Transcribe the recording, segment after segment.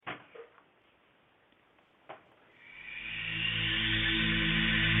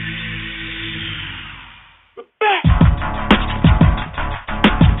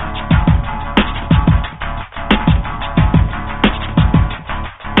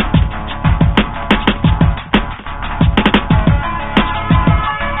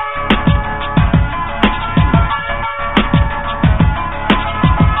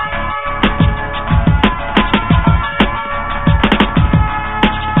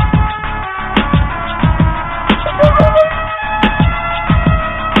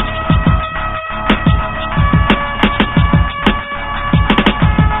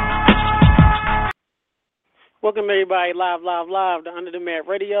everybody, live, to Under the Mat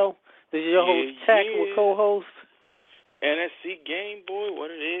Radio. This is your host, Tech, with co-host. NSC Game Boy,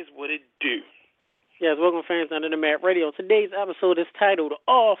 what it is, what it do. Yes, welcome fans to Under the Mat Radio. Today's episode is titled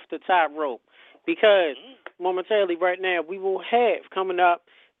Off the Top Rope because momentarily right now we will have, coming up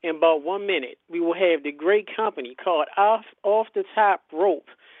in about 1 minute, we will have the great company called Off the Top Rope.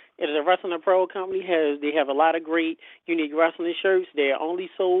 It is a wrestling apparel company. They have a lot of great, unique wrestling shirts. They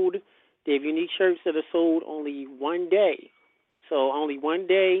have unique shirts that are sold only one day. So only one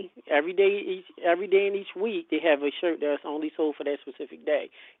day, every day in each week, they have a shirt that's only sold for that specific day.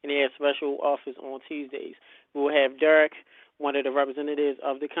 And they have special offers on Tuesdays. We'll have Derek, one of the representatives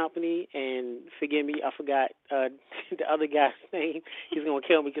of the company, and forgive me, I forgot the other guy's name. He's going to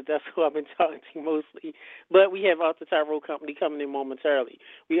kill me because that's who I've been talking to mostly. But we have Off the Top Rope Company coming in momentarily.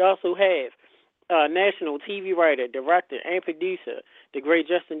 We also have national TV writer, director, and producer, the great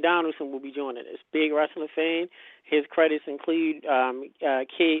Justin Donaldson will be joining us. Big wrestling fan. His credits include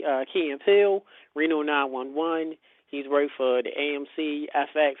Key and Peele, Reno 911. He's worked for the AMC,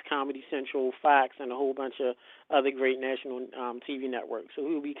 FX, Comedy Central, Fox, and a whole bunch of other great national TV networks. So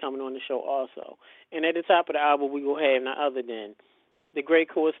he will be coming on the show also. And at the top of the album, we will have none other than the great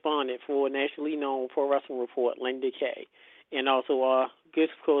correspondent for nationally known Pro Wrestling Report, Linda Kay. And also our good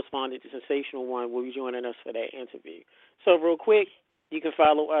correspondent, the Sensational One, will be joining us for that interview. So real quick, you can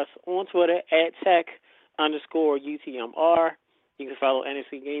follow us on Twitter at Tech_UTMR. You can follow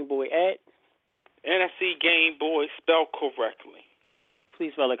NSC Game Boy at NSC Game Boy, spelled correctly.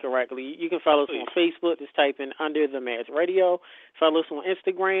 Please spell it correctly. You can follow us on Facebook. Just type in Under the Mats Radio. Follow us on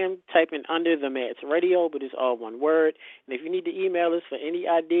Instagram. Type in Under the Mats Radio, but it's all one word. And if you need to email us for any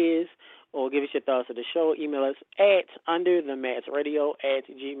ideas or give us your thoughts of the show, email us at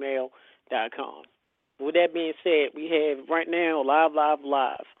underthematsradio@gmail.com. With that being said, we have right now, live,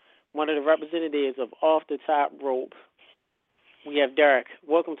 one of the representatives of Off the Top Rope. We have Derek.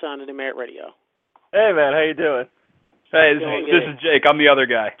 Welcome to Under the Mat Radio. Hey, man. How you doing? Hey, this is Jake. I'm the other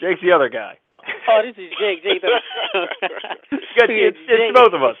guy. Jake's the other guy. Oh, this is Jake. Jake. It's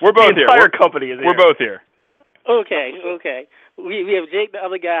both of us. We're both here. The entire company is here. We're both here. Okay. We have Jake, the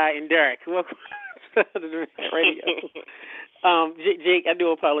other guy, and Derek. Welcome to the radio. Jake, I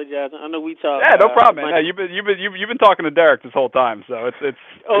do apologize. I know we talked. Yeah, no problem, man. You've been talking to Derek this whole time, so it's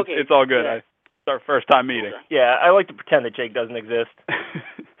all good. Yeah. It's our first time meeting. Yeah, I like to pretend that Jake doesn't exist.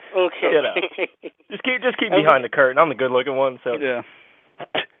 Okay. You know, just keep behind the curtain. I'm the good-looking one, so yeah.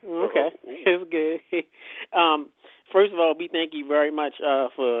 Okay, it's good. First of all, we thank you very much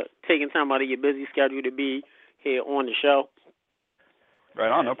for taking time out of your busy schedule to be here on the show. Right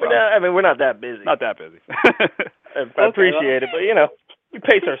on, no problem. We're not that busy. Not that busy. I appreciate it, but we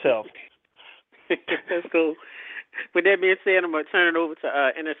pace ourselves. That's cool. With that being said, I'm going to turn it over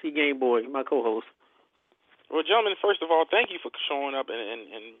to NSC Game Boy, my co-host. Well, gentlemen, first of all, thank you for showing up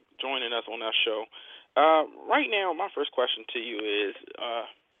and joining us on our show. Right now, my first question to you is,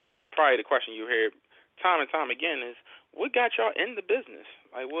 probably the question you hear time and time again is, what got y'all in the business?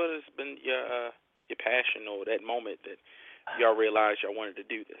 Like, what has been your passion or that moment that y'all realized y'all wanted to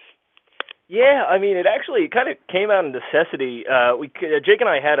do this? Yeah, it actually kind of came out of necessity. Jake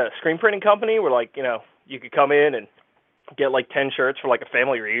and I had a screen printing company where, you could come in and get 10 shirts for a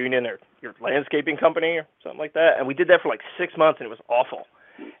family reunion or your landscaping company or something like that. And we did that for 6 months, and it was awful.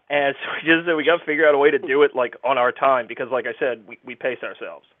 And so we just said we got to figure out a way to do it on our time because, like I said, we pace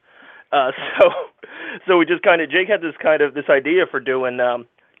ourselves. So we just Jake had this idea for doing it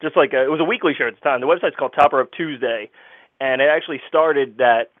was a weekly shirt at the time. The website's called Top Rope Tuesday, and it actually started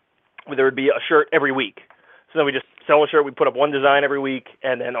that there would be a shirt every week. So then we just sell a shirt. We put up one design every week,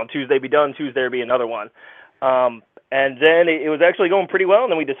 and then on Tuesday be done. Tuesday would be another one. And then it was actually going pretty well,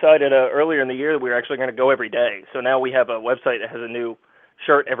 and then we decided earlier in the year that we were actually going to go every day. So now we have a website that has a new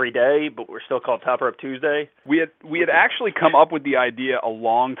shirt every day, but we're still called Top Rope Tuesday. We had actually come up with the idea a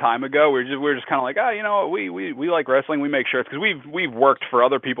long time ago. We were just kind of like, we like wrestling. We make shirts because we've worked for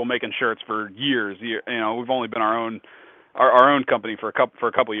other people making shirts for years. We've only been our own company for a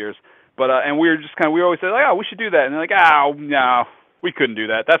couple of years. But and we were just we always said we should do that, and they're like, no, we couldn't do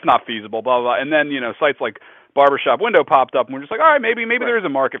that. That's not feasible. Blah blah. And then sites like Barbershop Window popped up, and we're just like, all right, maybe there is a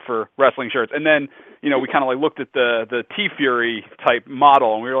market for wrestling shirts. And then, we kind of looked at the T-Fury type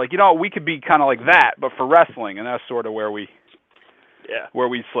model, and we were like, we could be kind of like that, but for wrestling, and that's sort of where we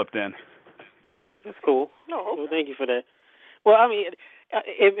slipped in. That's cool. No, well, thank you for that. Well,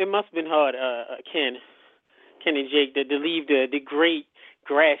 it must have been hard, Ken and Jake, to leave the great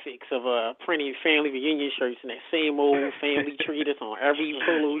graphics of printing family reunion shirts and that same old family tree that's on every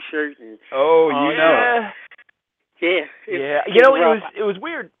polo shirt. And Yeah. It was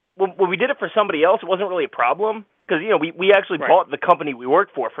weird. When we did it for somebody else, it wasn't really a problem because we actually bought the company we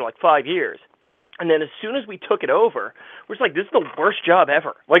worked for like 5 years. And then as soon as we took it over, we're just like, this is the worst job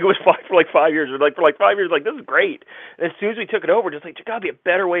ever. Like, it was fine for like 5 years. For 5 years, like, this is great. And as soon as we took it over, just like, there got to be a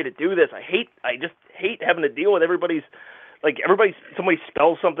better way to do this. I just hate having to deal with somebody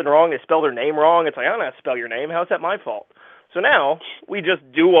spells something wrong, they spell their name wrong. It's like, I don't know how to spell your name. How's that my fault? So now we just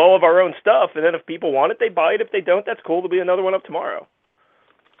do all of our own stuff, and then if people want it, they buy it. If they don't, that's cool. There'll be another one up tomorrow.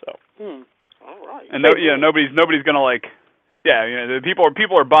 So. All right. And nobody's gonna like. Yeah, the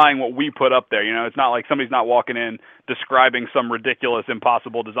people are buying what we put up there. It's not like somebody's not walking in describing some ridiculous,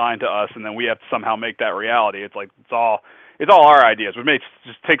 impossible design to us, and then we have to somehow make that reality. It's like it's all our ideas, which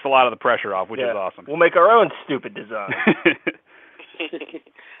just takes a lot of the pressure off, which is awesome. We'll make our own stupid design.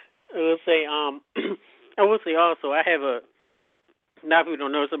 I will say also, I have a lot of people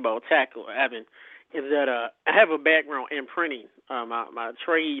don't know this about Tackle, Evan, is that I have a background in printing. My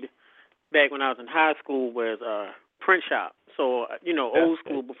trade back when I was in high school was print shop. So, old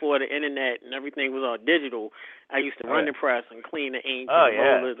school before the internet and everything was all digital. I used to run the press and clean the ink and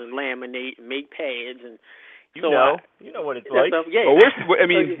rollers and laminate and make pads and you know what it's like. Stuff, yeah. Well,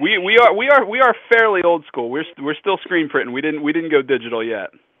 we are fairly old school. We're still screen printing. We didn't go digital yet.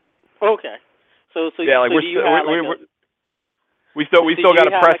 Okay. So yeah, like we still got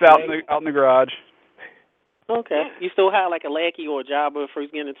to press out in the garage. Okay. You still hire like a lackey or a jobber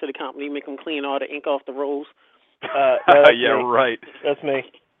first getting into the company, make them clean all the ink off the rolls? Yeah, me. Right. That's me.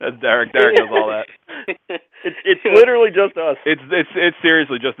 That's Derek. Derek does all that. It's literally just us. It's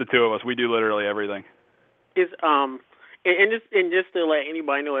seriously just the two of us. We do literally everything. It's and just to let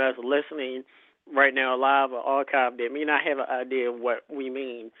anybody know that's listening right now, live or archived, that may not have an idea of what we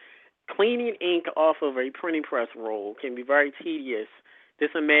mean. Cleaning ink off of a printing press roll can be very tedious.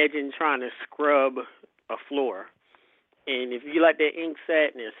 Just imagine trying to scrub a floor. And if you let that ink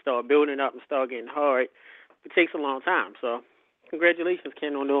set and it start building up and start getting hard, it takes a long time. So congratulations,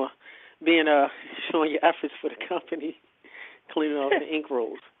 Ken, on showing your efforts for the company, cleaning off the ink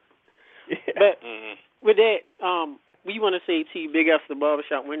rolls. Yeah. But with that, we want to say to you, big ups to the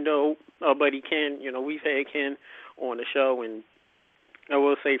Barbershop Window, our buddy Ken. We've had Ken on the show, and I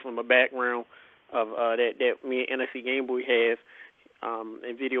will say from a background of that me and NFC Game Boy have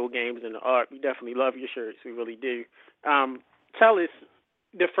in video games and the art, we definitely love your shirts. We really do. Tell us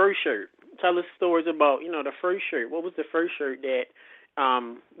the first shirt. Tell us stories about the first shirt. What was the first shirt that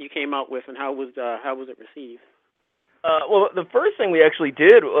you came out with, and how was it received? Well, the first thing we actually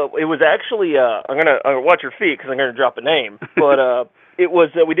did, it was actually I'm gonna watch your feet because I'm gonna drop a name, but it was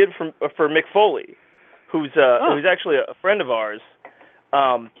we did for Mick Foley, who's actually a friend of ours,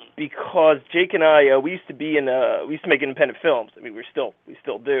 because Jake and I we used to make independent films. I mean, we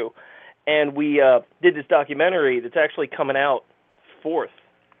still do, and we did this documentary that's actually coming out 4th,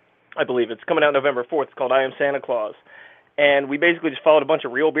 I believe. It's coming out November 4th. It's called I Am Santa Claus, and we basically just followed a bunch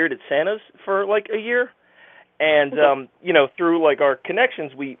of real bearded Santas for like a year. And, through, like, our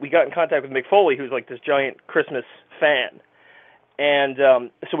connections, we got in contact with Mick Foley, who's, like, this giant Christmas fan. And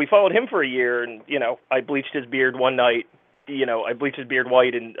so we followed him for a year, and, I bleached his beard one night. I bleached his beard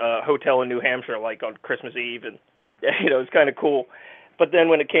white in a hotel in New Hampshire, like, on Christmas Eve. And, it was kind of cool. But then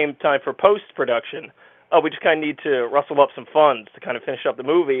when it came time for post-production, we just kind of need to rustle up some funds to kind of finish up the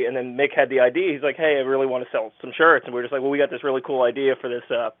movie. And then Mick had the idea. He's like, hey, I really want to sell some shirts. And we're just like, well, we got this really cool idea for this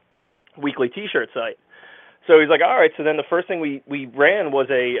weekly T-shirt site. So he's like, all right. So then the first thing we ran was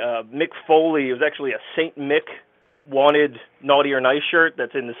a Mick Foley. It was actually a St. Mick Wanted Naughty or Nice shirt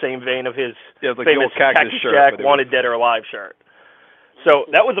that's in the same vein of his famous Cactus Jack Wanted Dead or Alive shirt. So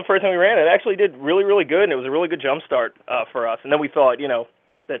that was the first time we ran it. It actually did really, really good, and it was a really good jump start for us. And then we thought,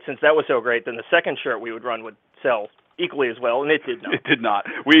 that since that was so great, then the second shirt we would run would sell equally as well, and it did not. It did not.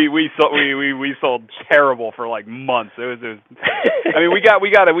 We sold terrible for like months. It was I mean, we got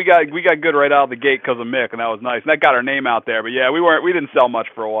good right out of the gate because of Mick, and that was nice. And that got our name out there. But yeah, we didn't sell much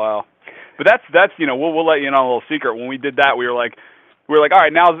for a while. But that's we'll let you know a little secret. When we did that, we were like, all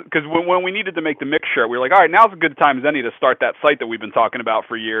right, now, because when we needed to make the Mick shirt, we were like, all right, now's a good time as any to start that site that we've been talking about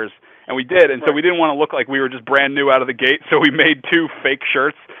for years. And we did, and so we didn't want to look like we were just brand new out of the gate, so we made 2 fake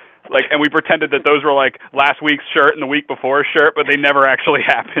shirts. And we pretended that those were like last week's shirt and the week before's shirt, but they never actually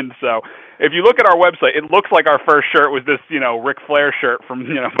happened. So if you look at our website, it looks like our first shirt was this, Ric Flair shirt from,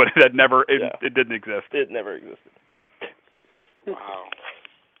 but it had never, it didn't exist. It never existed. Wow.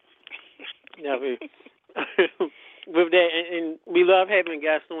 Yeah, with that, and we love having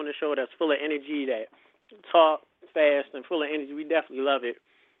guests on the show that's full of energy, that talk fast and full of energy. We definitely love it.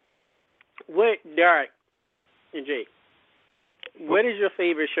 What, Derek and Jake, what is your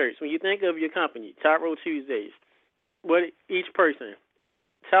favorite shirts? When you think of your company, Top Row Tuesdays, what each person,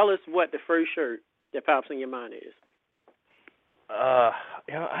 tell us what the first shirt that pops in your mind is.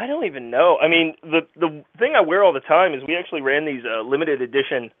 I don't even know. I mean, the thing I wear all the time is we actually ran these limited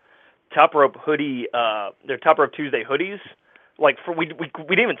edition Top Rope hoodie. They're Top Rope Tuesday hoodies. Like we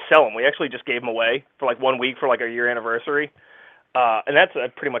didn't even sell them. We actually just gave them away for like 1 week for like our year anniversary. And that's I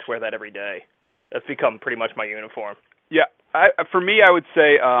pretty much wear that every day. That's become pretty much my uniform. Yeah, for me, I would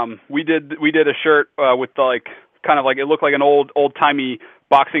say we did a shirt with like kind of like it looked like an old timey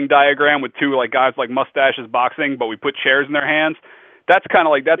boxing diagram with two like guys like mustaches boxing, but we put chairs in their hands. That's kind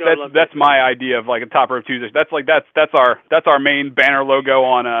of like that's my idea of like a Top Rope Tuesday. That's our main banner logo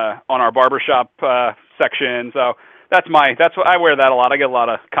on our barbershop section. So that's what I wear that a lot. I get a lot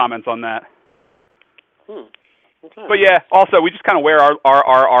of comments on that. Okay. But yeah, also we just kind of wear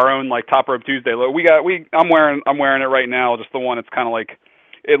our own like Top Rope Tuesday logo. I'm wearing it right now, just the one. It's kind of like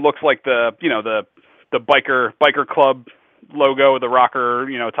it looks like the biker club logo, the rocker,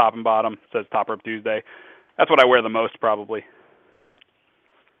 top and bottom says Top Rope Tuesday. That's what I wear the most probably.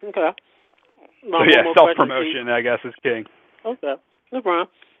 Okay. So yeah, self-promotion I guess is king. Okay, no problem.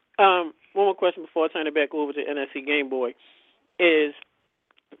 One more question before I turn it back over to NFC Game Boy is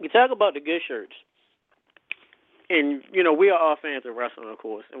we talk about the good shirts. And, we are all fans of wrestling, of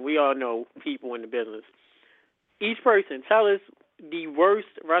course, and we all know people in the business. Each person, tell us the worst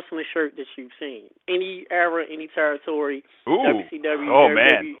wrestling shirt that you've seen. Any era, any territory, Ooh.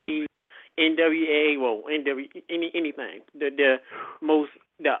 WCW, WWE, NWA, anything. The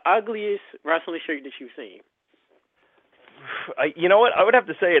ugliest wrestling shirt that you've seen. You know what? I would have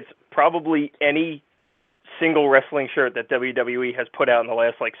to say it's probably any single wrestling shirt that WWE has put out in the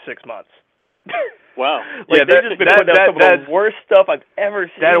last, 6 months. Wow. They've just been putting out some of the worst stuff I've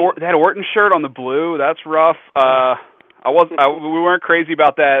ever seen. That Orton shirt on the blue, that's rough. We weren't crazy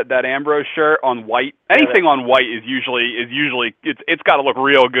about that Ambrose shirt on white. Anything on white is usually it's got to look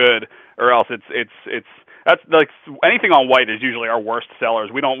real good, or else it's that's like anything on white is usually our worst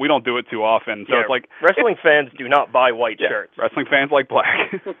sellers. We don't do it too often. So it's like wrestling fans do not buy white shirts. Wrestling fans like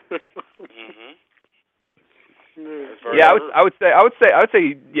black. Mm-hmm. Yeah, I would say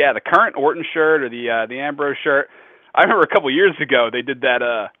yeah, the current Orton shirt or the Ambrose shirt. I remember a couple of years ago they did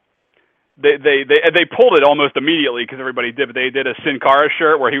that. They pulled it almost immediately because everybody did. But they did a Sin Cara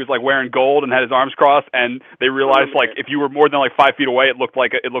shirt where he was like wearing gold and had his arms crossed, and they realized like if you were more than 5 feet away, it looked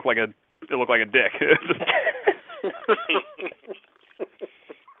like a dick.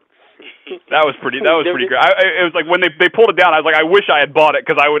 That was pretty great. It was like when they pulled it down, I was like, I wish I had bought it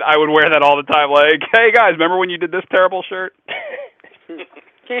because I would wear that all the time. Like, hey guys, remember when you did this terrible shirt?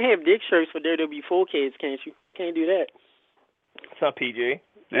 Can't have dick shirts for WWE 4 kids, can't you? Can't do that. It's not PG.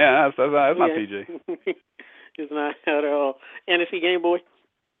 Yeah, that's not PG. It's not at all. NFC Game Boy.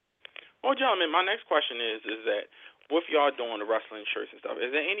 Well, gentlemen, my next question is that with y'all doing the wrestling shirts and stuff,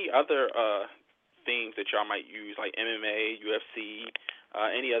 is there any other things that y'all might use like MMA, UFC?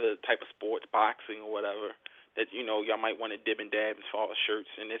 Any other type of sports, boxing or whatever, that y'all might want to dib and dab as far as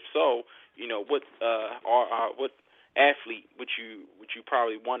shirts, and if so, what athlete would you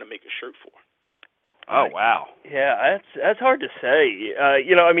probably want to make a shirt for? Oh wow, yeah, that's hard to say.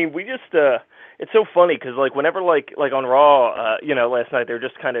 I mean, we just it's so funny because whenever like on Raw, last night they were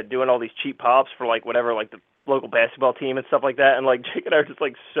just kind of doing all these cheap pops for whatever the local basketball team and stuff like that, and Jake and I are just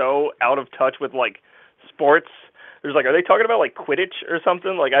so out of touch with sports. There's are they talking about Quidditch or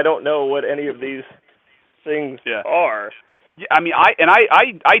something? I don't know what any of these things are. Yeah, I mean,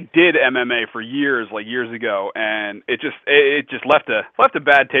 I did MMA for years ago, and it just left a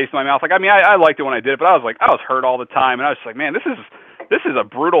bad taste in my mouth. I liked it when I did it, but I was hurt all the time, and I was just like, man, this is a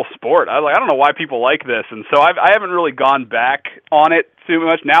brutal sport. I don't know why people like this, and so I haven't really gone back on it too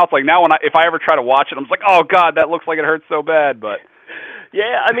much. Now it's now if I ever try to watch it, I'm just like, oh god, that looks like it hurts so bad, but.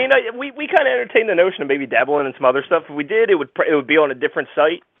 Yeah, I mean, we kind of entertained the notion of maybe dabbling in some other stuff. If we did, it would be on a different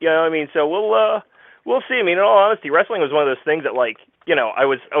site. You know what I mean? So we'll see. I mean, in all honesty, wrestling was one of those things that I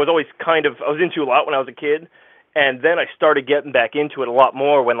was always I was into a lot when I was a kid, and then I started getting back into it a lot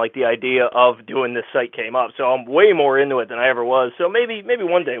more when the idea of doing this site came up. So I'm way more into it than I ever was. So maybe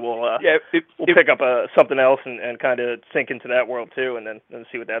one day we'll pick up something else and kind of sink into that world too, and then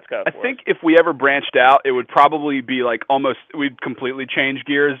see what that's got. I think if we ever branched out, it would probably be we'd completely change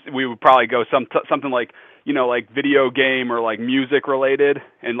gears. We would probably go something like video game or music related,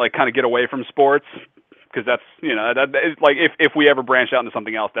 and kind of get away from sports, because that's if we ever branched out into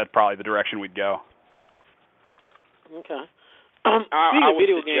something else, that's probably the direction we'd go. Okay. I would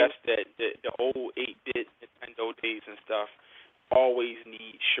suggest that the old 8-bit Nintendo days and stuff always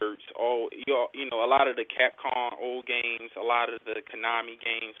need shirts. A lot of the Capcom old games, a lot of the Konami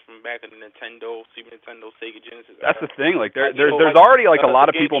games from back in the Nintendo, Super Nintendo, Sega Genesis. That's the thing. There's already a lot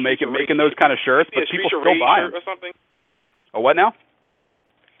of people making those kind of shirts, but people still buy them. Or something. A what now?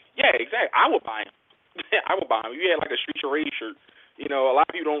 Yeah, exactly. I would buy him. I would buy him. You had like a Streets of Rage shirt. You know, a lot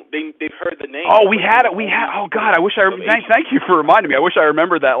of people don't. They've heard the name. Oh, we had it. Oh God, I wish I. Thank you for reminding me. I wish I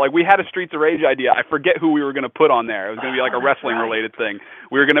remembered that. Like we had a Streets of Rage idea. I forget who we were going to put on there. It was going to be like a wrestling related thing.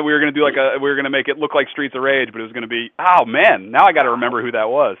 We were gonna do like we were gonna make it look like Streets of Rage, but it was going to be. Oh man, now I got to remember who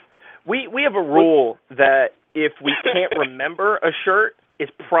that was. We have a rule that if we can't remember a shirt,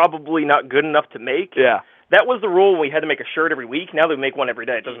 it's probably not good enough to make. Yeah. That was the rule when we had to make a shirt every week. Now that we make one every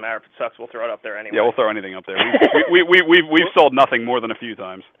day, it doesn't matter if it sucks. We'll throw it up there anyway. Yeah, we'll throw anything up there. We've sold nothing more than a few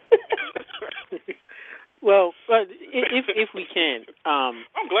times. Well, if we can,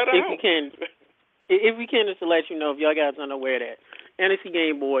 I'm glad I know. If we can, just to let you know, if y'all guys are unaware that Fantasy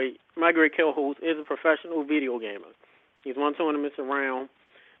Game Boy, my great co-host, is a professional video gamer. He's won tournaments around,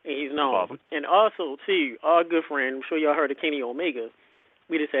 and he's known. Awesome. And also, too, our good friend, I'm sure y'all heard of Kenny Omega.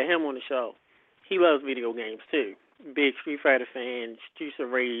 We just had him on the show. He loves video games, too. Big Street Fighter fan, Streets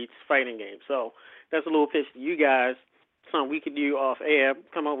of Rage, fighting games. So that's a little pitch to you guys, something we could do off air,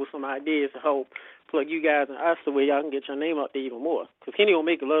 come up with some ideas to help plug you guys and us the way y'all can get your name out there even more. Because Kenny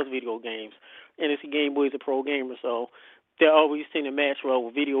Omega loves video games, and it's a Game Boy's a pro gamer, so they're always seeing a match well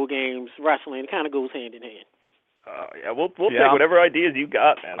with video games, wrestling. It kind of goes hand in hand. Yeah, we'll take whatever ideas you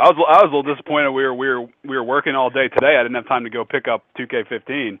got, man. I was a little disappointed. We were working all day today. I didn't have time to go pick up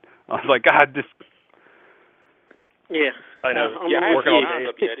 2K15. I was like, God, this. Yeah, I know. I'm working all day. day.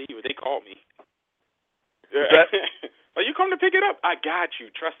 Up yet either. They called me. Are you coming to pick it up? I got you.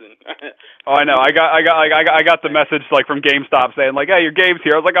 Trust me. Oh, I know. I got the message like from GameStop saying like, "Hey, your game's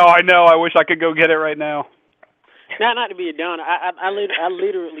here." I was like, "Oh, I know. I wish I could go get it right now." Not to be a downer. I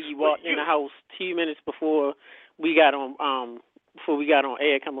literally walked in the house 2 minutes before we got on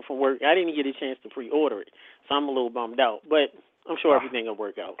air coming from work. I didn't get a chance to pre-order it, so I'm a little bummed out. But I'm sure everything will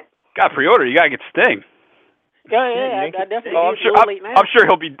work out. Got pre-order. You gotta get Sting. Yeah, I definitely. Oh, I'm sure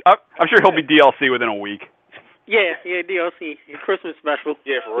he'll be DLC within a week. Yeah, DLC Christmas special.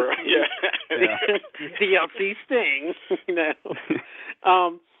 Yeah, for real. Yeah. DLC Sting. You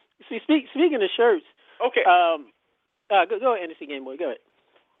know. See, speaking of shirts. Okay. Go ahead, NC Game Boy. Go ahead.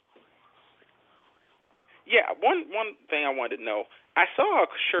 Yeah, one thing I wanted to know. I saw a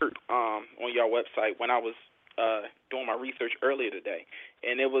shirt on your website when I was doing my research earlier today,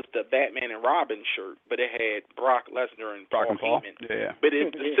 and it was the Batman and Robin shirt, but it had Brock Lesnar and Paul Heyman. Yeah. But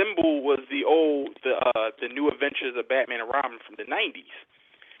the symbol was the New Adventures of Batman and Robin from the 90s.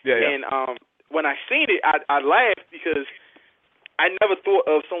 Yeah. And when I seen it, I laughed because I never thought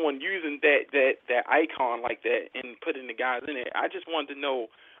of someone using that icon like that and putting the guys in it. I just wanted to know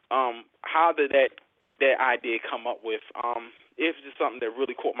how did that idea come up with? It's just something that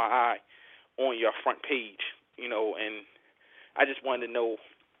really caught my eye on your front page, you know, and I just wanted to know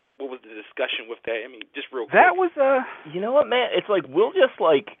what was the discussion with that. I mean, just real quick. That was you know what, man? It's like we'll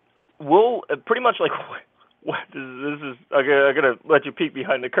pretty much like this is I'm gonna let you peek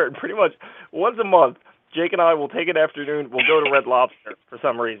behind the curtain. Pretty much once a month, Jake and I will take an afternoon. We'll go to Red Lobster for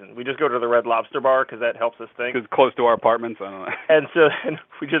some reason. We just go to the Red Lobster bar because that helps us think. Because it's close to our apartments. I don't know. And so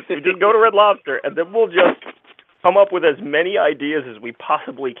we just go to Red Lobster, and then we'll just come up with as many ideas as we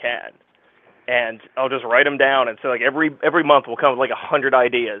possibly can. And I'll just write them down. And so like every month we'll come with like 100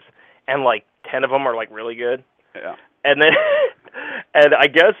 ideas, and like 10 of them are like really good. Yeah. And then and I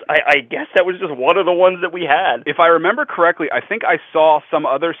guess that was just one of the ones that we had. If I remember correctly, I think I saw some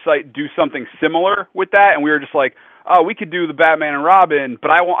other site do something similar with that, and we were just like, oh, we could do the Batman and Robin,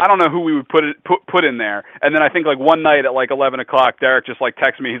 but I don't know who we would put in there. And then I think like one night at like 11 o'clock, Derek just like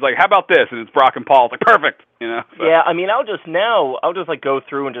texted me. He's like, how about this? And it's Brock and Paul. It's like, perfect. You know? So. Yeah, I mean, I'll just like go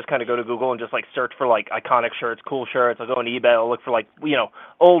through and just kind of go to Google and just like search for like iconic shirts, cool shirts. I'll go on eBay. I'll look for like, you know,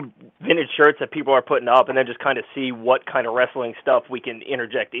 old vintage shirts that people are putting up, and then just kind of see what kind of wrestling stuff we can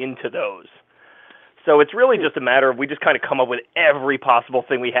interject into those. So it's really just a matter of we just kind of come up with every possible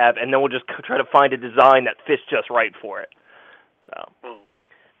thing we have, and then we'll just try to find a design that fits just right for it. So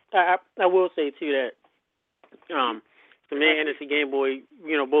I will say too that the man and the Game Boy,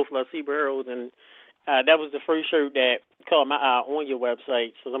 you know, both love superheroes, and that was the first shirt that caught my eye on your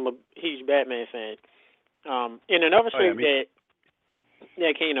website. So I'm a huge Batman fan. And another shirt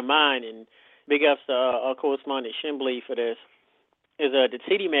that came to mind, and big ups to our correspondent Shinblade for this, is the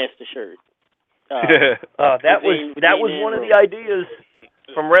Titty Master shirt. That was one of the ideas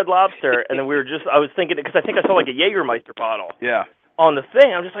from Red Lobster, and then I was thinking, because I think I saw like a Jägermeister bottle. Yeah. On the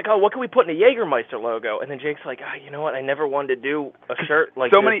thing, I'm just like, oh, what can we put in a Jägermeister logo? And then Jake's like, you know what? I never wanted to do a shirt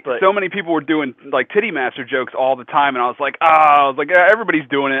like so this. So many people were doing like Titty Master jokes all the time, and I was like, everybody's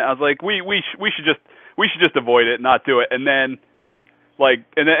doing it. I was like, we should just avoid it, not do it. And then Like,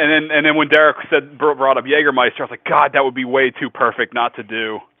 and then when Derek brought up Jägermeister, I was like, God, that would be way too perfect not to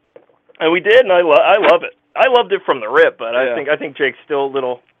do. And we did, and I love it. I loved it from the rip, but yeah. I think Jake's still a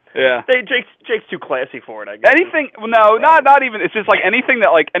little. Yeah. Jake's too classy for it, I guess. Anything? No, not even. It's just like anything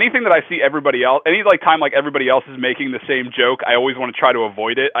that I see everybody else. Any like time like everybody else is making the same joke, I always want to try to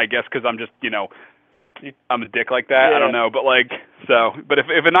avoid it. I guess because I'm just I'm a dick like that. Yeah. I don't know, but like so. But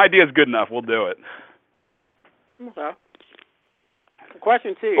if an idea is good enough, we'll do it. Okay.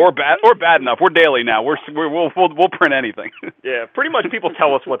 Question 2. Or bad enough. We're daily now. We'll print anything. Yeah, pretty much people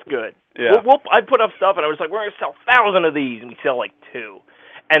tell us what's good. Yeah. I put up stuff and I was like, we're gonna sell 1,000 of these, and we sell like 2.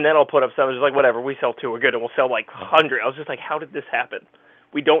 And then I'll put up stuff and it's like, whatever, we sell 2, we're good, and we'll sell like 100. I was just like, how did this happen?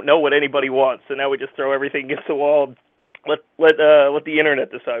 We don't know what anybody wants, so now we just throw everything against the wall. And let the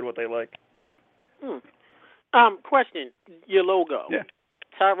internet decide what they like. Question: your logo. Yeah.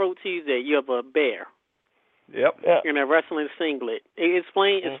 Tightrope Tuesday. You have a bear. Yep. Yeah. In a wrestling singlet.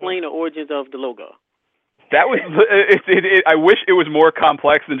 Explain the origins of the logo. That was I wish it was more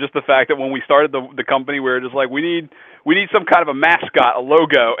complex than just the fact that when we started the company, we were just like, we need some kind of a mascot, a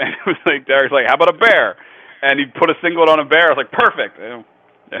logo, and it was like Derek's like, how about a bear? And he put a singlet on a bear. I was like, perfect. Yeah.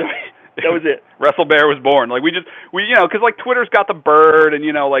 That was it. WrestleBear was born. Like we because like Twitter's got the bird, and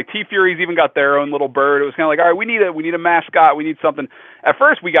like T-Fury's even got their own little bird. It was kind of like, all right, we need a mascot. We need something. At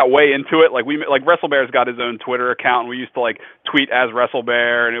first, we got way into it. Like WrestleBear's got his own Twitter account, and we used to like tweet as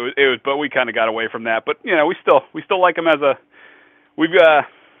WrestleBear, and it was, but we kind of got away from that. But we still like him as a. Maybe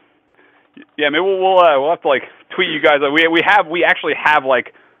we'll have to like tweet you guys. We actually have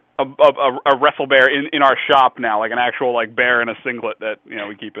like a WrestleBear in our shop now, like an actual like bear in a singlet that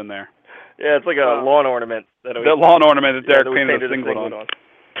we keep in there. Yeah, it's like a lawn ornament. The lawn ornament that Derek painted a singlet on.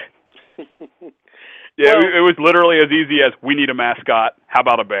 Yeah, well, it was literally as easy as, we need a mascot. How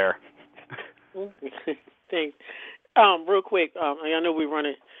about a bear? Thanks. Real quick, I know we're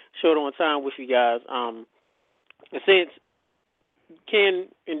running short on time with you guys. Since Ken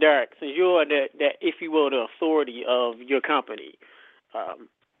and Derek, since you're that if you will, the authority of your company,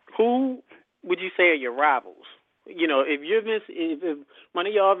 who would you say are your rivals? If you're if one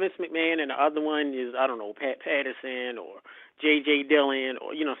of y'all Vince McMahon and the other one is, I don't know, Pat Patterson or J.J. Dillon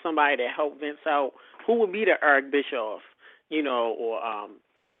or, somebody that helped Vince out, who would be the Eric Bischoff, or,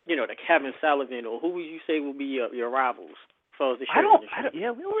 the Kevin Sullivan, or who would you say would be your rivals? Yeah,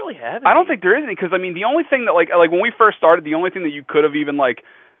 we don't really have any. I don't think there is any, because, the only thing that, like when we first started, the only thing that you could have even,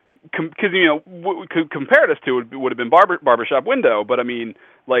 because, compared us to would have been Barbershop Window, but,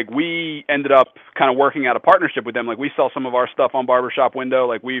 we ended up kind of working out a partnership with them. Like, we sell some of our stuff on Barbershop Window.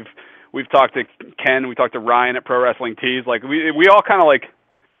 Like, we've talked to Ken, we talked to Ryan at Pro Wrestling Tees. Like, we all kind of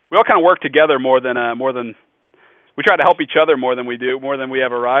work together more than we try to help each other more than we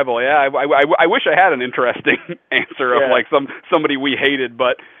have a rival. Yeah, I wish I had an interesting answer of like somebody we hated,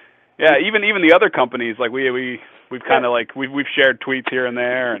 but yeah, even the other companies, like we've kind of like we've shared tweets here and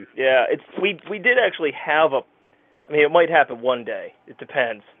there, and yeah, we did actually have it might happen one day. It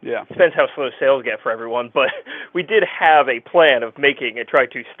depends. Yeah, it depends how slow sales get for everyone, but we did have a plan of try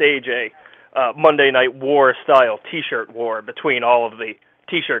to stage a Monday Night War style T-shirt war between all of the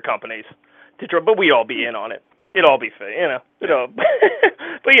T-shirt companies, but we'd all be in on it. It'd all be fair, but try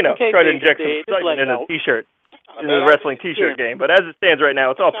to inject some excitement in a T-shirt, in the wrestling T-shirt game. But as it stands right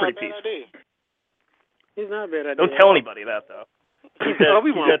now, it's all pretty peaceful. It's not a bad idea. Don't tell anybody that, though.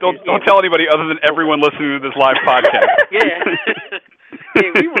 Don't tell anybody other than everyone listening to this live podcast. Yeah.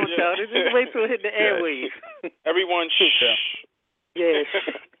 Yeah, we won't tell. Just wait till it hit the airwaves. Everyone, shh. Yeah.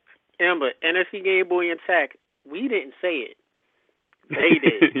 Amber, NFC Game Boy Intact, we didn't say it. They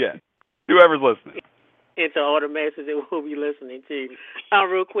did. Yeah. Whoever's listening. And to all the masses that will be listening to.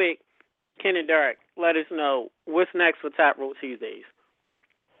 Real quick, Ken and Derek, let us know what's next for Tightrope Tuesdays.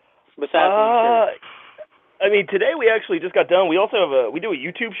 Besides today we actually just got done. We also have we do a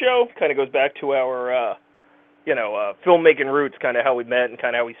YouTube show. Kind of goes back to our filmmaking roots, kind of how we met and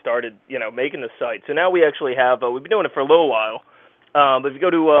kind of how we started, making the site. So now we actually have we've been doing it for a little while. But if you go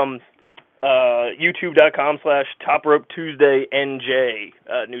to youtube.com/TopRopeTuesdayNJ,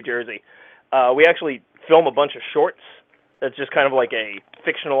 New Jersey, we actually film a bunch of shorts. That's just kind of like a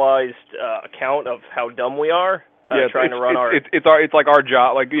fictionalized account of how dumb we are. Trying to run our. It's like our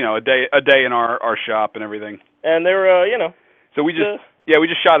job, like a day in our shop and everything. And they're So we just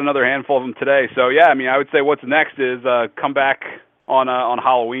shot another handful of them today. So yeah, I would say what's next is come back on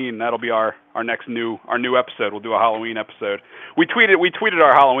Halloween. That'll be our next new episode. We'll do a Halloween episode. We tweeted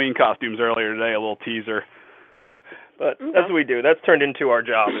our Halloween costumes earlier today, a little teaser. But that's what we do. That's turned into our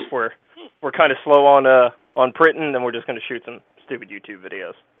job. If we're kind of slow on printing, then we're just going to shoot some stupid YouTube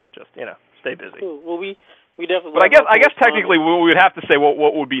videos. Just stay busy. Cool. Well, we We definitely. But I guess technically we would have to say what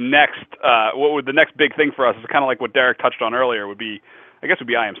would be next. What would the next big thing for us is kind of like what Derek touched on earlier. Would be, I guess, would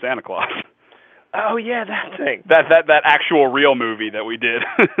be I Am Santa Claus. Oh yeah, that thing. That actual real movie that we did.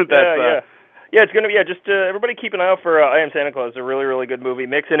 Yeah, it's gonna be just everybody keep an eye out for I Am Santa Claus. It's a really really good movie.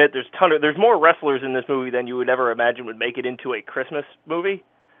 Mix in it. There's more wrestlers in this movie than you would ever imagine would make it into a Christmas movie.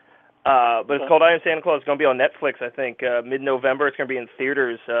 But it's called I Am Santa Claus. It's going to be on Netflix, I think, mid-November. It's going to be in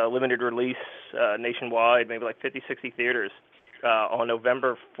theaters, limited release nationwide, maybe like 50, 60 theaters on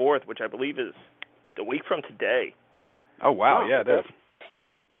November 4th, which I believe is the week from today. Oh, wow. Yeah, it is.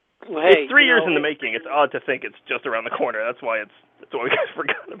 Well, hey, it's 3 years in the making. It's odd to think it's just around the corner. That's why we guys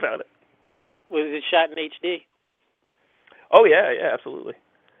forgot about it. Was it shot in HD? Oh, yeah, absolutely.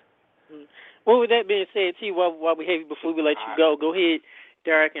 Well, with that being said, T, while we have you, before we let you go ahead,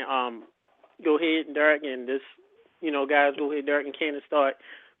 Derek, and Derek, and this, guys, go ahead, Derek and Ken, and start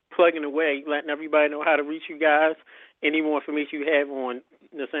plugging away, letting everybody know how to reach you guys. Any more information you have on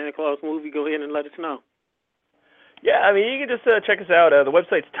the Santa Claus movie, go ahead and let us know. Yeah, I mean, you can just check us out. The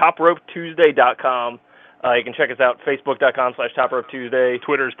website's topropetuesday.com. You can check us out, facebook.com/topropetuesday.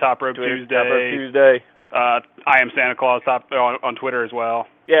 Twitter's Top Rope Tuesday. Top Rope Tuesday. I Am Santa Claus on Twitter as well.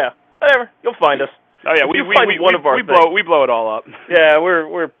 Yeah, whatever. You'll find us. Oh yeah, we blow it all up. Yeah,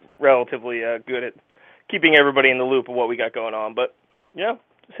 we're relatively good at keeping everybody in the loop of what we got going on. But just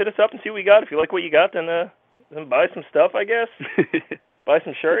hit us up and see what we got. If you like what you got, then buy some stuff, I guess. Buy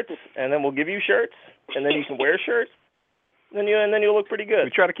some shirts, and then we'll give you shirts, and then you can wear shirts. Then you'll look pretty good. We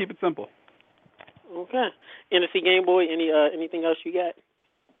try to keep it simple. Okay. NFC Game Boy, anything else you got?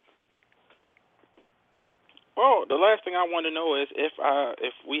 Well, the last thing I want to know is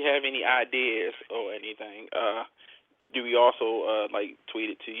if we have any ideas or anything. Do we also tweet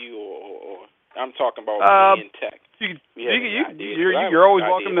it to you, or I'm talking about me in tech? You're always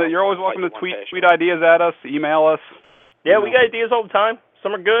welcome to tweet ideas at us, email us. Yeah, we got ideas all the time.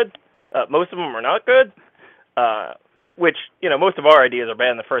 Some are good. Most of them are not good. Which most of our ideas are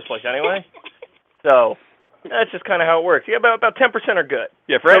bad in the first place anyway. So that's just kind of how it works. Yeah, about 10% are good.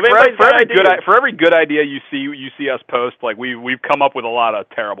 Yeah, for every good idea you see us post, like we've come up with a lot of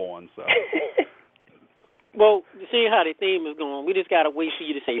terrible ones. So. Well, seeing how the theme is going, we just gotta wait for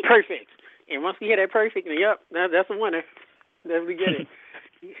you to say perfect. And once we hear that perfect, then that's a winner. That's we get it.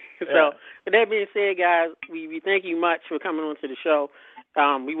 So, with that being said, guys, we thank you much for coming on to the show.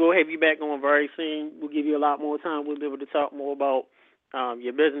 We will have you back on very soon. We'll give you a lot more time. We'll be able to talk more about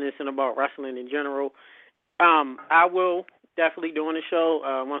your business and about wrestling in general. I will definitely during the show,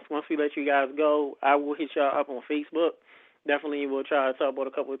 once we let you guys go, I will hit y'all up on Facebook. Definitely we'll try to talk about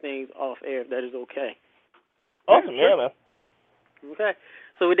a couple of things off air if that is okay. Awesome, yeah, man. Okay.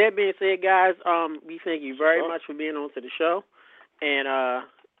 So with that being said, guys, we thank you very much for being on to the show. And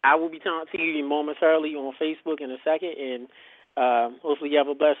I will be talking to you momentarily on Facebook in a second. And hopefully you have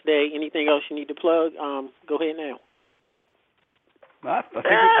a blessed day. Anything else you need to plug, go ahead now. I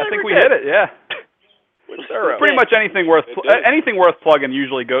think we hit it, yeah. Pretty much anything worth plugging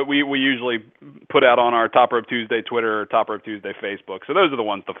usually we usually put out on our Top Rope Tuesday Twitter or Top Rope Tuesday Facebook. So those are the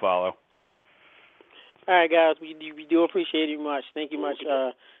ones to follow. All right, guys, we do appreciate you much. Thank you much,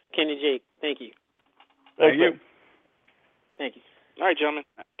 Ken and Jake. Thank you. Thank you. Thank you. All right, gentlemen.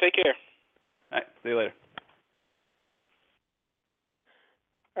 Take care. All right, see you later.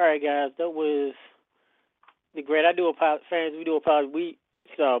 All right, guys, that was the great. Fans, we do apologize.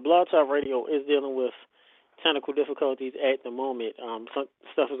 Blog Talk Radio is dealing with technical difficulties at the moment. Some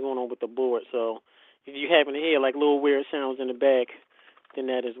stuff is going on with the board, so if you happen to hear like little weird sounds in the back, then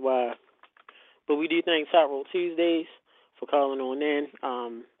that is why. But we do thank Top Rope Tuesdays for calling on in.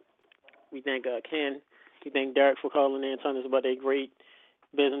 We thank Ken. We thank Derek for calling in, telling us about their great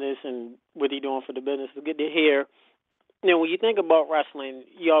business and what they're doing for the business. It's good to hear. When you think about wrestling,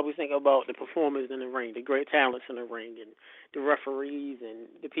 you always think about the performers in the ring, the great talents in the ring, and the referees and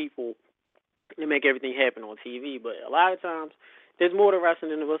the people that make everything happen on TV. But a lot of times, there's more to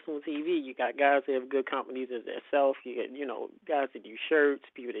wrestling than wrestling on TV. You got guys that have good companies as themselves. You got guys that do shirts,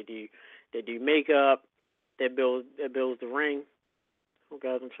 people that do makeup, that builds the ring. Oh,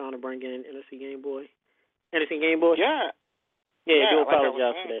 guys, I'm trying to bring in NFC Game Boy. NFC Game Boy? Yeah. Yeah, do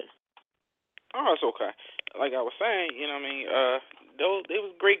apologize for that. Oh, it's okay. Like I was saying, they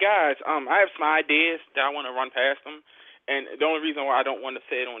was great guys. I have some ideas that I want to run past them, and the only reason why I don't want to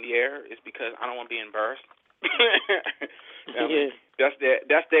say it on the air is because I don't want to be embarrassed. That's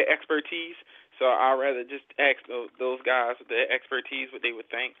their expertise. So I'd rather just ask those guys with their expertise what they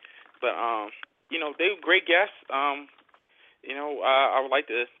would think. But they were great guests. I would like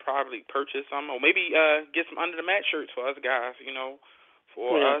to probably purchase some, or maybe get some under the mat shirts for us guys.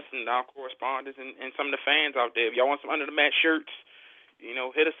 for us and our correspondents and some of the fans out there. If y'all want some Under the Mat shirts,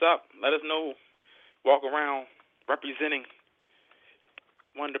 hit us up. Let us know. Walk around representing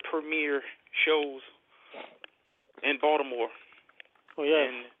one of the premier shows in Baltimore. Oh, yeah.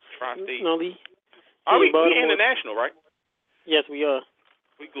 In Tri-State. No, we international, right? Yes, we are.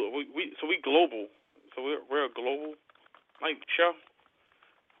 We global. So we're a global show.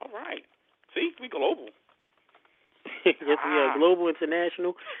 All right. See, we global. Yes, we are global,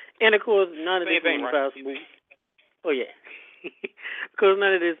 international, and of course, none of this would be possible. Oh yeah, of course,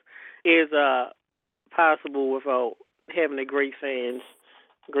 none of this is possible without having the great fans,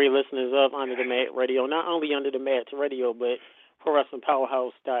 great listeners of Under the Mat Radio. Not only Under the Mat Radio, but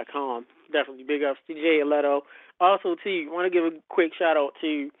ProWrestlingPowerhouse.com. Definitely big ups to Jay Leto. Also, too, want to give a quick shout out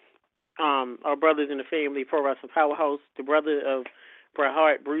to our brothers in the family, Pro Wrestling Powerhouse, the brother of Bret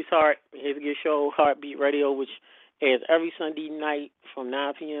Hart, Bruce Hart, his good show, Heartbeat Radio, which airs every Sunday night from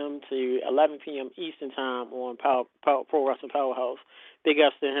 9 p.m. to 11 p.m. Eastern Time on Pro Wrestling Powerhouse. Big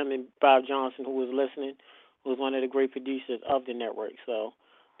ups to him and Bob Johnson, who was listening, who was one of the great producers of the network. So,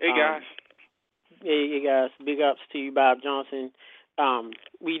 hey, guys. Hey, guys. Big ups to you, Bob Johnson.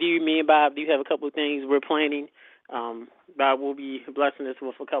 Me and Bob do have a couple of things we're planning. Bob will be blessing us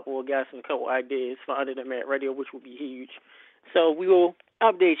with a couple of guests and a couple of ideas for Under the Mat Radio, which will be huge. So we will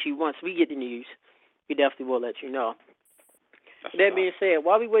update you once we get the news. We definitely will let you know. That being said,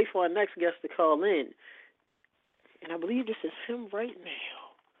 while we wait for our next guest to call in, and I believe this is him right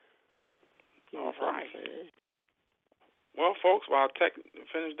now. All right. Well, folks, while Tech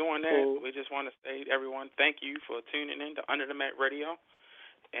finished doing that, we just want to say to everyone, thank you for tuning in to Under the Mat Radio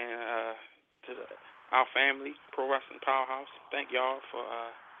and to our family, Pro Wrestling Powerhouse. Thank y'all for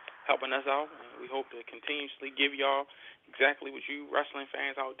helping us out, and we hope to continuously give y'all exactly what you wrestling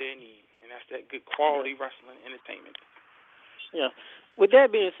fans out there need, and that's that good quality wrestling entertainment. Yeah. With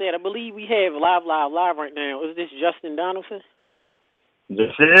that being said, I believe we have live right now. Is this Justin Donaldson?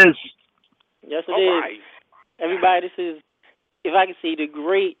 This is. Yes, it is. Right. Everybody, this is, if I can see, the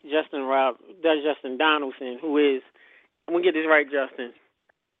great Justin Donaldson, who is, I'm going to get this right, Justin,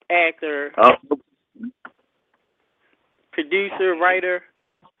 actor, producer, writer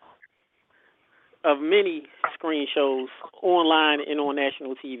of many screen shows online and on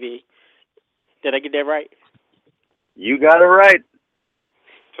national TV. Did I get that right? You got it right.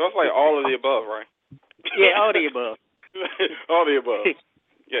 So it's like all of the above, right? Yeah, all the above. All the above.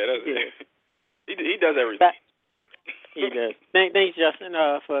 Yeah, that's He does everything. He does. Thanks, Justin,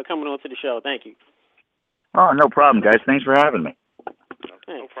 for coming on to the show. Thank you. Oh, no problem, guys. Thanks for having me.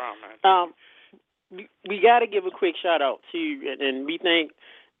 No problem, man. We got to give a quick shout out to, and we thank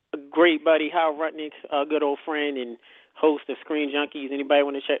a great buddy, Hal Rutnick, a good old friend and host of Screen Junkies. Anybody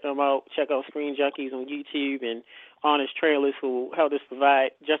want to check them out? Check out Screen Junkies on YouTube and Honest Trailers, who helped us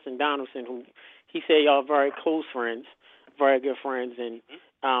provide Justin Donaldson, who he said y'all very close friends, very good friends, and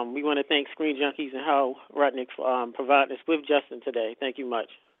we want to thank Screen Junkies and Hal Rutnick for providing us with Justin today. Thank you much.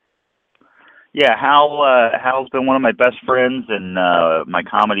 Yeah, Hal's been one of my best friends and my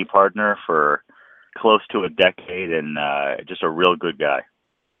comedy partner for close to a decade, and just a real good guy.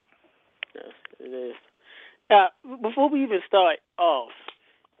 Yes, it is. Before we even start off,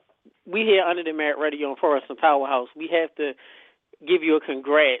 we here Under the Mat Radio and Pro Wrestling Powerhouse, we have to give you a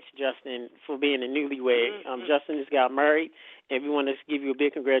congrats, Justin, for being a newlywed. Justin just got married, and we want to give you a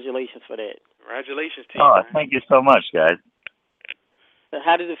big congratulations for that. Congratulations to you. Oh, thank you so much, guys. So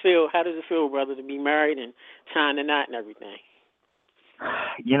how does it feel? How does it feel, brother, to be married and tying the knot and everything?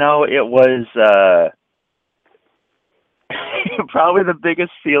 You know, it was probably the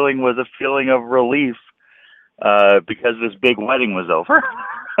biggest feeling was a feeling of relief because this big wedding was over.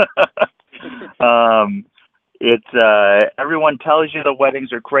 Everyone tells you the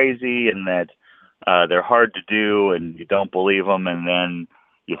weddings are crazy and that they're hard to do and you don't believe them, and then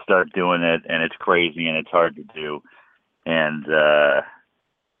you start doing it and it's crazy and it's hard to do. And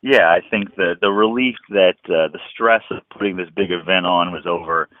I think the relief that the stress of putting this big event on was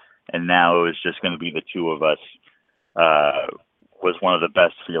over, and now it was just going to be the two of us, was one of the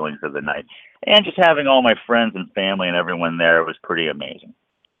best feelings of the night. And just having all my friends and family and everyone there was pretty amazing.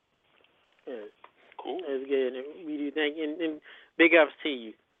 Cool. That's good. And we do thank you. And big ups to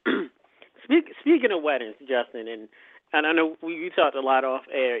you. Speaking of weddings, Justin, and I know we talked a lot off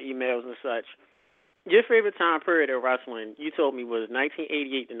air, emails and such. Your favorite time period of wrestling, you told me, was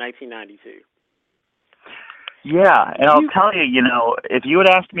 1988 to 1992. Yeah, and I'll tell you, you know, if you had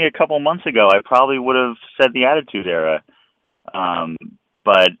asked me a couple months ago, I probably would have said the Attitude Era.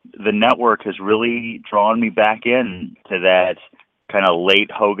 But the network has really drawn me back in to that kind of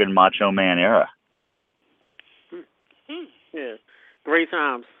late Hogan Macho Man era. Yeah, great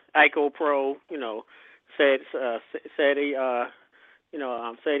times. Ico Pro, Saturday, Saturday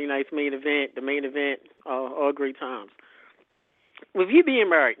night's main event, the main event, all great times. With you being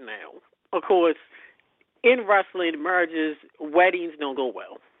married now, of course, in wrestling, marriages, weddings don't go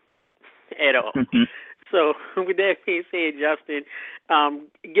well at all. So, with that being said, Justin,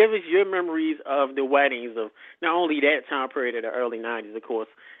 give us your memories of the weddings of not only that time period of the early 90s, of course,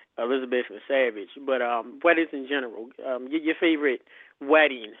 Elizabeth and Savage, but weddings in general. Your favorite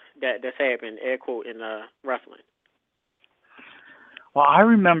wedding that's happened, air quote, in wrestling. Well, I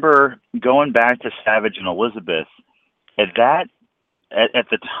remember going back to Savage and Elizabeth. At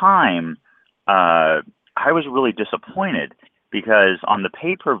the time, I was really disappointed because on the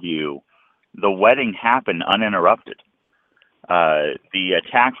pay-per-view, the wedding happened uninterrupted. The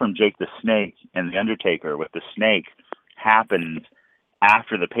attack from Jake the Snake and The Undertaker with the Snake happened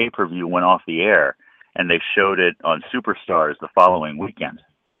after the pay-per-view went off the air, and they showed it on Superstars the following weekend.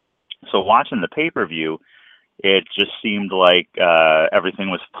 So watching the pay-per-view, it just seemed like everything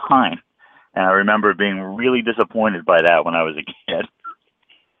was fine. And I remember being really disappointed by that when I was a kid.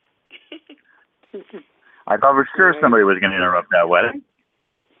 I thought for sure somebody was going to interrupt that wedding.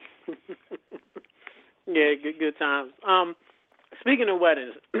 Yeah, good times. Speaking of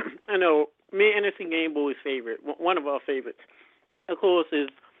weddings, I know me and NXT Game Boy's favorite, one of our favorites, of course, is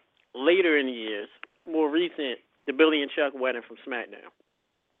later in the years, more recent, the Billy and Chuck wedding from SmackDown.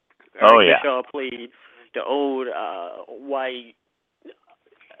 Eric Bischoff played the old white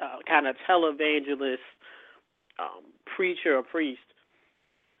kind of televangelist, preacher or priest.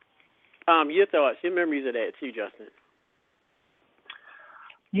 Your thoughts, your memories of that too, Justin?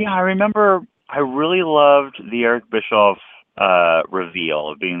 Yeah, I remember I really loved the Eric Bischoff reveal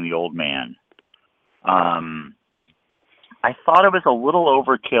of being the old man. I thought it was a little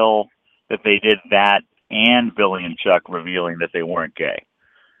overkill that they did that and Billy and Chuck revealing that they weren't gay.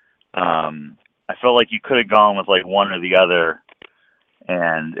 I felt like you could have gone with like one or the other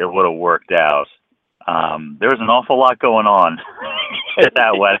and it would have worked out. There was an awful lot going on at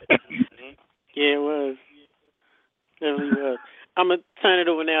that wedding. Yeah, it was. It really was. I'm going to turn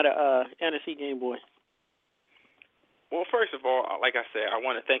it over now to NXT Game Boy. Well, first of all, like I said, I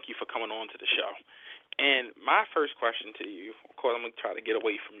want to thank you for coming on to the show. And my first question to you, of course, I'm going to try to get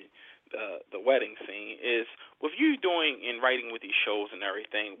away from the wedding scene, is with you doing and writing with these shows and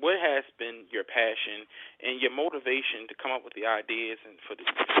everything, what has been your passion and your motivation to come up with the ideas and for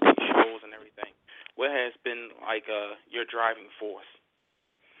these shows and everything? What has been like your driving force?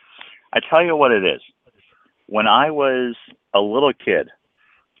 I tell you what it is. When I was a little kid,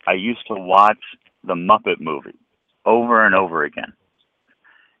 I used to watch the Muppet movie over and over again.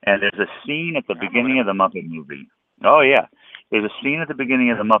 And there's a scene at the beginning of the Muppet movie. Oh, yeah. There's a scene at the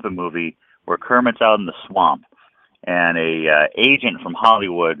beginning of the Muppet movie where Kermit's out in the swamp, and a agent from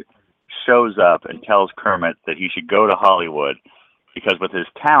Hollywood shows up and tells Kermit that he should go to Hollywood because with his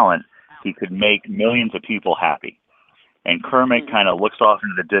talent, he could make millions of people happy. And Kermit kind of looks off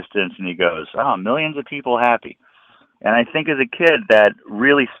into the distance and he goes, oh, millions of people happy. And I think as a kid, that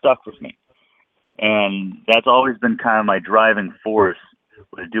really stuck with me. And that's always been kind of my driving force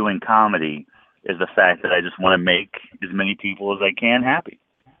with doing comedy, is the fact that I just want to make as many people as I can happy.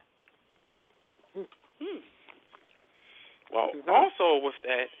 Well, also with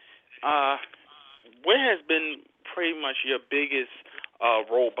that, what has been pretty much your biggest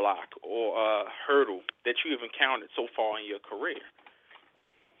roadblock or hurdle that you have encountered so far in your career?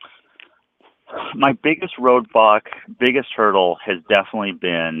 My biggest roadblock, biggest hurdle has definitely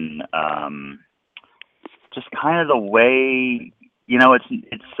been just kind of the way,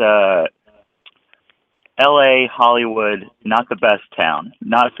 it's L.A., Hollywood, not the best town,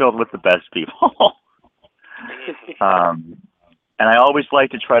 not filled with the best people. And I always like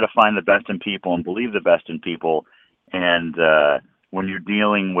to try to find the best in people and believe the best in people. And when you're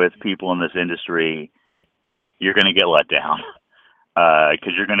dealing with people in this industry, you're going to get let down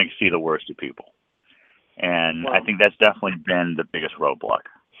because you're going to see the worst of people. And I think that's definitely been the biggest roadblock.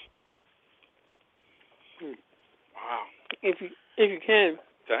 Wow. If you can,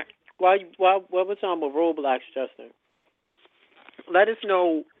 okay. while we're talking about roadblocks, Justin, let us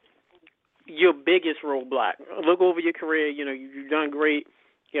know your biggest roadblock. Look over your career. You've done great.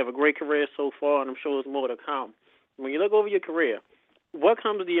 You have a great career so far, and I'm sure there's more to come. When you look over your career, what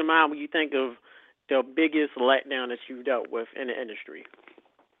comes to your mind when you think of the biggest letdown that you've dealt with in the industry?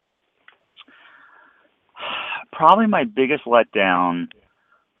 Probably my biggest letdown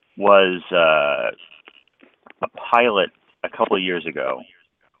was a pilot a couple of years ago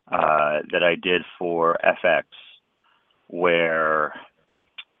that I did for FX, where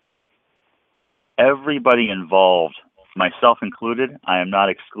everybody involved myself included, I am not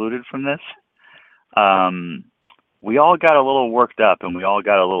excluded from this. We all got a little worked up and we all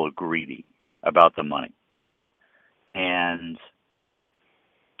got a little greedy about the money. And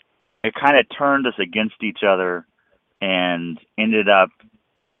it kind of turned us against each other and ended up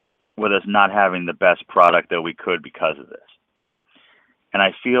with us not having the best product that we could because of this. And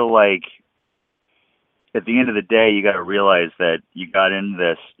I feel like at the end of the day, you got to realize that you got into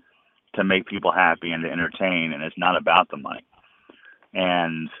this to make people happy and to entertain, and it's not about the money.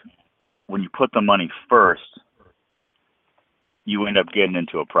 And when you put the money first, you end up getting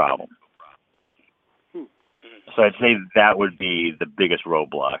into a problem. So I'd say that would be the biggest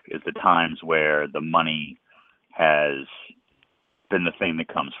roadblock, is the times where the money has been the thing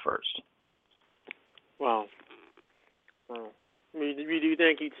that comes first. Wow. We do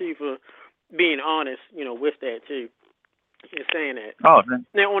thank you, too, for being honest, with that, too, and saying that. Oh,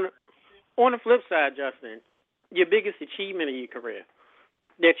 now, on the flip side, Justin, your biggest achievement of your career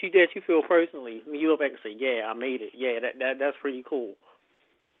that you feel personally, when you look back and say, yeah, I made it. Yeah, that's pretty cool.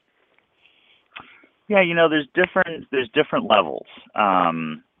 Yeah, there's different levels.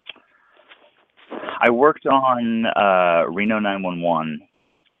 I worked on Reno 911,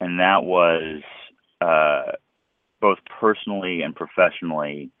 and that was both personally and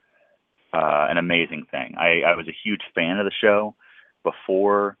professionally an amazing thing. I was a huge fan of the show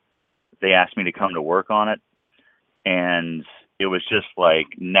before they asked me to come to work on it, and it was just like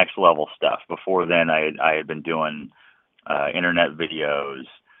next level stuff. Before then, I had been doing internet videos,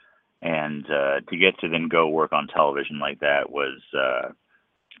 and to get to then go work on television like that was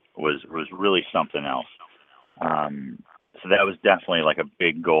really something else. So that was definitely like a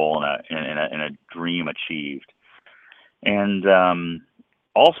big goal and a dream achieved. And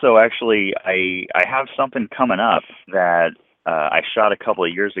also, actually, I have something coming up that I shot a couple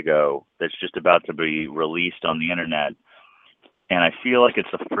of years ago that's just about to be released on the internet. And I feel like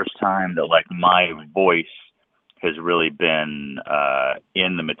it's the first time that like my voice has really been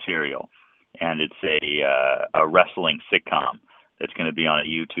in the material. And it's a wrestling sitcom that's going to be on a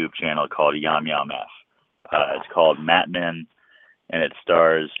YouTube channel called Yam Yam F. It's called Mat Men, and it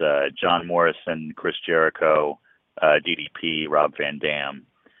stars John Morrison, Chris Jericho, DDP, Rob Van Dam,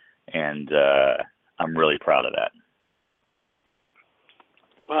 and I'm really proud of that.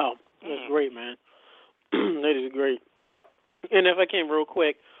 Wow, that's great, man. That is great. And if I can, real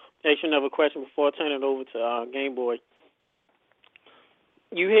quick, ask you another question before I turn it over to Game Boy.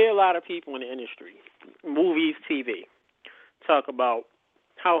 You hear a lot of people in the industry, movies, TV, talk about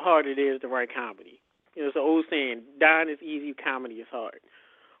how hard it is to write comedy. It's an old saying, dying is easy, comedy is hard.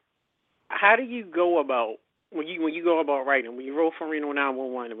 How do you go about, when you go about writing, when you wrote for Reno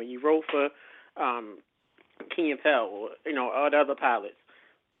 911, when you wrote for Key and Peele, or, all the other pilots,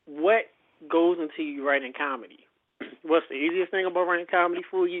 what goes into you writing comedy? What's the easiest thing about writing comedy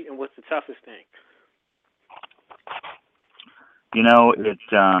for you, and what's the toughest thing?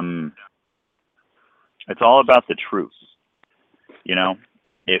 It's all about the truth.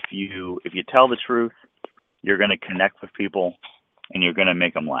 If you tell the truth, you're going to connect with people and you're going to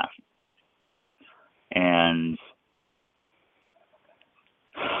make them laugh. And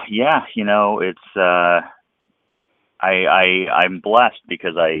yeah, it's I'm blessed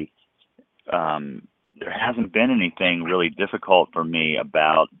because there hasn't been anything really difficult for me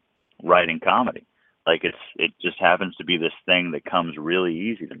about writing comedy. Like it just happens to be this thing that comes really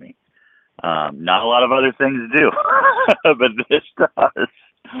easy to me. Not a lot of other things do, but this does.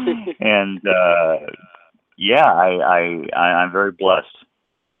 And yeah, I'm very blessed.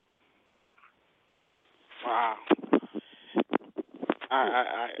 Wow.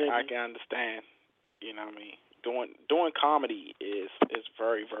 I can understand. What I mean, doing comedy is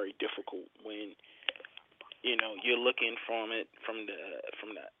very, very difficult when you're looking from the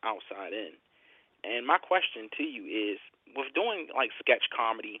outside in. And my question to you is, with doing like sketch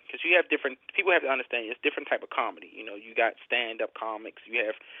comedy, because you have people have to understand it's different type of comedy. You got stand-up comics, you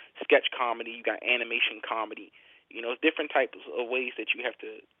have sketch comedy, you got animation comedy. It's different types of ways that you have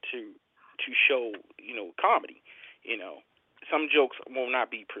to show comedy. Some jokes will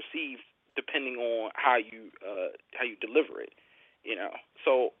not be perceived depending on how you deliver it.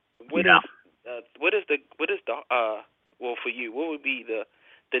 So what is the well, for you, what would be the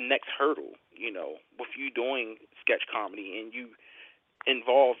next hurdle, with you doing sketch comedy and you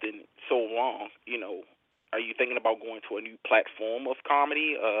involved in so long, are you thinking about going to a new platform of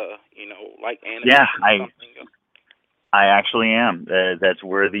comedy, like animation? Yeah, I actually am. That's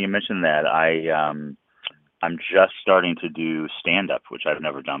worthy you mentioned that. I'm just starting to do stand-up, which I've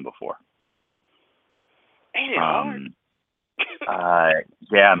never done before. Ain't it hard?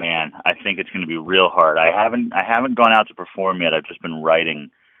 Yeah, man. I think it's going to be real hard. I haven't gone out to perform yet. I've just been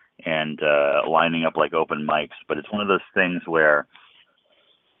writing and lining up like open mics. But it's one of those things where,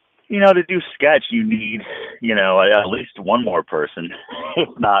 to do sketch, you need, at least one more person, if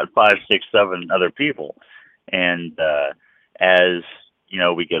not 5, 6, 7 other people. And as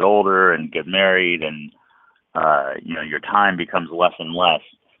we get older and get married, and your time becomes less and less.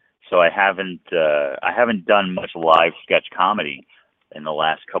 So I haven't done much live sketch comedy in the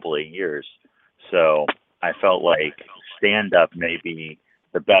last couple of years. So I felt like stand up may be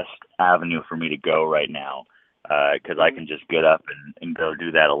the best avenue for me to go right now, because I can just get up and go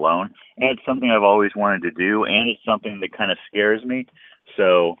do that alone. And it's something I've always wanted to do, and it's something that kind of scares me.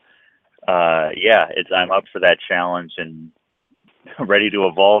 So I'm up for that challenge and ready to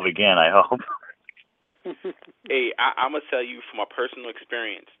evolve again, I hope. Hey, I'm going to tell you from a personal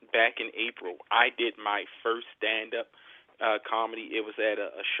experience. Back in April, I did my first stand-up comedy. It was at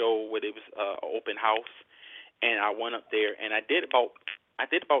a show where it was an open house, and I went up there, and I did about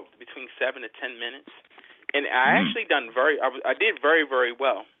between 7 to 10 minutes, and I actually I did very, very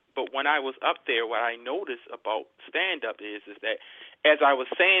well. But when I was up there, what I noticed about stand-up is that as I was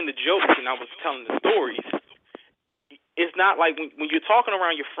saying the jokes and I was telling the stories, it's not like when you're talking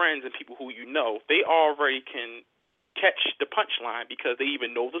around your friends and people who they already can catch the punchline because they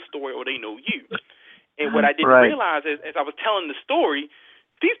even know the story or they know you. And what I didn't realize is, as I was telling the story,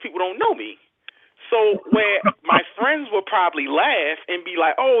 these people don't know me. So where my friends would probably laugh and be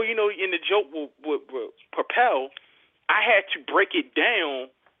like, oh, and the joke would propel, I had to break it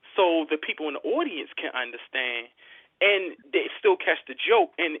down so the people in the audience can understand and they still catch the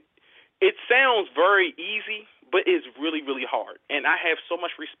joke. And it sounds very easy, but it's really, really hard. And I have so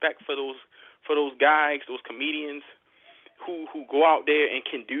much respect for those guys, those comedians who go out there and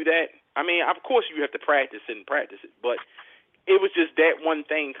can do that. I mean, of course you have to practice it, but it was just that one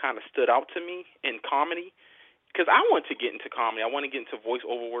thing kind of stood out to me in comedy, because I want to get into comedy. I want to get into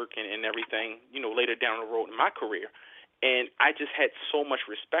voiceover work and everything, later down the road in my career. And I just had so much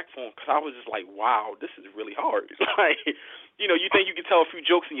respect for him because I was just like, wow, this is really hard. Like, you think you can tell a few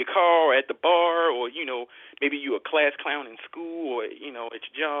jokes in your car or at the bar, or, maybe you a class clown in school or, at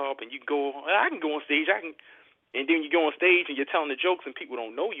your job, and you go, I can go on stage, and then you go on stage and you're telling the jokes and people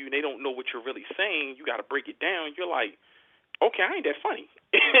don't know you and they don't know what you're really saying. You got to break it down. You're like, okay, I ain't that funny.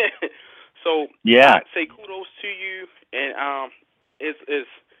 So yeah, I'd say kudos to you, and as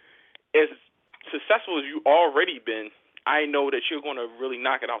successful as you already been, I know that you're going to really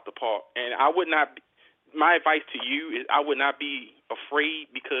knock it out the park. And my advice to you is I would not be afraid,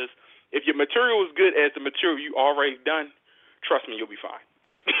 because if your material is good as the material you already done, trust me, you'll be fine.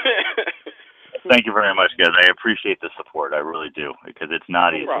 Thank you very much, guys. I appreciate the support. I really do, because it's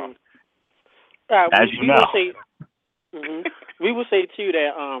not easy. As you know. We will say too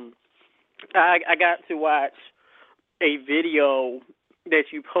that I got to watch a video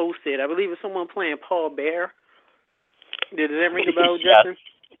that you posted. I believe it was someone playing Paul Bear. Did that ring a bell, Justin?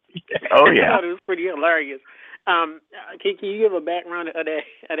 Oh yeah. I thought it was pretty hilarious. Can you give a background of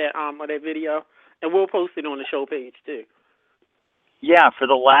that video, and we'll post it on the show page too. Yeah, for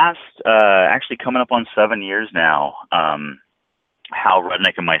the last actually coming up on 7 years now, Hal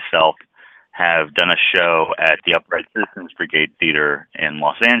Rudnick and myself have done a show at the Upright Citizens Brigade Theater in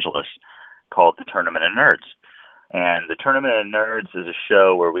Los Angeles called The Tournament of Nerds. And The Tournament of Nerds is a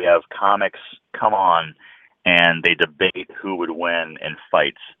show where we have comics come on and they debate who would win in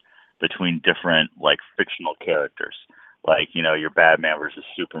fights between different, like, fictional characters, like, your Batman versus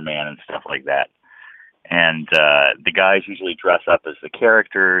Superman and stuff like that. And the guys usually dress up as the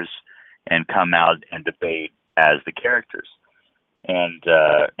characters and come out and debate as the characters. And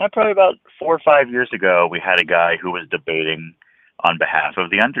probably about 4 or 5 years ago, we had a guy who was debating on behalf of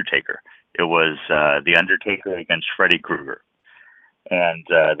The Undertaker. It was The Undertaker against Freddy Krueger. And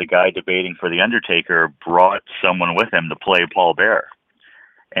the guy debating for The Undertaker brought someone with him to play Paul Bearer.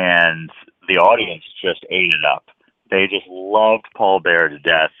 And the audience just ate it up. They just loved Paul Bearer to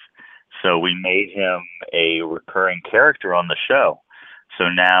death. So we made him a recurring character on the show. So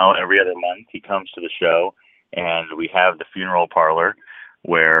now every other month he comes to the show, and we have the funeral parlor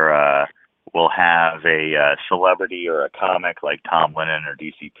where we'll have a celebrity or a comic like Tom Lennon or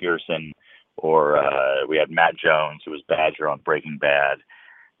DC Pearson, or we had Matt Jones, who was Badger on Breaking Bad,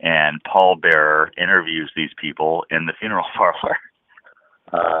 and Paul Bearer interviews these people in the funeral parlor.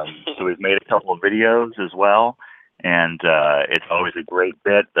 So we've made a couple of videos as well, and it's always a great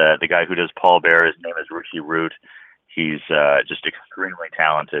bit. The guy who does Paul Bearer, his name is Rishi Root. He's just extremely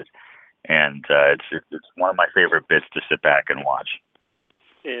talented, and it's one of my favorite bits to sit back and watch.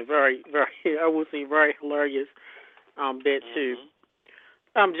 Yeah, very, very. I would say very hilarious. bit too.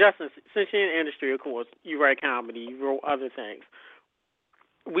 Justin, since you're in the industry, of course, you write comedy, you wrote other things.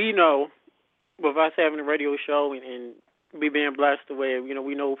 We know, with us having a radio show and we being blessed the way,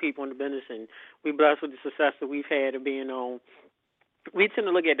 we know people in the business and we blessed with the success that we've had of being on, we tend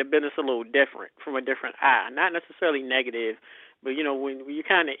to look at the business a little different, from a different eye. Not necessarily negative, but, when you're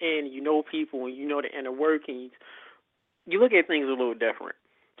kind of in, you know people and you know the inner workings, you look at things a little different.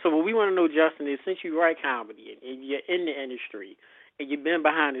 So what we want to know, Justin, is since you write comedy and you're in the industry and you've been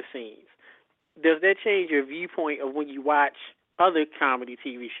behind the scenes, does that change your viewpoint of when you watch other comedy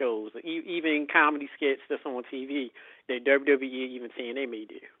TV shows, even comedy skits that's on TV that WWE, even TNA may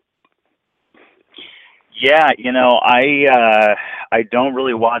do? Yeah, I don't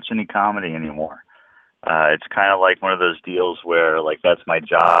really watch any comedy anymore. It's kind of like one of those deals where like that's my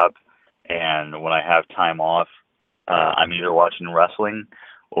job, and when I have time off, I'm either watching wrestling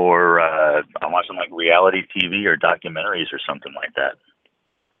or I'm watching like reality TV or documentaries or something like that.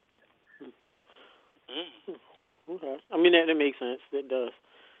 Okay. I mean, that makes sense. It does.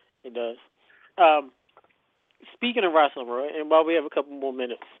 It does. Speaking of wrestling, Roy, and while we have a couple more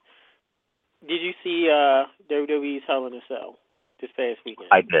minutes, did you see WWE's Hell in a Cell this past weekend?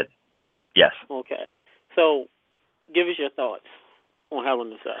 I did. Yes. Okay. So, give us your thoughts on Hell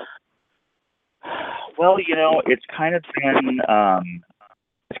in a Cell. Well, it's kind of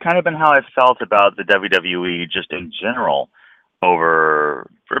been how I've felt about the WWE just in general for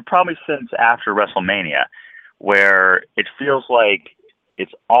probably since after WrestleMania, where it feels like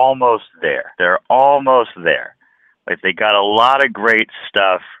it's almost there. They're almost there. Like they got a lot of great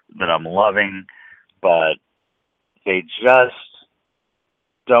stuff that I'm loving, but they just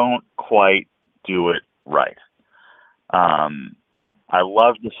don't quite do it right. I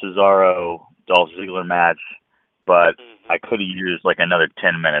loved the Cesaro Dolph Ziggler match, but I could have used like another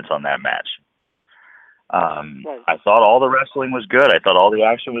 10 minutes on that match. I thought all the wrestling was good. I thought all the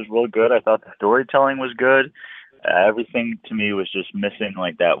action was real good. I thought the storytelling was good. Everything to me was just missing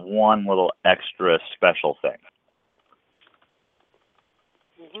like that one little extra special thing.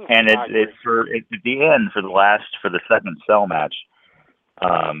 And at the end for the second Cell match,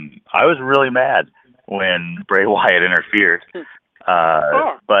 I was really mad when Bray Wyatt interfered.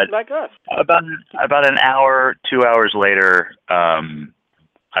 But like us. About an hour, 2 hours later,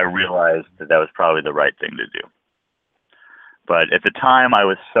 I realized that was probably the right thing to do. But at the time, I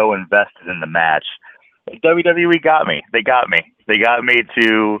was so invested in the match. WWE got me. They got me. They got me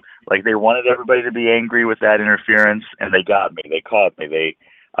to, like, they wanted everybody to be angry with that interference, and they got me. They caught me.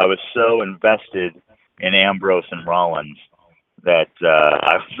 I was so invested in Ambrose and Rollins that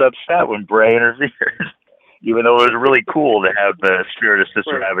I was upset when Bray interfered, even though it was really cool to have the spirit of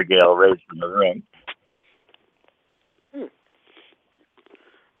Sister Abigail raised from the ring.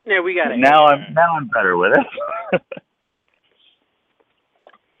 Yeah, we got it. Now I'm better with it.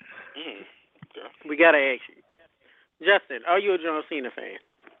 We gotta ask you, Justin, are you a John Cena fan?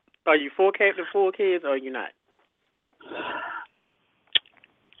 Are you for Captain Full Kids or are you not?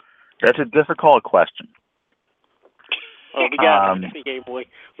 That's a difficult question. Oh, we got him, boy.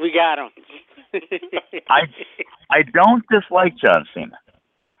 We got him. I don't dislike John Cena.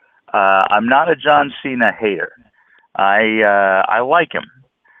 I'm not a John Cena hater. I like him.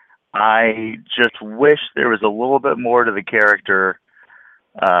 I just wish there was a little bit more to the character,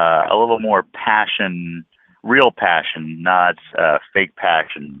 a little more passion, real passion, not fake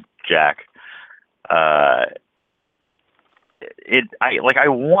passion, Jack. I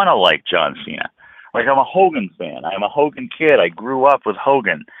want to like John Cena. Like, I'm a Hogan fan. I'm a Hogan kid. I grew up with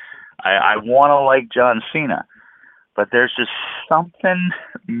Hogan. I want to like John Cena. But there's just something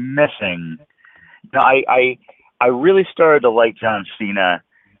missing. I really started to like John Cena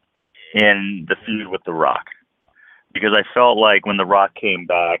in the feud with The Rock. Because I felt like when The Rock came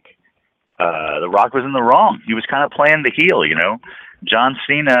back, The Rock was in the wrong. He was kind of playing the heel, John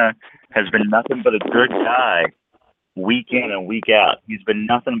Cena has been nothing but a good guy week in and week out. He's been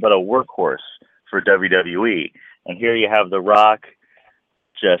nothing but a workhorse for WWE. And here you have The Rock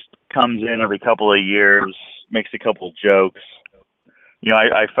just comes in every couple of years, makes a couple jokes.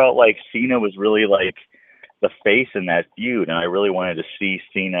 I felt like Cena was really like the face in that feud, and I really wanted to see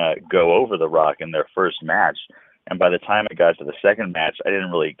Cena go over The Rock in their first match. And by the time it got to the second match, I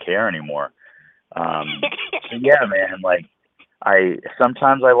didn't really care anymore. So yeah, man, like I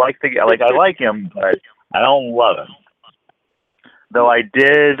like him, but I don't love him. Though I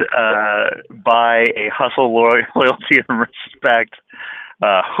did buy a Hustle Loyalty and Respect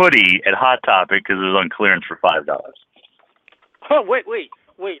hoodie at Hot Topic because it was on clearance for $5. Oh, wait.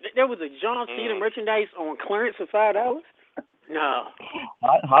 There was a John Cena merchandise on clearance for $5? No.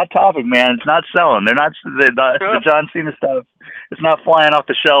 Hot topic, man. It's not selling. The John Cena stuff. It's not flying off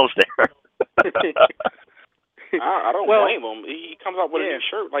the shelves there. I don't blame him. He comes out with a new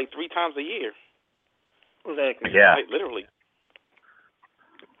shirt like 3 times a year. Exactly. Yeah. Like, literally.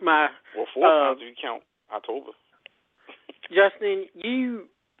 4 times if you count October. Justin, you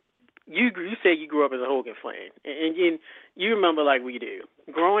said you grew up as a Hogan fan, and you remember like we do.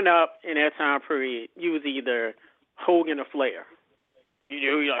 Growing up in that time period, you was either Hogan or Flair.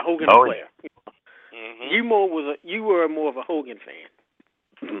 You're like Hogan or Flair. Mm-hmm. You were more of a Hogan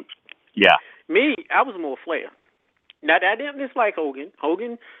fan. Yeah. Me, I was more Flair. Now I didn't dislike Hogan.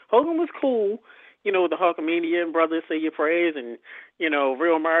 Hogan was cool. You know, the Hulkamania and Brothers Say Your Prayers, and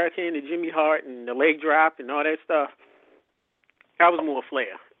Real American and Jimmy Hart and the leg drop and all that stuff. I was more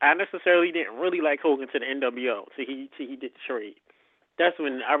Flair. I necessarily didn't really like Hogan to the NWO. So he did the trade. That's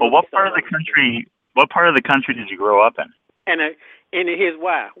when I really. Well, what part of the country did you grow up in? And here's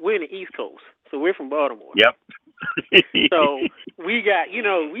why. We're in the East Coast, so we're from Baltimore. Yep. So we got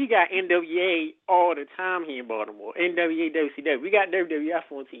NWA all the time here in Baltimore. NWA, WCW. We got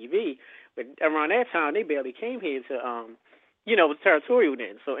WWF on TV, but around that time they barely came here to it was territorial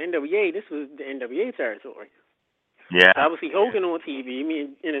then. So NWA, this was the NWA territory. Yeah. So I would see Hogan on TV. Me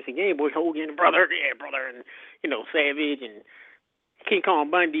and Innocent Game Boy, Hogan, brother, and Savage and King Kong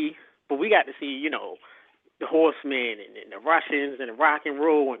Bundy. But we got to see the Horsemen and the Russians and the Rock and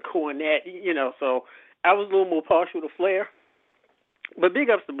Roll and Cornette. So I was a little more partial to Flair. But big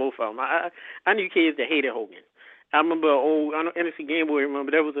ups to both of them. I knew kids that hated Hogan. I remember NC Game Boy.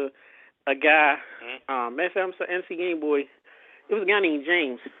 Remember there was a guy. NC Game Boy. It was a guy named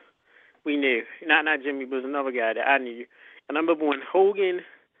James. We knew not Jimmy, but it was another guy that I knew. And I remember when Hogan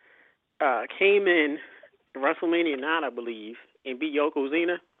came in WrestleMania 9, I believe, and beat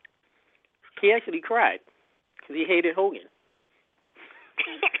Yokozuna. He actually cried because he hated Hogan.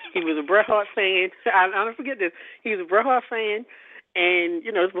 He was a Bret Hart fan. I'll never forget this. He was a Bret Hart fan, and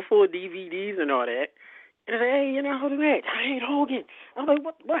it's before DVDs and all that. And I said, hey, hold on, I hate Hogan. I'm like,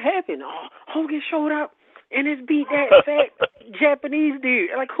 what happened? Oh, Hogan showed up and just beat that fat Japanese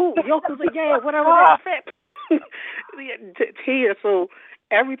dude. Like, who? Yoko's yeah, whatever, that fat. Yeah, so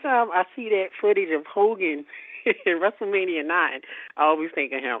every time I see that footage of Hogan in WrestleMania 9, I always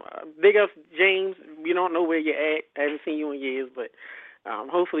think of him. Big up, James. We don't know where you're at. I haven't seen you in years, but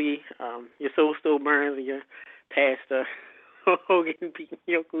hopefully your soul still burns and you're past Hogan beating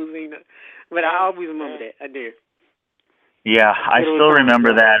Yokozuna. But I always remember that. I do. Yeah, I still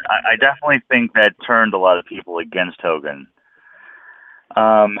remember that. I definitely think that turned a lot of people against Hogan.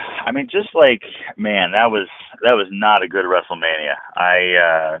 I mean, just like, man, that was not a good WrestleMania.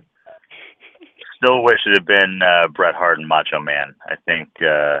 I still wish it had been Bret Hart and Macho Man. I think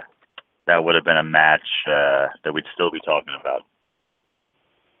that would have been a match that we'd still be talking about.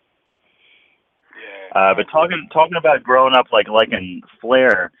 Yeah. But talking about growing up like in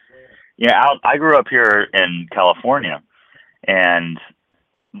Flair, I grew up here in California, and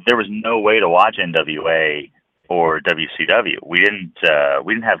there was no way to watch NWA or WCW. We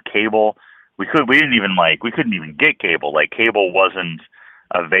didn't have cable. We couldn't even get cable. Like, cable wasn't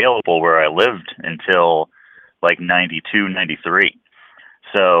available where I lived until like 92, 93.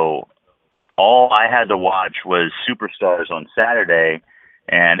 So all I had to watch was Superstars on Saturday,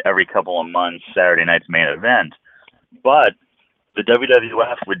 and every couple of months, Saturday night's Main Event. But the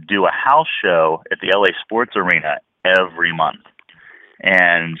WWF would do a house show at the LA Sports Arena every month,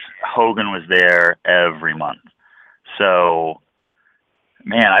 and Hogan was there every month. So,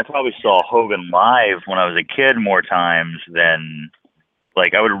 man, I probably saw Hogan live when I was a kid more times than,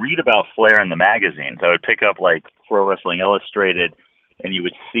 like, I would read about Flair in the magazines. I would pick up, like, Pro Wrestling Illustrated, and you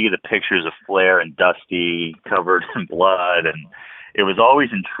would see the pictures of Flair and Dusty covered in blood, and it was always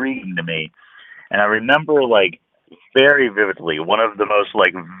intriguing to me. And I remember, like, very vividly, one of the most,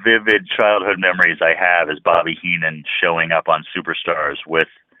 like, vivid childhood memories I have is Bobby Heenan showing up on Superstars with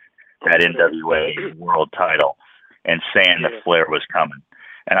that NWA world title and saying that Flair was coming.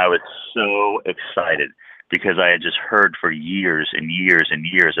 And I was so excited because I had just heard for years and years and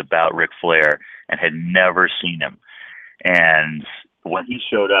years about Ric Flair and had never seen him. And when he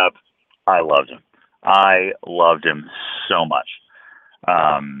showed up, I loved him. I loved him so much.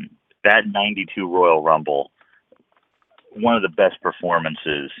 That 92 Royal Rumble, one of the best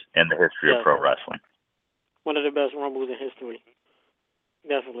performances in the history of pro wrestling. One of the best Rumbles in history.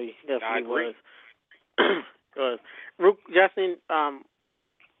 Definitely was. Justin,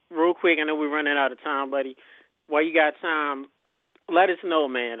 real quick, I know we're running out of time, buddy. While you got time, let us know,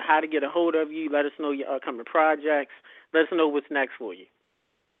 man, how to get a hold of you. Let us know your upcoming projects. Let us know what's next for you.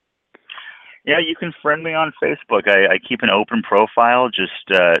 Yeah, you can friend me on Facebook. I keep an open profile. Just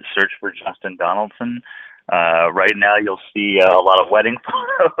search for Justin Donaldson. Right now, you'll see a lot of wedding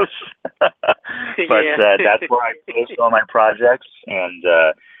photos, but that's where I post all my projects, and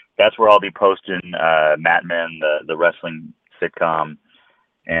that's where I'll be posting Mat Men, the wrestling sitcom.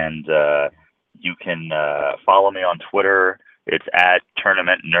 And you can follow me on Twitter. It's at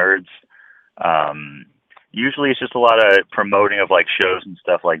Tournament Nerds. Usually, it's just a lot of promoting of like shows and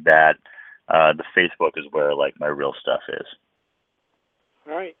stuff like that. The Facebook is where like my real stuff is.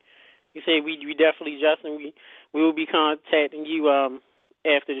 All right. You say we definitely, Justin, we will be contacting you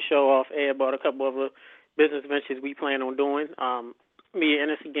after the show off air about a couple of business ventures we plan on doing. Me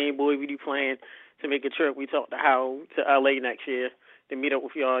and NSC Game Boy, we do plan to make a trip. We talked to Howell to LA next year to meet up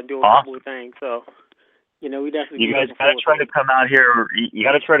with y'all and do a couple of things. So, we definitely. You guys gotta try to come out here. You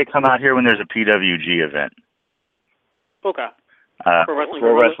gotta try to come out here when there's a PWG event. Okay. Pro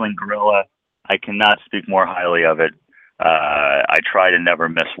Wrestling Guerrilla. I cannot speak more highly of it. I try to never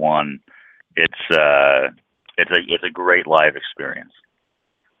miss one. It's a great live experience.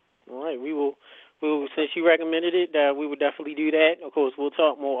 All right, we will. Since you recommended it, we will definitely do that. Of course, we'll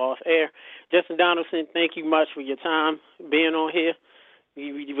talk more off air. Justin Donaldson, thank you much for your time being on here.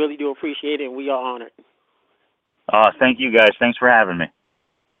 We really do appreciate it, and we are honored. Thank you guys. Thanks for having me.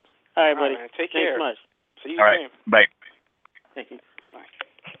 All right, buddy. All right, take care. Thanks much. See you All right. Bye. Thank you. Bye.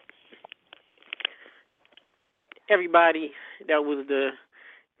 Everybody, that was the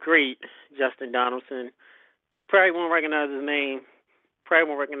great Justin Donaldson. Probably won't recognize his name, probably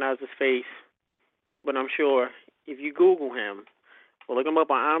won't recognize his face, but I'm sure if you Google him or look him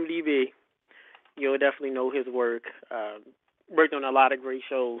up on IMDb, you'll definitely know his work. Worked on a lot of great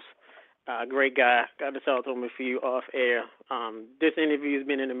shows. Great guy. Got to talk to him a few off air. This interview has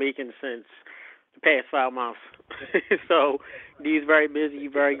been in the making since the past 5 months. So he's very busy,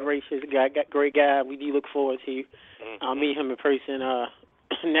 very gracious guy, great guy. We do look forward to meet him in person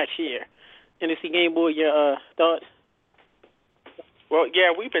next year. NSC Game Boy, your thoughts? Well,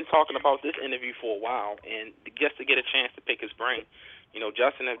 yeah, we've been talking about this interview for a while, and just to get a chance to pick his brain.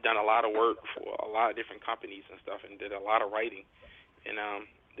 Justin has done a lot of work for a lot of different companies and stuff, and did a lot of writing. And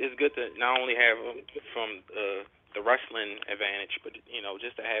it's good to not only have him from the wrestling advantage, but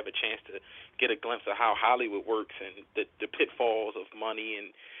just to have a chance to get a glimpse of how Hollywood works and the pitfalls of money and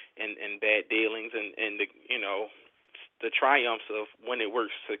bad dealings and the triumphs of when it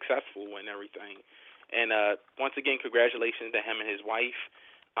works successful and everything. And once again, congratulations to him and his wife.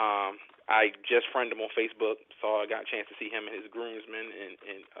 I just friended him on Facebook, so I got a chance to see him and his groomsmen and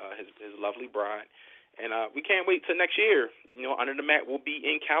his lovely bride. And we can't wait till next year. Under the Mat will be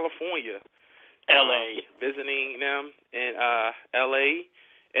in California, L.A., visiting them in L.A.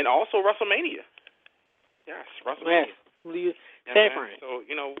 and also WrestleMania. Yes, WrestleMania. San Fran. So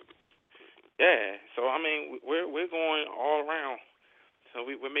yeah. So I mean, we're going all around. So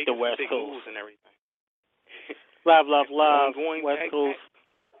we're making some big moves and everything. Live, going West back. Coast.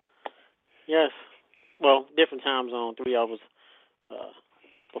 Yes. Well, different time zone, 3 hours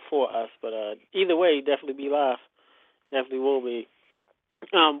before us, but either way, definitely be live. Definitely will be.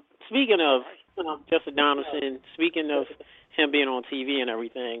 Speaking of Justin Donaldson, speaking of him being on TV and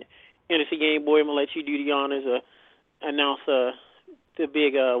everything, NSC Game Boy, I'm going to let you do the honors announce the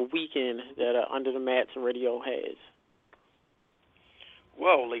big weekend that Under the Mats Radio has.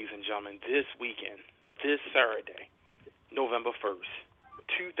 Well, ladies and gentlemen, this weekend, this Saturday, November 1st,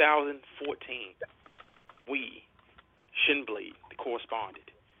 2014, we, Shinblade, the correspondent,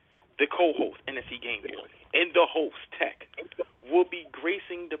 the co-host, NSC Game Boy, and the host, Tech, will be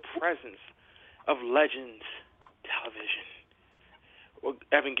gracing the presence of Legends Television.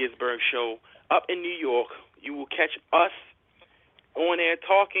 Evan Gisberg show up in New York. You will catch us on there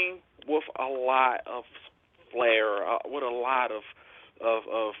talking with a lot of flair, with a lot of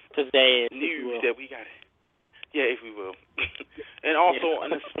news that we got. Yeah, if we will. And also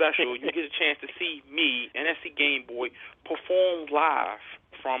in a special, you get a chance to see me, NSC Game Boy, perform live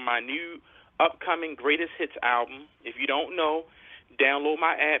from my new upcoming Greatest Hits album. If you don't know, download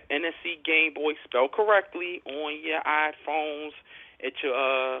my app, NSC Game Boy, spelled correctly, on your iPhones, at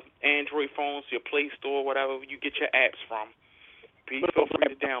your Android phones, your Play Store, whatever you get your apps from. Please feel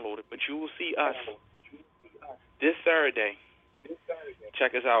free to download it. But you will see us this Saturday.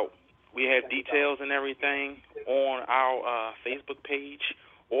 Check us out. We have details and everything on our Facebook page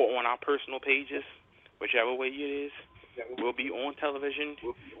or on our personal pages, whichever way it is. We'll be on television,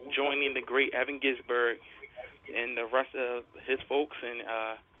 joining the great Evan Gisberg and the rest of his folks and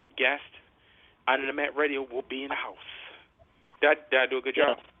guests. Under the Mat Radio will be in the house. Did I do a good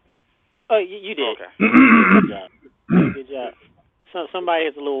job? Oh, you did. Okay. Good job. Good job. somebody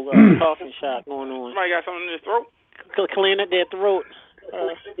has a little coughing shot going on. Somebody got something in their throat? Clean up their throat.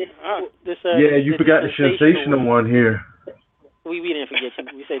 Yeah, you forgot the sensational one here. We didn't forget you.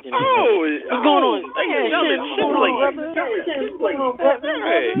 We said your name. What's going on?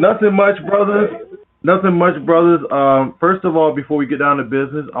 Hey, Nothing much, brothers. Nothing much, brothers. First of all, before we get down to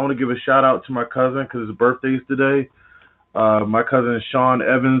business, I want to give a shout out to my cousin because his birthday's today. My cousin is Sean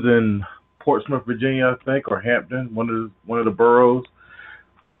Evans in Portsmouth, Virginia, I think, or Hampton, one of the boroughs.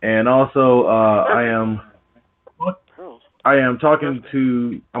 And also, I'm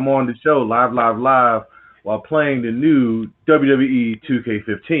on the show live while playing the new WWE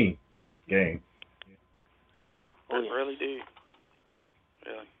 2K15 game. Really, dude?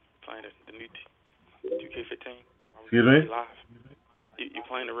 Really? Playing the new 2K15? Excuse me? Live. You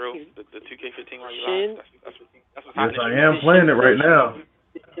playing the 2K15 while you Shin? live? That's what's Yes, happening. I am playing it right now.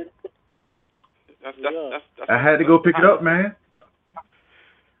 That's I had to go pick it up, man.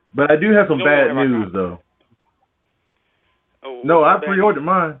 But I do have some bad news, though. Oh, no, I pre-ordered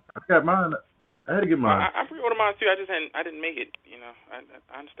mine. I got mine. I had to get mine. I pre-ordered mine too. I didn't make it. You know, I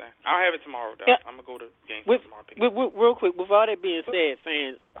understand. I'll have it tomorrow, though. Yeah. I'm gonna go to game tomorrow. Real quick, with all that being said,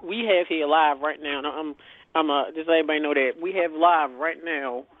 fans, we have here live right now. And I'm just let everybody know that we have live right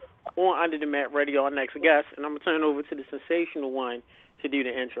now on Under the Mat Radio our next guest, and I'm gonna turn over to the sensational one to do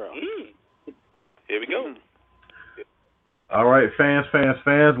the intro. Here we go. All right, fans,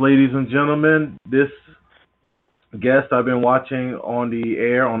 ladies and gentlemen, this guest I've been watching on the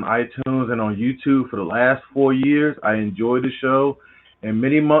air on iTunes and on YouTube for the last 4 years. I enjoy the show. And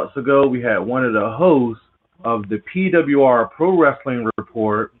many months ago, we had one of the hosts of the PWR Pro Wrestling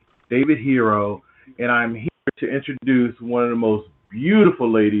Report, David Hero, and I'm here to introduce one of the most beautiful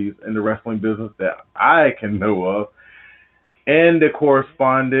ladies in the wrestling business that I can know of, and the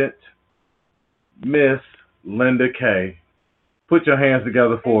correspondent, Miss Linda Kay. Put your hands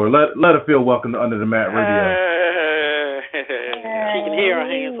together for her. Let her feel welcome to Under the Mat Radio. She can hear her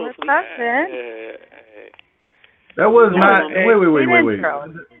hands, hopefully. That was not. Wait.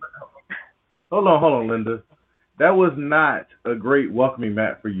 Hold on, Linda. That was not a great welcoming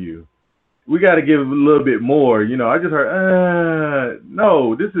mat for you. We got to give a little bit more. You know, I just heard.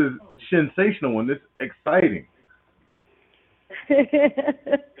 No, this is sensational one. This is exciting.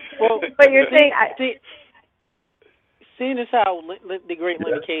 Well, but you're saying. Seeing as how the great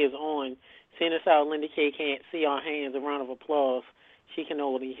Linda Kay is on, seeing as how Linda Kay can't see our hands, a round of applause, she can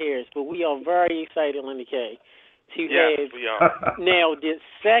only hear us. But we are very excited, Linda Kay, to have now the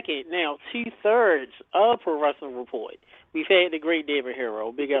second, now 2/3 of Pro Wrestling Report. We've had the great David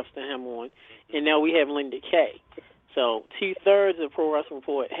Hero, big ups to him on, and now we have Linda Kay. So 2/3 of Pro Wrestling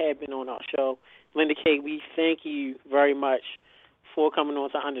Report have been on our show. Linda Kay, we thank you very much for coming on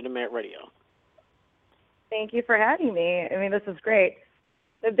to Under the Mat Radio. Thank you for having me. I mean, this is great.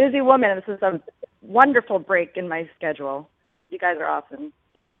 A busy woman. This is a wonderful break in my schedule. You guys are awesome.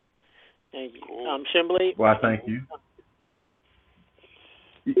 Thank you. Shimblade? Well, thank you.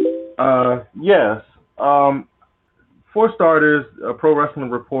 Yes. For starters, Pro Wrestling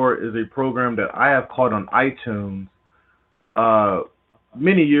Report is a program that I have caught on iTunes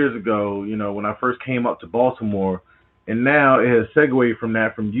many years ago, you know, when I first came up to Baltimore. And now it has segued from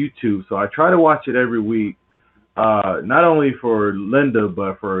YouTube. So I try to watch it every week, not only for Linda,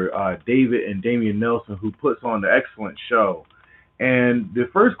 but for David and Damian Nelson, who puts on the excellent show. And the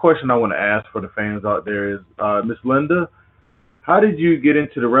first question I want to ask for the fans out there is, Miss Linda, how did you get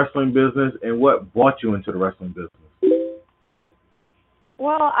into the wrestling business, and what brought you into the wrestling business?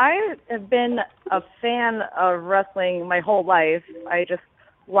 Well, I have been a fan of wrestling my whole life. I just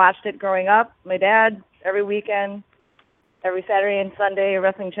watched it growing up. My dad, every weekend, every Saturday and Sunday, a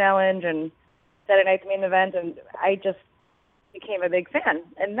wrestling challenge, and Saturday night's main event, and I just became a big fan.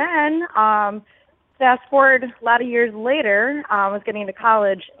 And then, fast forward a lot of years later, I was getting into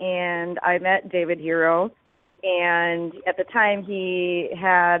college, and I met David Hero, and at the time he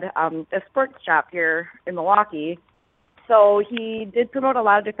had a sports shop here in Milwaukee, so he did promote a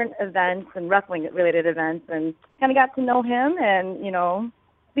lot of different events and wrestling-related events, and kind of got to know him, and, you know,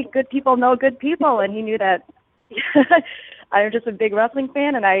 I think good people know good people, and he knew that I'm just a big wrestling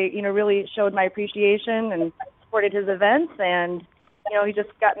fan, and I, you know, really showed my appreciation and supported his events, and, you know, he just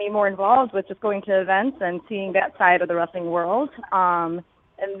got me more involved with just going to events and seeing that side of the wrestling world. And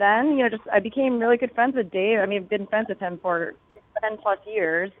then, you know, I became really good friends with Dave. I mean, I've been friends with him for 10 plus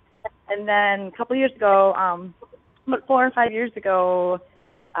years. And then a couple of years ago, about 4 or 5 years ago,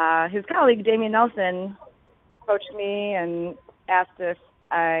 his colleague, Damian Nelson, approached me and asked if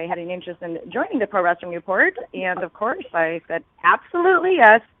I had any interest in joining the Pro Wrestling Report, and of course I said absolutely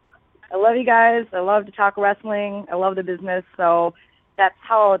yes. I love you guys. I love to talk wrestling. I love the business. So that's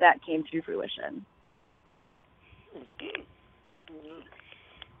how that came to fruition.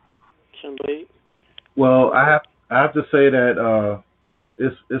 Well, I have to say that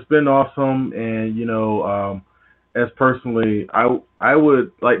it's been awesome, and as personally, I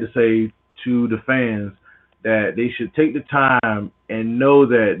would like to say to the fans that they should take the time and know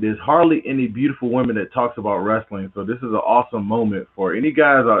that there's hardly any beautiful women that talks about wrestling. So this is an awesome moment for any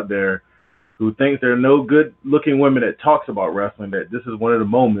guys out there who think there are no good looking women that talks about wrestling, that this is one of the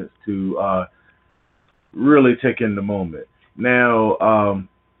moments to really take in the moment. Now,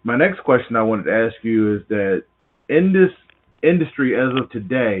 my next question I wanted to ask you is that in this industry as of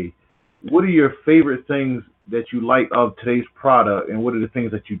today, what are your favorite things that you like of today's product, and what are the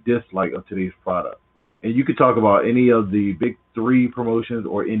things that you dislike of today's product? And you could talk about any of the big three promotions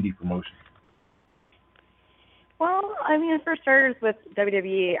or indie promotions. Well, I mean, for starters with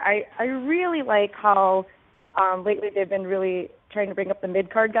WWE, I really like how lately they've been really trying to bring up the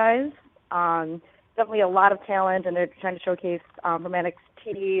mid-card guys. Definitely a lot of talent, and they're trying to showcase from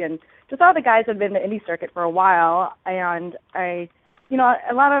NXT and just all the guys have been in the indie circuit for a while. And a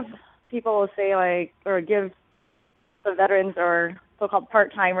lot of people will say or give the veterans or so-called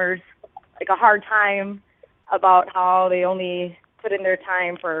part-timers like a hard time about how they only put in their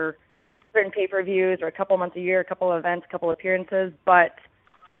time for certain pay-per-views or a couple months a year, a couple of events, a couple of appearances, but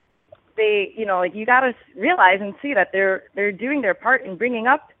they, you got to realize and see that they're doing their part in bringing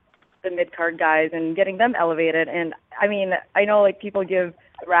up the mid-card guys and getting them elevated. And I mean, I know people give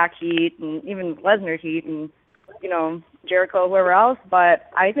Rock heat and even Lesnar heat and Jericho, whoever else,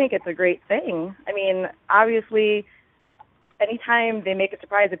 but I think it's a great thing. I mean, obviously, anytime they make a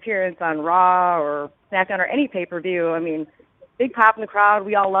surprise appearance on Raw or SmackDown or any pay-per-view, I mean, big pop in the crowd,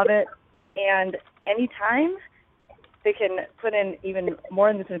 we all love it. And anytime they can put in even more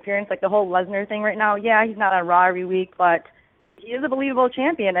than this appearance, like the whole Lesnar thing right now, yeah, he's not on Raw every week, but he is a believable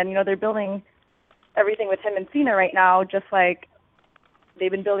champion, and, they're building everything with him and Cena right now, just like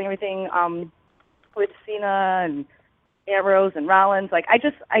they've been building everything with Cena and Ambrose and Rollins.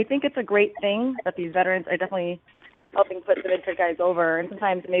 I think it's a great thing that these veterans are definitely helping put the mid-card guys over, and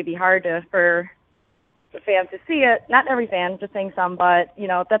sometimes it may be hard for the fans to see it. Not every fan, just saying some, but,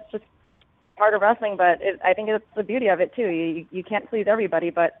 that's just part of wrestling, but I think it's the beauty of it, too. You can't please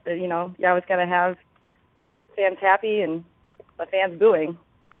everybody, but, you always got to have fans happy and the fans booing.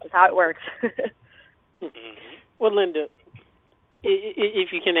 That's how it works. Well, Linda,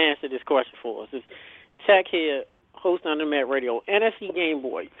 if you can answer this question for us, it's Tech here, host on the Mat Radio, NSC Game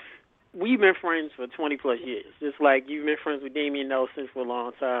Boy. We've been friends for 20 plus years. Just like you've been friends with Damian Nelson for a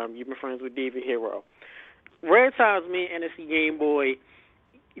long time. You've been friends with David Hero. Rare times me and NSC Game Boy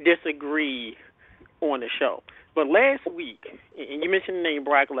disagree on the show. But last week, and you mentioned the name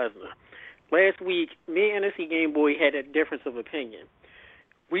Brock Lesnar, last week me and NSC Game Boy had a difference of opinion.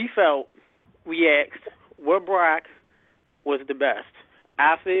 We asked what Brock was the best.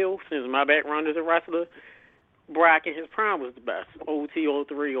 I feel, since my background as a wrestler, Brock in his prime was the best, 02,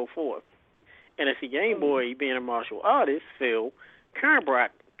 03, 04. And as a Game Boy, being a martial artist, Phil, current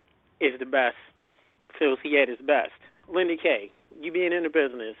Brock is the best, feels he at his best. Linda Kay, you being in the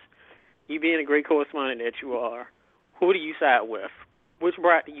business, you being a great correspondent that you are, who do you side with? Which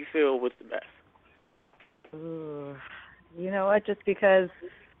Brock do you feel was the best? You know what, just because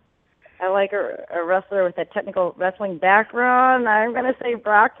I like a wrestler with a technical wrestling background, I'm going to say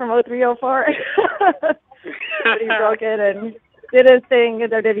Brock from 0304. But he broke it and did his thing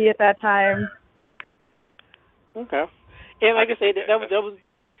at WWE at that time. Okay. And like I said, that was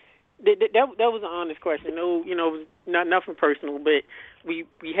an honest question. No, it was nothing personal, but we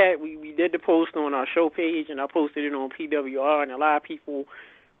did the post on our show page, and I posted it on PWR, and a lot of people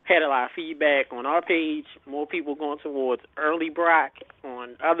had a lot of feedback on our page. More people going towards early Brock.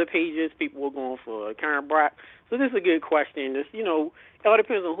 On other pages, people were going for current Brock. So this is a good question. This, it all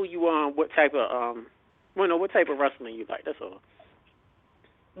depends on who you are and what type of what type of wrestling you like. That's all.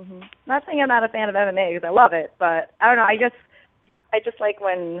 Mm-hmm. Not saying I'm not a fan of MMA because I love it, but I don't know. I just like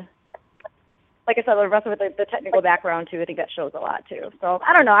when, like I said, the wrestler with the technical background too. I think that shows a lot too. So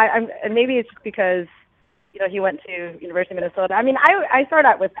I don't know. And maybe it's just because he went to University of Minnesota. I mean, I started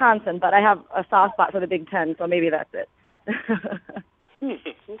at Wisconsin, but I have a soft spot for the Big Ten, so maybe that's it.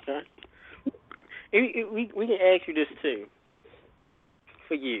 Okay. We can ask you this too.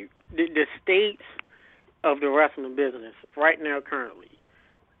 For you, the state of the wrestling business right now, currently,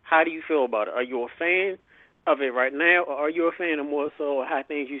 how do you feel about it? Are you a fan of it right now, or are you a fan of more so how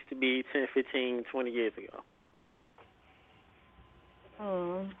things used to be 10, 15, 20 years ago?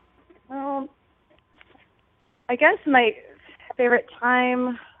 Well, I guess my favorite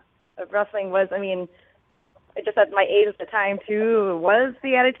time wrestling was, I mean, just at my age at the time too, was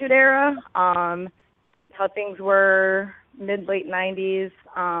the Attitude Era. How things were late 90s.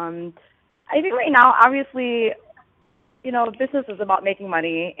 I think right now, obviously, you know, business is about making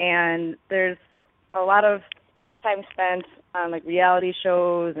money, and there's a lot of time spent on like reality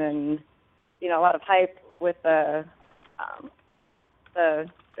shows and, you know, a lot of hype with the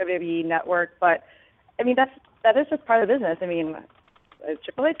WWE network. But I mean, that is just part of the business. I mean,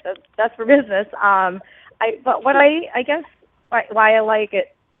 Triple H, that's for business. But what I guess why I like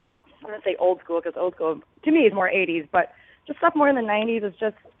it, I'm gonna say old school, because old school to me is more 80s, but just stuff more in the 90s is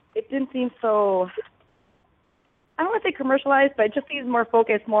just, it didn't seem so, I don't want to say commercialized, but it just seems more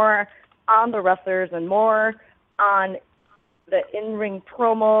focused more on the wrestlers and more on the in-ring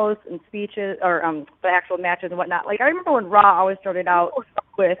promos and speeches, or the actual matches and whatnot. Like, I remember when Raw always started out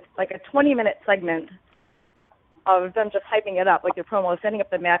with like a 20-minute segment of them just hyping it up, like the promos, setting up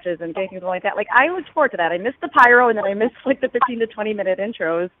the matches and getting things like that. Like, I looked forward to that. I missed the pyro, and then I missed like the 15 to 20-minute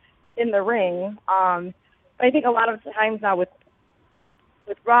intros in the ring. But I think a lot of times now with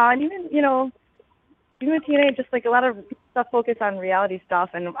Raw, and even, you know, even with TNA, just like a lot of stuff focused on reality stuff,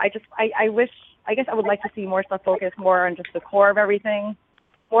 and I guess I would like to see more stuff focused more on just the core of everything,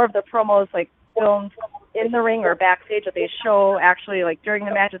 more of the promos like filmed in the ring or backstage that they show actually like during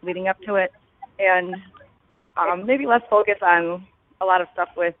the matches leading up to it, and maybe less focus on a lot of stuff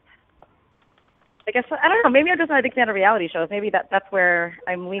with, I guess, I don't know, maybe I'm just not a big fan of reality shows. Maybe that's where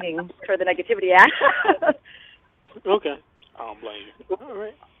I'm leaning toward the negativity at. Okay. I don't blame you. All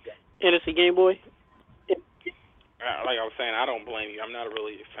right. Hennessy Game Boy? Like I was saying, I don't blame you. I'm not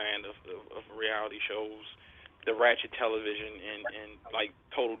really a fan of reality shows, the ratchet television, and like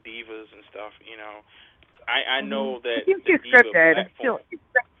Total Divas and stuff. You know, I know that it seems too scripted.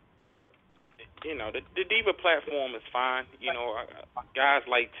 You know, the Diva platform is fine. You know, guys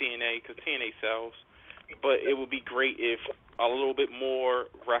like TNA because TNA sells, but it would be great if a little bit more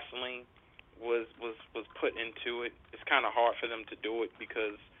wrestling was put into it. It's kind of hard for them to do it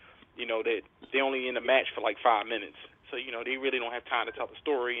because, you know, they only in the match for like 5 minutes. So, you know, they really don't have time to tell the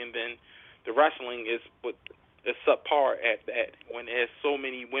story. And then the wrestling is subpar at that when there's so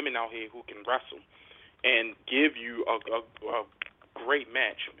many women out here who can wrestle and give you a great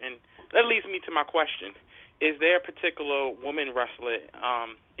match. And that leads me to my question. Is there a particular woman wrestler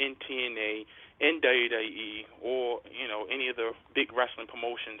in TNA, in WWE, or, you know, any of the big wrestling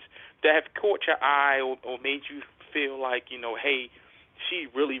promotions that have caught your eye or made you feel like, you know, hey, she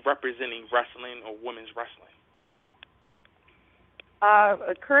really representing wrestling or women's wrestling?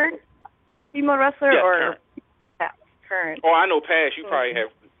 A current female wrestler, yeah, or current? Yeah, current? Oh, I know past. You probably have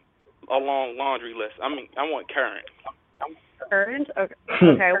a long laundry list. I mean, I want current. Current? Okay.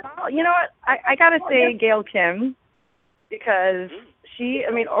 Well, you know what? I gotta say Gail Kim, because she,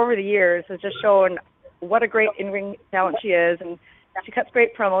 I mean, over the years has just shown what a great in-ring talent she is, and she cuts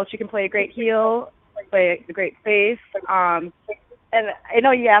great promos. She can play a great heel, play a great face. And I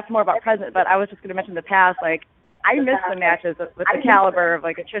know you asked more about present, but I was just going to mention the past. Like, I miss the matches with the caliber of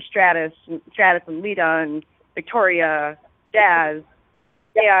like a Trish Stratus and Lita and Victoria, Jazz.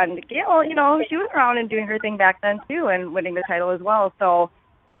 And Gail, you know, she was around and doing her thing back then too, and winning the title as well. So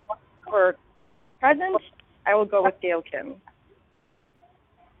for present, I will go with Gail Kim.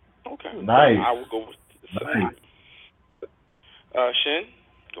 Okay. Nice. I will go with the same. Nice. Shin,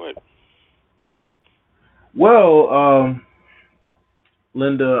 go ahead. Well,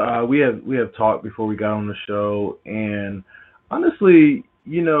 Linda, we have talked before we got on the show, and honestly,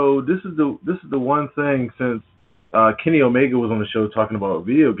 you know, this is the one thing since Kenny Omega was on the show talking about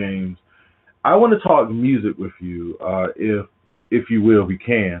video games. I want to talk music with you, if you will, if you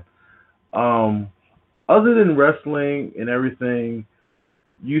can. Other than wrestling and everything,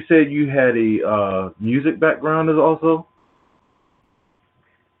 you said you had a music background as also?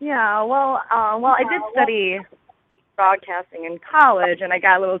 Yeah, well, I did study broadcasting in college, and I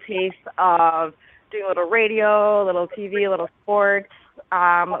got a little taste of doing a little radio, a little TV, a little sports.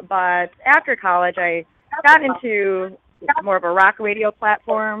 But after college, I got into more of a rock radio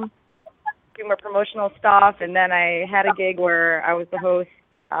platform, doing more promotional stuff, and then I had a gig where I was the host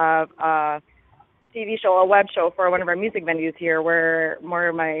of a TV show, a web show for one of our music venues here, where more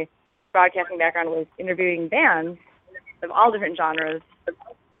of my broadcasting background was interviewing bands of all different genres.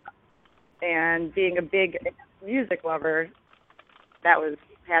 And being a big music lover, that was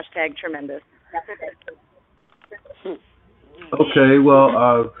 #tremendous. Okay,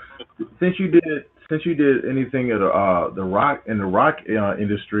 well, since you did anything at the rock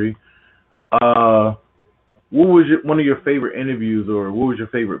industry, what was one of your favorite interviews, or what was your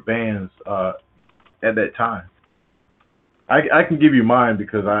favorite bands at that time? I can give you mine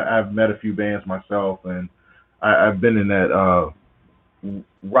because I've met a few bands myself, and I've been in that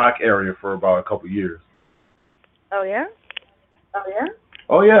rock area for about a couple years. Oh yeah.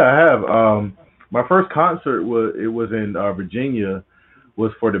 Oh yeah, I have. My first concert was in Virginia,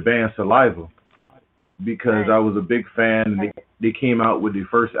 was for the band Saliva, because I was a big fan. And they came out with the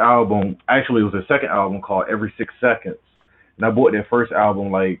first album. Actually, it was their second album called Every 6 Seconds, and I bought their first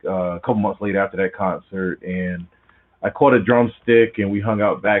album like a couple months later after that concert, and I caught a drumstick and we hung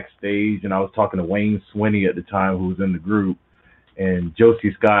out backstage, and I was talking to Wayne Swinney at the time, who was in the group, and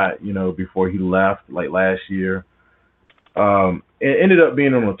Josie Scott, before he left like last year. It ended up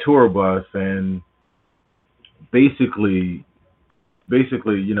being on a tour bus, and basically, we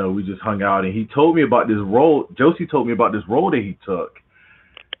just hung out, and he told me about this role. Josie told me about this role that he took,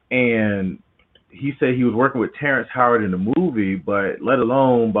 and he said he was working with Terrence Howard in the movie, but let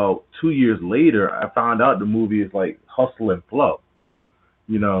alone about 2 years later, I found out the movie is like Hustle and Flow,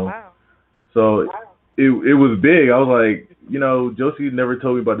 Wow. So it was big. I was like, Josie never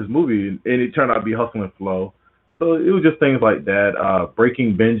told me about this movie, and it turned out to be Hustle and Flow. So it was just things like that.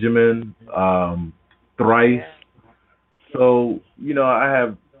 Breaking Benjamin, Thrice. Yeah. So, I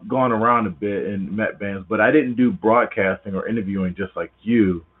have gone around a bit and met bands, but I didn't do broadcasting or interviewing just like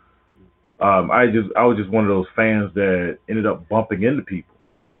you. I was just one of those fans that ended up bumping into people,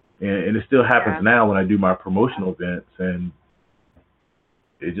 and it still happens now when I do my promotional events, and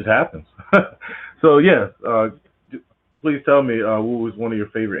it just happens. So yes, please tell me what was one of your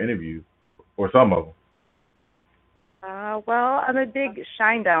favorite interviews, or some of them. Well, I'm a big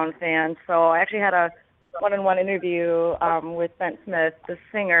Shinedown fan, so I actually had a one-on-one interview with Ben Smith, the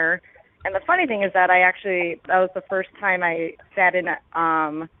singer. And the funny thing is that that was the first time I sat in at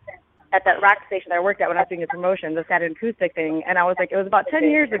that rock station that I worked at when I was doing the promotion, the Saturn acoustic thing. And I was like, it was about 10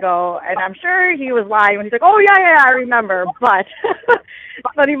 years ago, and I'm sure he was lying when he's like, oh, yeah, I remember. But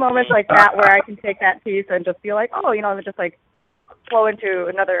funny moments like that where I can take that piece and just be like, oh, just like flow into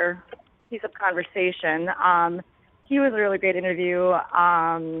another piece of conversation. He was a really great interview.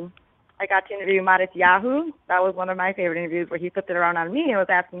 I got to interview Modest Yahoo. That was one of my favorite interviews where he flipped it around on me and was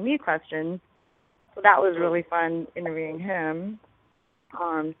asking me questions. So that was really fun interviewing him.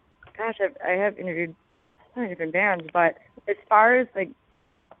 I have interviewed so many different bands, but as far as bands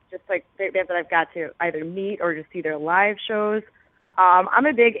that I've got to either meet or just see their live shows, I'm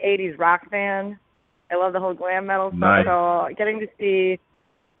a big 80s rock fan. I love the whole glam metal stuff. Nice. So getting to see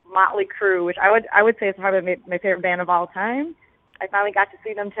Motley Crue, which I would say is probably my favorite band of all time. I finally got to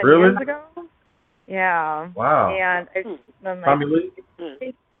see them 10 years ago. Yeah. Wow. And it's Tommy Lee?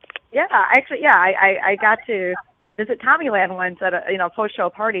 Yeah, actually, I got to visit Tommyland once at a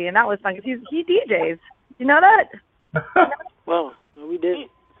post-show party, and that was fun because he DJs. You know that? Well, we did.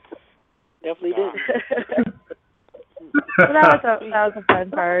 Definitely did. So that was a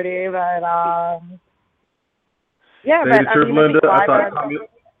fun party, but yeah. Say the truth, Linda. I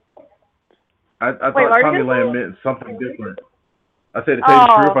thought Tommyland meant something different. I said to tell you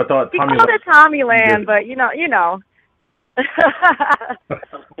the truth, I thought Tommyland. He called it Tommyland, but you know.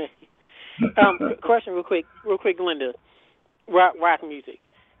 Question real quick, Linda. Rock music.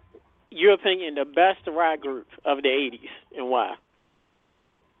 Your opinion, the best rock group of the 80s, and why?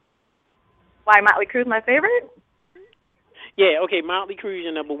 Why Motley Crue's my favorite? Yeah, okay, Motley Crue's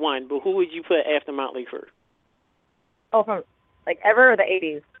your number one, but who would you put after Motley Crue? Oh, from ever or the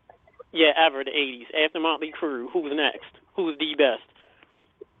 80s? Yeah, ever, the 80s. After Motley Crue, who's next? Who's the best?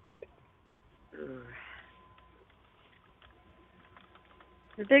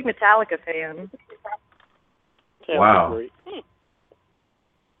 I'm a big Metallica fan. Wow. Great.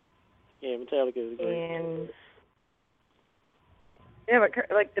 Yeah, Metallica is great. And yeah, but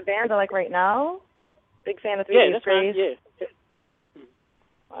like the bands I like right now, big fan of Three Days Grace. Yeah.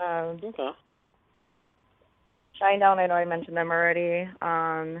 Okay. Okay. Shinedown, I know I mentioned them already.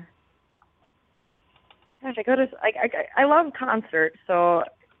 Gosh, I love concerts, so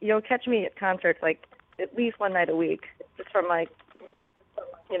you'll catch me at concerts like at least one night a week, just from like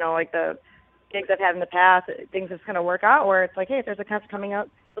the gigs I've had in the past. Things just kind of work out where it's like, hey, if there's a concert coming up,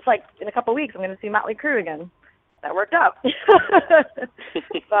 it's like in a couple of weeks I'm going to see Motley Crue again. That worked out.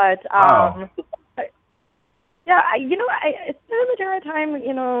 But Wow. yeah, it's been a majority of time,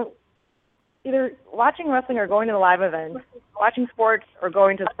 either watching wrestling or going to the live events, watching sports or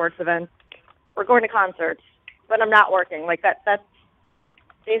going to sports events, or going to concerts. But I'm not working. Like that's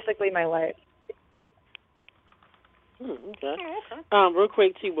basically my life. Okay. Real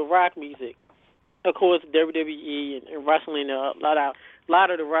quick too, with rock music, of course, WWE and wrestling. A lot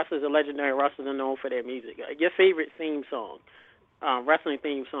of the wrestlers, the legendary wrestlers, are known for their music. Your favorite theme song, wrestling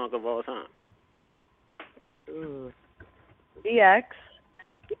theme song of all time? Ooh. DX.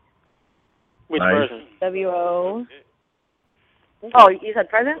 Which Nice. version? WO. Oh, you said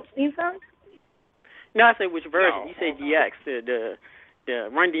present theme song? No, I said which version. No. You said DX, the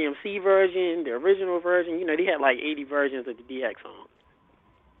Run DMC version, the original version. You know, they had like 80 versions of the DX song.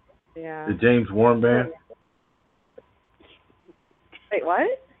 Yeah. The James Warren Band. Wait, what?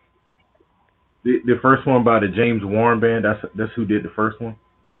 The first one by the James Warren Band. That's who did the first one.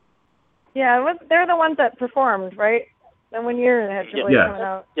 Yeah, they're the ones that performed, right? That one year they had Triple H Yes. coming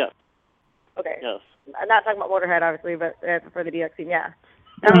out. Yes. Okay. Yes. I'm not talking about Motorhead, obviously, but for the DX team, yeah.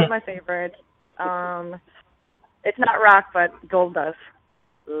 That was my favorite. It's not rock, but Gold Dust.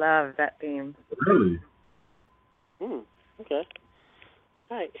 Love that theme. Really? Okay.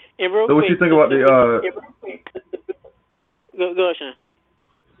 All right. And real So what quick, you think about the Go ahead, Sean.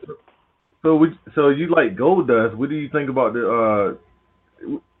 So you like Gold Dust? What do you think about the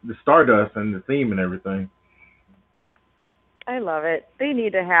Stardust and the theme and everything? I love it. They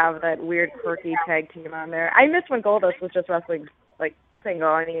need to have that weird, quirky tag team on there. I miss when Goldust was just wrestling, like, single.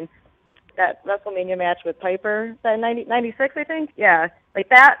 I mean, that WrestleMania match with Piper, that 96, I think? Yeah. Like,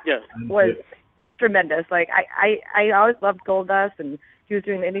 that was tremendous. Like, I always loved Goldust, and he was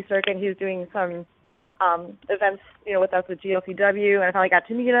doing the indie circuit, and he was doing some events, you know, with us with GLCW, and I finally got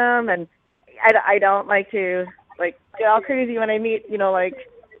to meet him, and I don't like to, like, get all crazy when I meet, you know, like,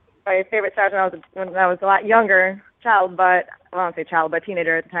 my favorite stars when I was a lot younger, child, but I don't say child, but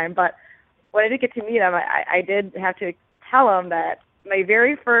teenager at the time. But when I did get to meet him, I did have to tell him that my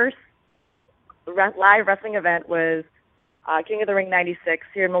very first live wrestling event was King of the Ring '96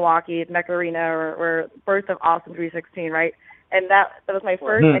 here in Milwaukee at Mecca Arena, or Birth of Austin 316, right? And that was my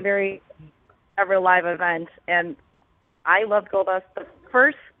first, my very ever live event, and I loved Goldust. The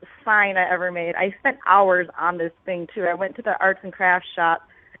first sign I ever made, I spent hours on this thing too. I went to the arts and crafts shop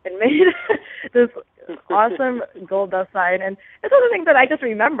and made this awesome Goldust sign, and it's one of the things that I just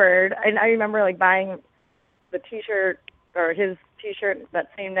remembered. And I remember like buying the T-shirt, or his T-shirt, that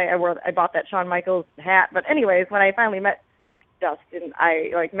same night I bought that Shawn Michaels hat. But anyways, when I finally met Dustin,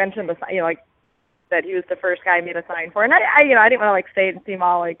 I like mentioned the, you know, like that he was the first guy I made a sign for, and I you know, I didn't want to like say it and seem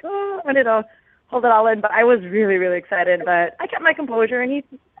all like, oh, I didn't hold it all in, but I was really, really excited. But I kept my composure, and he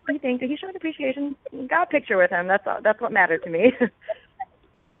thanked it. He showed appreciation. Got a picture with him. That's what mattered to me.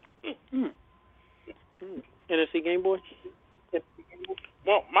 NFC Game Boy?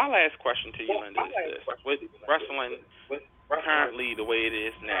 Well, my last question to you, Linda, is this. With wrestling currently the way it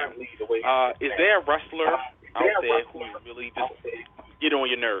is now, is there a wrestler out there who really just get on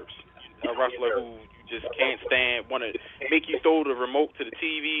your nerves? A wrestler who you just can't stand, want to make you throw the remote to the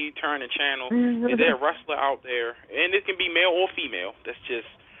TV, turn the channel? Is there a wrestler out there, and it can be male or female, that's just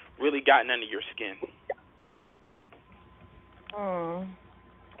really gotten under your skin?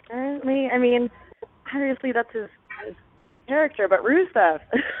 Currently, I mean, obviously that's his character, but Rusev.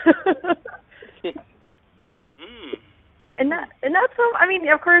 And not so. I mean,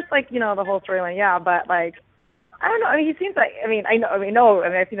 of course, like, you know, the whole storyline, yeah. But like, I don't know. I mean, he seems like. I mean,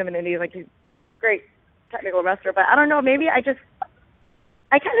 I've seen him in Indies. Like, he's a great technical wrestler. But I don't know. Maybe I kind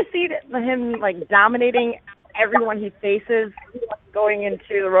of see him like dominating everyone he faces going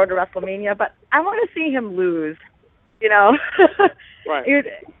into the road to WrestleMania. But I want to see him lose. You know. Right.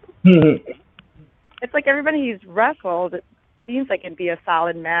 It's like everybody he's wrestled, it seems like it'd be a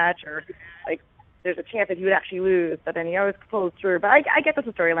solid match, or like there's a chance that he would actually lose, but then he always pulls through. But I get this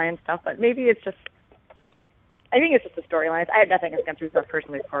storyline stuff, but maybe I think it's just the storylines. I have nothing against Rusev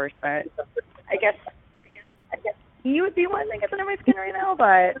personally, of course, but I guess he would be one that gets under my skin right now.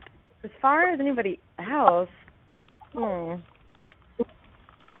 But as far as anybody else,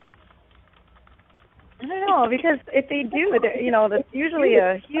 I don't know, because if they do, you know, that's usually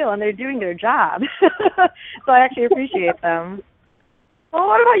a heel, and they're doing their job. So I actually appreciate them. Well,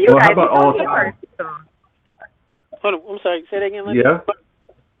 what about you guys? How about all yours? Hold on, I'm sorry, say that again, Linda? Yeah.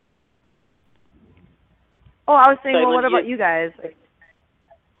 Oh, I was saying, Say, well, what Linda, about you guys? As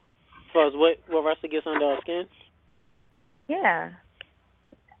far as what wrestler gets under our skin? Yeah.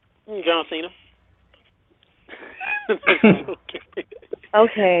 John Cena.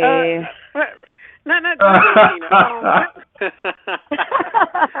 Okay. Not John Cena.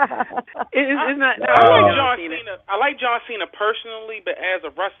 It's not. I like John Cena personally, but as a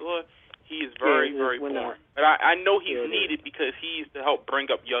wrestler, he is very boring. But I know he's needed because he's to help bring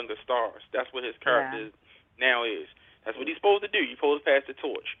up younger stars. That's what his character now is. That's what he's supposed to do. You're supposed to pass the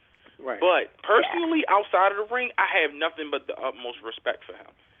torch. Right. But personally, outside of the ring, I have nothing but the utmost respect for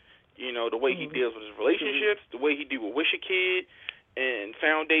him. You know, the way he deals with his relationships, the way he deal with Wish a Kid and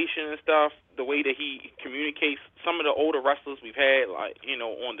Foundation and stuff, the way that he communicates. Some of the older wrestlers we've had, like, you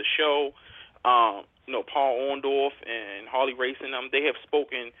know, on the show, Paul Orndorff and Harley Race and them, they have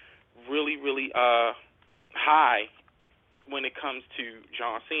spoken really, really high when it comes to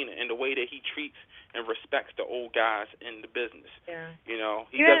John Cena and the way that he treats and respects the old guys in the business. Yeah. He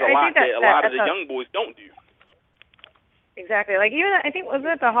does a lot that a lot of the young boys don't do. Exactly. Like, even, I think, was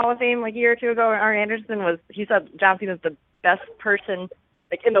it the Hall of Fame, like, a year or two ago, Arn Anderson he said John Cena's the best person,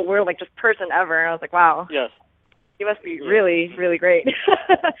 like, in the world, like, just person ever. And I was like, wow. Yes. He must be really, really great.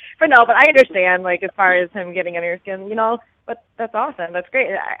 But I understand, like, as far as him getting under your skin, but that's awesome. That's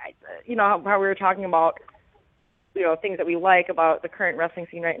great. How we were talking about, things that we like about the current wrestling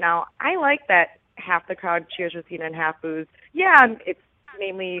scene right now. I like that half the crowd cheers for Cena and half boos. Yeah, it's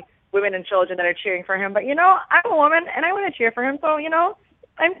mainly women and children that are cheering for him, but, I'm a woman, and I want to cheer for him, so,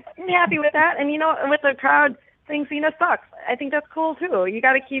 I'm happy with that. And, with the crowd saying Cena sucks, I think that's cool, too. You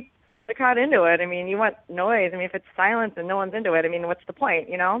got to keep the crowd into it. I mean, you want noise. I mean, if it's silence and no one's into it, I mean, what's the point,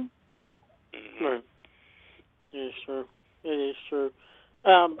 Right. It is true. It is true.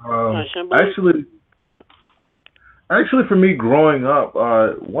 Actually, for me, growing up,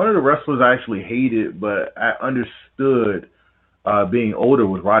 one of the wrestlers I actually hated, but I understood being older,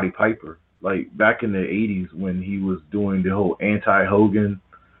 was Roddy Piper. Like, back in the 80s when he was doing the whole anti-Hogan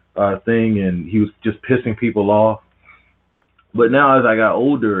thing, and he was just pissing people off. But now as I got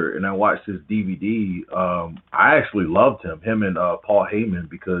older and I watched his DVD, I actually loved him and Paul Heyman,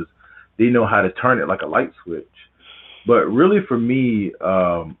 because they know how to turn it like a light switch. But really for me,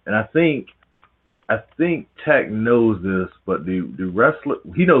 and I think Tech knows this, but the wrestler,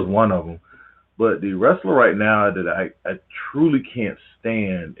 he knows one of them, but the wrestler right now that I truly can't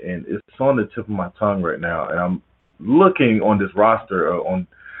stand, and it's on the tip of my tongue right now, and I'm looking on this roster on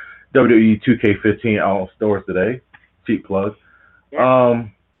WWE 2K15 out on stores today, cheap plug. Yeah.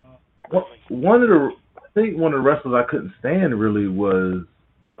 One of the wrestlers I couldn't stand really was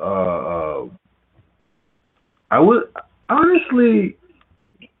I would honestly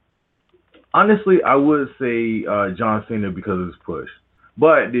I would say John Cena because of his push.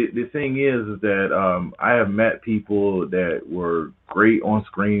 But the thing is that I have met people that were great on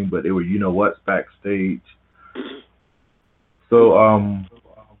screen, but they were backstage. So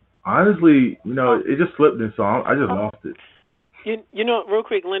honestly, it just slipped me, so I just lost it. Real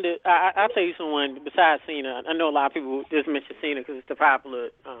quick, Linda, I'll tell you someone besides Cena. I know a lot of people just mention Cena because it's the popular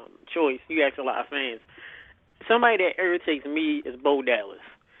choice. You ask a lot of fans. Somebody that irritates me is Bo Dallas.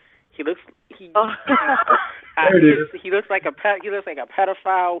 He looks like a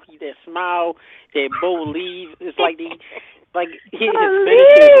pedophile. He that smile, that Bo leave. It's like his finish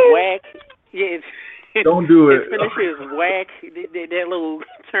is whack. Yeah, don't do it. His finish is whack. That little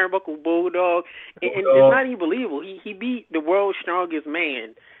turnbuckle bulldog, and it's not even believable. He beat the world's strongest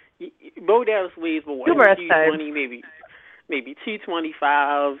man. Bo Dallas weighs 220, maybe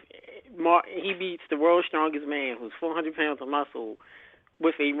 225. He beats the world's strongest man, who's 400 pounds of muscle,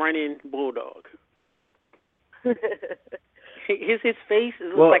 with a running bulldog. His face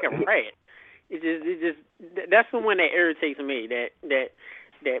looks like a rat. It just that's the one that irritates me. That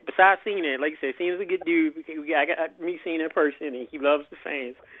besides Cena, like you said, Cena's a good dude. I got me Cena in person, and he loves the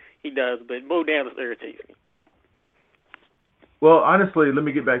fans. He does, but Bo Dallas irritates me. Well, honestly, let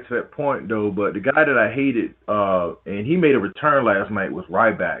me get back to that point though. But the guy that I hated, and he made a return last night, was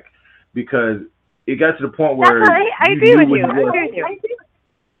Ryback, because it got to the point where I agree with you.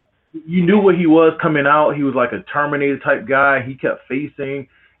 You knew what he was coming out. He was like a Terminator type guy. He kept facing.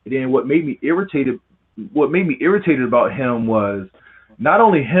 And then what made me irritated about him was not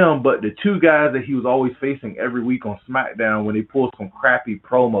only him, but the two guys that he was always facing every week on SmackDown when they pulled some crappy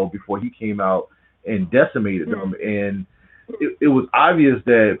promo before he came out and decimated them. And it was obvious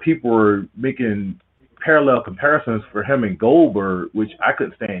that people were making parallel comparisons for him and Goldberg, which I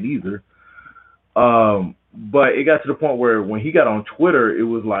couldn't stand either. But it got to the point where when he got on Twitter, it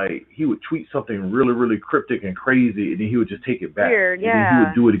was like he would tweet something really, really cryptic and crazy, and then he would just take it back. Weird, yeah. And then he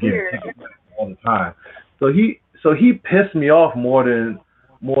would do it again and take it back all the time. So he pissed me off more than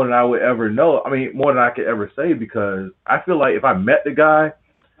I would ever know. I mean, more than I could ever say, because I feel like if I met the guy,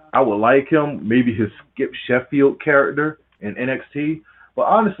 I would like him, maybe his Skip Sheffield character in NXT. But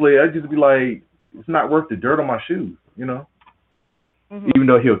honestly, I'd just be like, it's not worth the dirt on my shoes, Mm-hmm. Even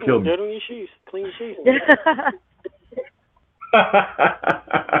though he'll kill me. Dirt on your shoes. Clean your shoes.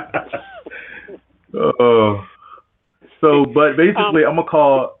 But basically, I'm gonna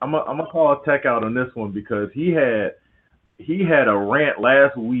call Tech out on this one, because he had a rant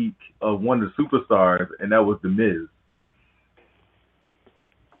last week of one of the superstars, and that was The Miz.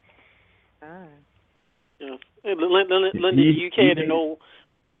 Yeah. Linda, do you care to know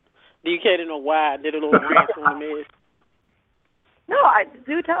why I did a little rant on The Miz? No, I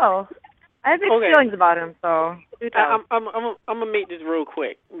do tell. I have mixed Okay. feelings about him, so do tell. I'm gonna make this real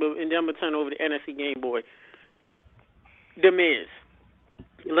quick, and then I'm gonna turn over to NSC Game Boy. The Miz.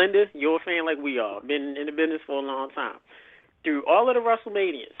 Linda, you're a fan like we are. Been in the business for a long time. Through all of the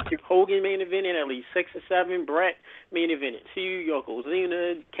WrestleManias, Hogan main evented at least 6 or 7, Bret main evented 2,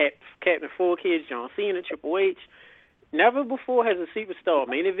 Yokozuna, Captain Four Kids, John Cena, Triple H. Never before has a superstar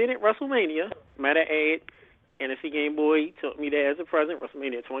main evented WrestleMania. Matter of fact, NSC Game Boy took me there as a present,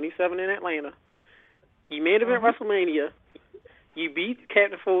 WrestleMania 27 in Atlanta. You main event WrestleMania, you beat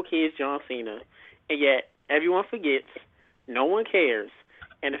Captain Four Kids, John Cena, and yet everyone forgets, no one cares,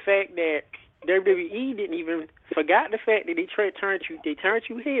 and the fact that WWE didn't even forgot the fact that they turned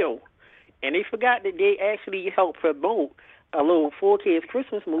you heel, and they forgot that they actually helped promote a little Four Kids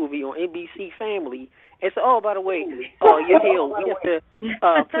Christmas movie on NBC Family. It's by the way, you're heel. We have to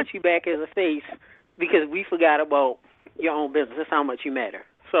put you back as a face because we forgot about your own business. That's how much you matter.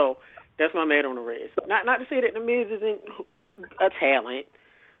 So that's my man on the Reds. Not to say that the Miz isn't a talent,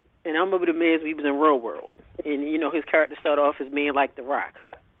 and I remember the Miz, he was in Real World, and his character started off as being like The Rock.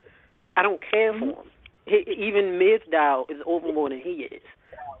 I don't care for him. Even Mizdow is over more than he is.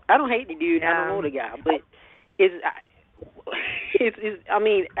 I don't hate the dude. I don't know the guy, but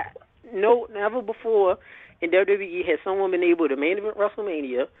never before in WWE has someone been able to main event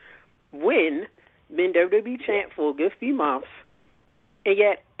WrestleMania, win, been WWE champ for a good few months, and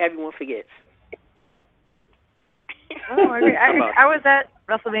yet everyone forgets. Oh, I was at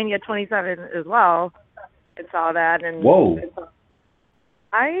WrestleMania 27 as well and saw that. And Whoa.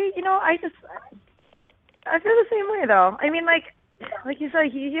 I feel the same way though. I mean, like you said,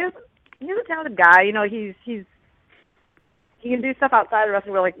 he's a talented guy. He can do stuff outside of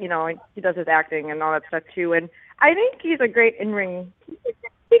wrestling, where he does his acting and all that stuff too. And I think he's a great in-ring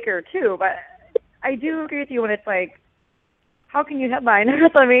speaker too. But I do agree with you when it's like, how can you headline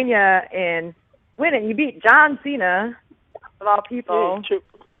WrestleMania and win it? You beat John Cena of all people,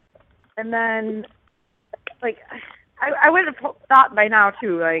 and then I would have thought by now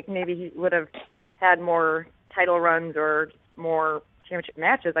too, maybe he would have had more title runs or more championship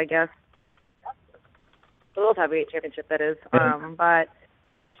matches, I guess. The World Heavyweight Championship, that is. But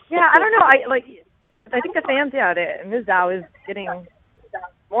yeah, I don't know. I think the fans, Mizdow is getting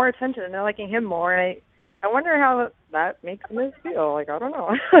more attention and they're liking him more. And I wonder how that makes Miz feel. I don't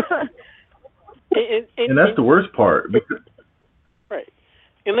know. And that's the worst part. Right.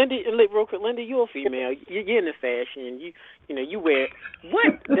 And Linda, real quick, Linda, you're a female. You're into fashion. You wear.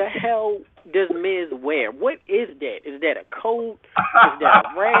 What the hell does Miz wear? What is that? Is that a coat? Is that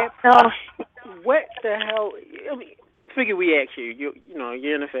a wrap? What the hell? I mean, figure we ask you.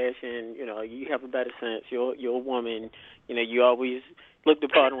 You're into fashion. You have a better sense. You're a woman. You always look the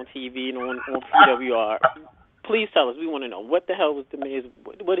part on TV and on PWR. Please tell us. We want to know what the hell was the Miz?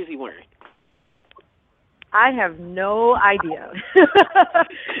 What is he wearing? I have no idea.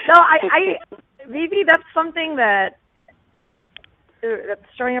 No, I maybe that's something that's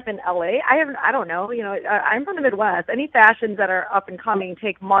showing up in LA. I don't know. I'm from the Midwest. Any fashions that are up and coming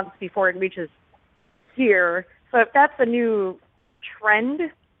take months before it reaches here. So if that's a new trend,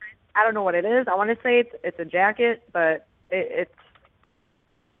 I don't know what it is. I want to say it's a jacket, but it's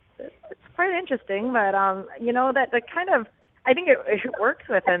quite interesting. But that kind of, I think it works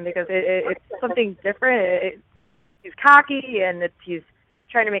with him because it's something different. He's cocky and he's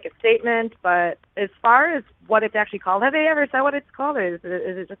trying to make a statement. But as far as what it's actually called, have they ever said what it's called? Or is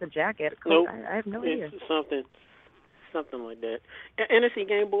it just a jacket? Nope. I have no idea. It's something like that. NSC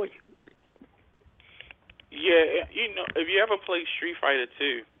Game Boy. Yeah, if you ever play Street Fighter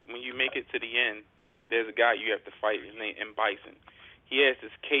 2, when you make it to the end, there's a guy you have to fight. His name is Bison. He has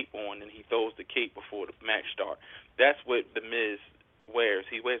his cape on, and he throws the cape before the match starts. That's what the Miz wears.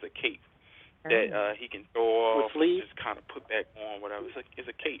 He wears a cape that he can throw off, and just kind of put back on, whatever.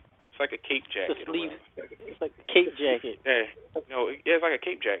 It's a cape. It's like a cape jacket. It's like a cape jacket. Yeah, it's like a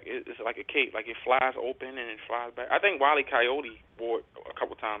cape jacket. It's like a cape. Like it flies open and it flies back. I think Wile E. Coyote wore it a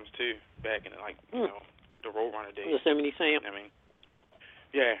couple times too, back in the Roadrunner days. Yosemite Sam. I mean,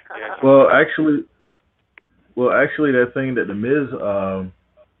 yeah. Well, actually, that thing that the Miz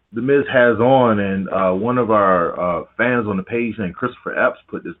has on, and one of our fans on the page named Christopher Epps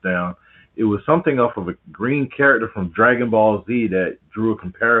put this down. It was something off of a green character from Dragon Ball Z that drew a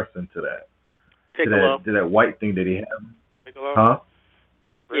comparison to that. Piccolo. To that white thing that he had. Piccolo? Huh?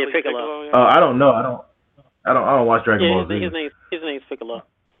 Really? Yeah, Piccolo. I don't know. I don't watch Dragon Ball Z. His name's Piccolo.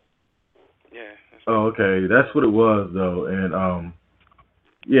 Yeah. Oh, okay. That's what it was though, and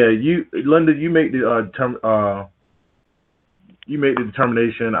Linda, you make the you make the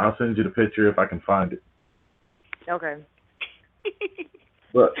determination. I'll send you the picture if I can find it. Okay.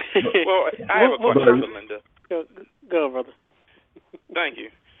 But Well, I have a question for Linda. Go, brother. Thank you.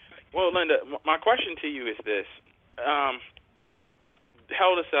 Well, Linda, my question to you is this.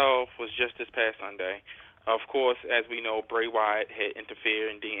 Hell in a Cell was just this past Sunday. Of course, as we know, Bray Wyatt had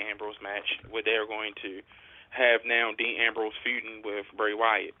interfered in Dean Ambrose match where they're going to have now Dean Ambrose feuding with Bray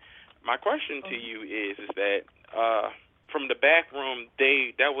Wyatt. My question to you is that from the back room,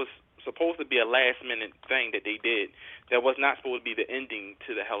 that was supposed to be a last-minute thing that they did. That was not supposed to be the ending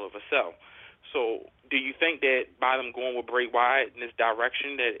to the Hell in a Cell. So do you think that by them going with Bray Wyatt in this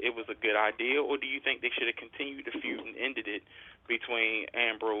direction that it was a good idea, or do you think they should have continued the feud and ended it between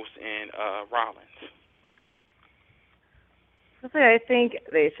Ambrose and Rollins? I think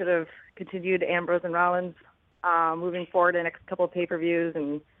they should have continued Ambrose and Rollins moving forward in the next couple of pay-per-views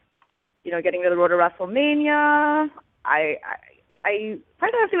and, getting to the road to WrestleMania. I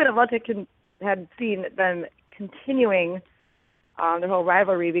quite honestly would have loved to had seen them continuing their whole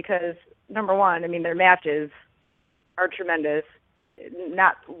rivalry because, number one, I mean, their matches are tremendous.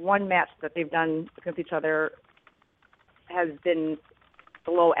 Not one match that they've done against each other has been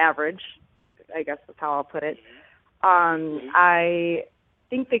below average, I guess that's how I'll put it. I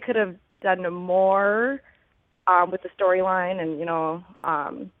think they could have done more with the storyline and,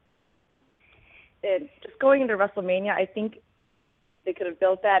 just going into WrestleMania, I think they could have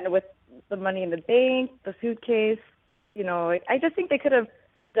built that, and with the Money in the Bank, the suitcase, I just think they could have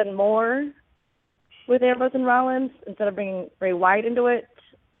done more with Ambrose and Rollins instead of bringing Bray Wyatt into it.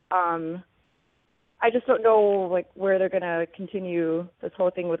 I just don't know, where they're going to continue this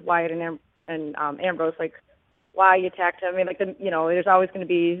whole thing with Wyatt and Ambrose, why you attacked him. I mean, there's always going to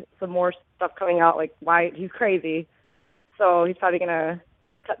be some more stuff coming out, Wyatt, he's crazy. So he's probably going to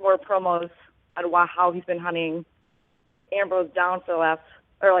cut more promos on how he's been hunting Ambrose down for the last,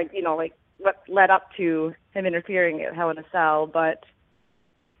 or what led up to him interfering at Hell in a Cell. But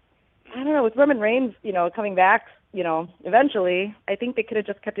I don't know, with Roman Reigns, coming back, eventually, I think they could have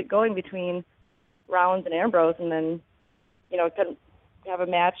just kept it going between Rollins and Ambrose, and then, could have a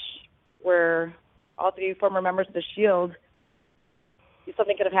match where all three former members of the Shield,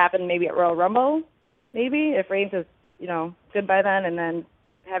 something could have happened maybe at Royal Rumble, maybe, if Reigns is, good by then, and then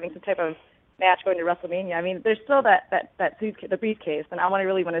having some type of match going to WrestleMania. I mean, there's still that suitcase, the briefcase, and I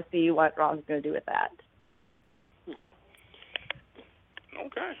really want to see what Rollins is going to do with that.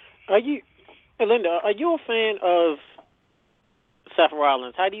 Okay. Linda, are you a fan of Seth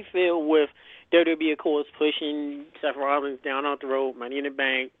Rollins? How do you feel with WWE, of course, pushing Seth Rollins down on the road, Money in the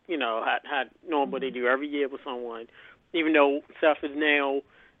Bank, how normal they do every year with someone, even though Seth is now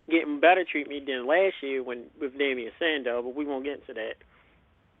getting better treatment than last year with Damian Sandow, but we won't get into that.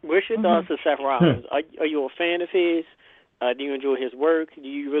 What's your thoughts of Seth Rollins? Are you a fan of his? Do you enjoy his work? Do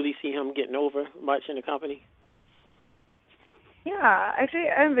you really see him getting over much in the company? Yeah, actually,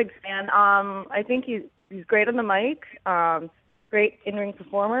 I'm a big fan. I think he's great on the mic, great in-ring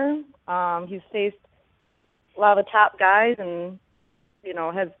performer. He's faced a lot of the top guys and,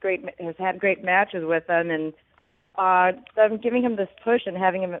 has had great matches with them. And them giving him this push and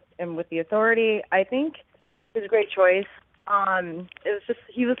having him with the Authority, I think is a great choice. It was just,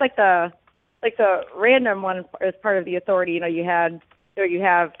 he was like the random one as part of the Authority. You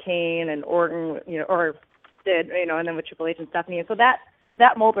have Kane and Orton, or did, and then with Triple H and Stephanie. And so that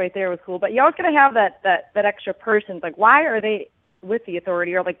mold right there was cool. But you're always going to have that extra person. Why are they with the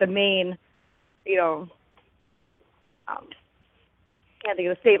Authority, or the main, can't think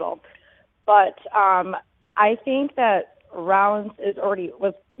of the stable. But I think that Rollins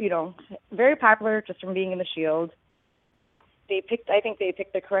was very popular just from being in the Shield. I think they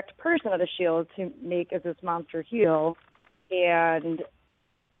picked the correct person of the Shield to make as this monster heel, and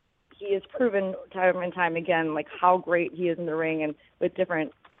he has proven time and time again how great he is in the ring and with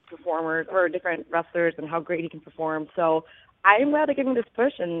different performers or different wrestlers and how great he can perform. So I'm glad they're giving this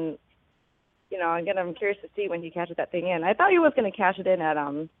push, and again, I'm curious to see when he cashes that thing in. I thought he was going to cash it in at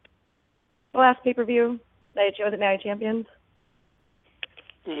the last pay-per-view that was at Night of Champions.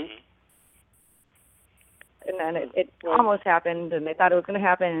 Mm-hmm. And then it almost happened, and they thought it was going to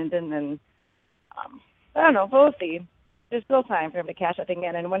happen, and didn't. And I don't know. We'll see. There's still time for him to cash that thing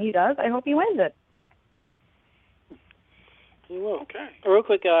in, and when he does, I hope he wins it. He will. Okay. Real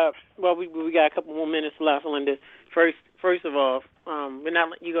quick, we got a couple more minutes left, Linda. First of all, we're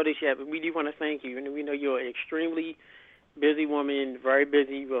not letting you go this yet, but we do want to thank you, and we know you're an extremely busy woman, very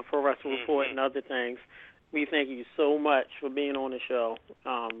busy with Pro Wrestling Report and other things. We thank you so much for being on the show.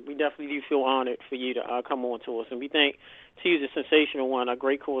 We definitely do feel honored for you to come on to us. And we thank T, the Sensational One, our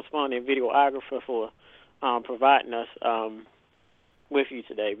great correspondent, videographer, for providing us with you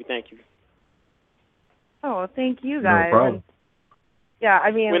today. We thank you. Oh, thank you guys. No problem. Yeah,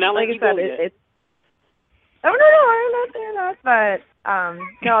 I mean, We're not like letting I you said, go yet. it's. Oh no, I'm not saying that. But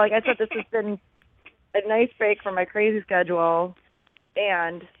no, like I said, this has been a nice break from my crazy schedule,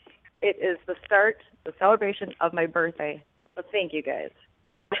 and it is the celebration of my birthday. So thank you guys.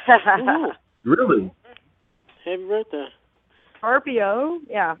 Ooh, Really? happy birthday. Scorpio,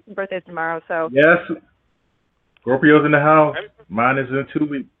 yeah, birthday's tomorrow. So Yes. Scorpio's in the house. Mine is in 2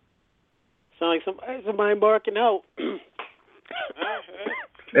 weeks. Sound like somebody barking out.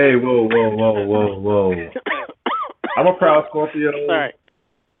 Hey, whoa. I'm a proud Scorpio. Sorry.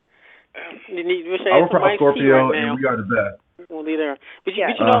 You need to I'm a have proud somebody's tea Scorpio, right now. and we are the best. We'll leave there. But you, Yeah.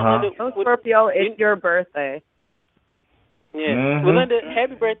 but you know, Uh-huh. Linda, so Scorpio, it's your birthday. yeah. Mhm. Well, Linda,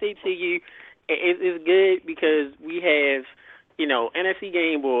 happy birthday to you. It's good because we have, NFC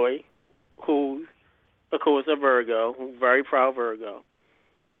Game Boy, who, of course, a Virgo, very proud Virgo.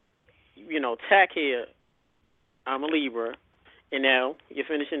 Tack here, I'm a Libra, and now you're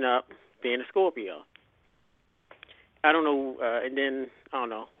finishing up being a Scorpio. I don't know, and then, I don't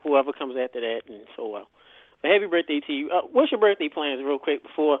know, whoever comes after that, and so well. But happy birthday to you. What's your birthday plans, real quick,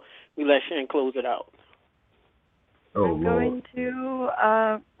 before we let Shane close it out? Oh, I'm Lord. going to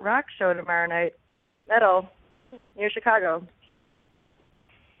a rock show tomorrow night, metal, near Chicago.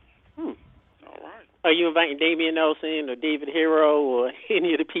 All right. Are you inviting Damian Nelson or David Hero or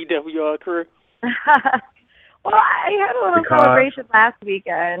any of the PWR crew? Well, I had a little celebration last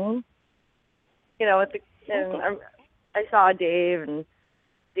weekend. With I saw Dave and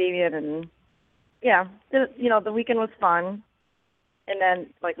Damian, and yeah, the weekend was fun. And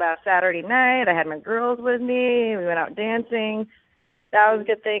then, like last Saturday night, I had my girls with me. We went out dancing. That was a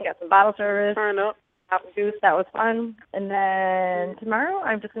good thing. Got some bottle service. Turn up. Mountain Juice. That was fun. And then tomorrow,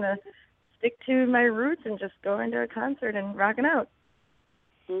 I'm just gonna stick to my roots and just go into a concert and rocking out.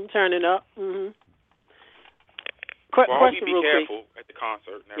 Turning up. Mhm. Well, I hope you Question be real careful quick. at the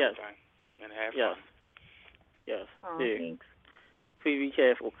concert and Yes. everything, and have Yes. fun. Yes. Oh, Yeah. thanks. Please be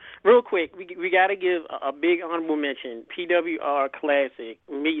careful. Real quick, we got to give a big honorable mention. PWR Classic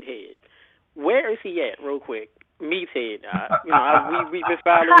Meathead. Where is he at? Real quick, Meathead. We've been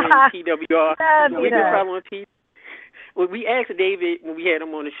following PWR. We've been following P. Well, we asked David when we had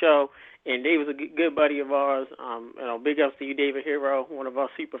him on the show, and David's a good buddy of ours. Big ups to you, David Hero, one of our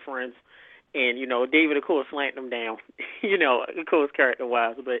super friends. And David, of course, slanted him down. Of course,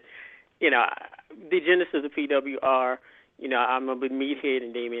 character-wise, but the genesis of PWR. I'm a big Meathead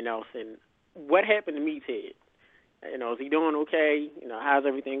and Damian Nelson. What happened to Meathead? Is he doing okay? How's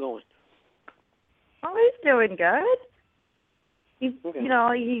everything going? Oh, he's doing good. He, Okay.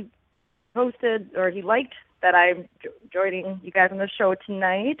 he posted, or he liked that I'm joining you guys on the show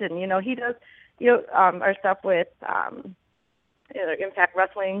tonight, and he does, our stuff with Impact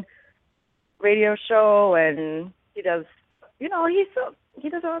Wrestling radio show, and he does, he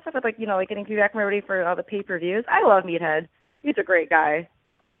does all that stuff with like getting feedback from everybody for all the pay-per-views. I love Meathead. He's a great guy.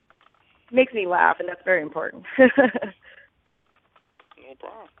 Makes me laugh, and that's very important. No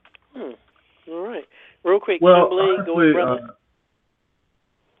problem. All right. Real quick, Well, Kimberly, honestly, brother.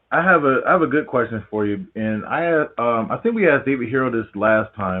 I have a good question for you, and I think we asked David Hero this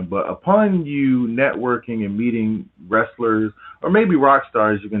last time, but upon you networking and meeting wrestlers or maybe rock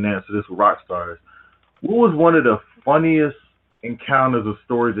stars, you can answer this with rock stars. What was one of the funniest encounters or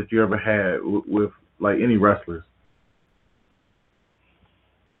stories that you ever had with like any wrestlers?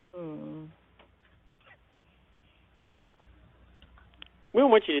 We don't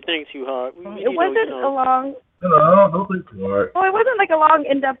want you to think too hard. It wasn't a long. No, don't think too hard. Well, it wasn't like a long,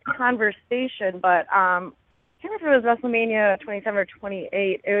 in-depth conversation, but I can't remember if it was WrestleMania 27 or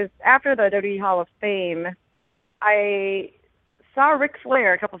 28. It was after the WWE Hall of Fame. I saw Ric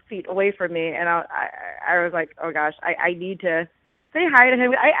Flair a couple feet away from me, and I was like, oh gosh, I need to say hi to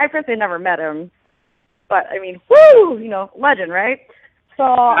him. I personally never met him, but I mean, woo, legend, right? So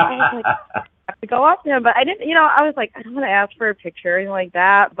I was like, I have to go up to him, but I didn't, I was like, I don't want to ask for a picture or anything like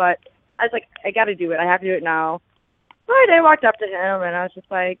that, but I was like, I got to do it. I have to do it now. So I walked up to him, and I was just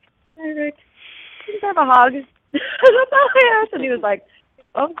like, hey, Rick, can you just have a hug? That's all I asked. And he was like,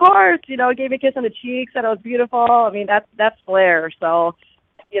 of course, gave me a kiss on the cheek, said it was beautiful. I mean, that's Flair. So,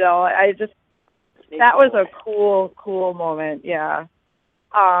 I just, that was a cool moment, yeah.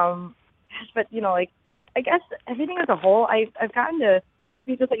 But, I guess everything as a whole, I've gotten to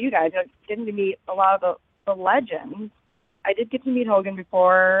meet just like you guys, getting to meet a lot of the legends. I did get to meet Hogan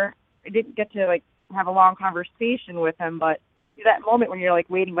before. I didn't get to, have a long conversation with him, but that moment when you're,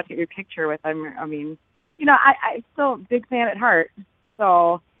 waiting to get your picture with him, I mean, I'm still a big fan at heart.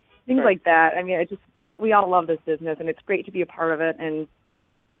 So things like that. I mean, we all love this business, and it's great to be a part of it. And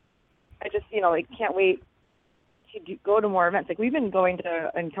I just, can't wait to go to more events. Like, we've been going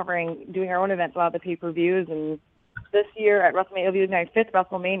to and doing our own events, a lot of the pay-per-views, and this year at WrestleMania, it'll be my 5th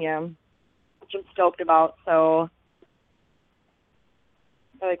WrestleMania, which I'm stoked about. So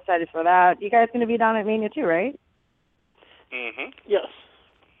I'm excited for that. You guys going to be down at Mania too, right? Mhm. Yes.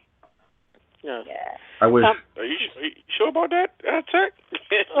 Yes. Yeah. I wish. Are you sure about that, Tech?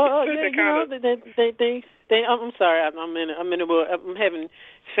 I'm sorry. I'm having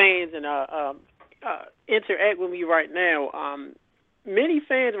fans and interact with me right now. Many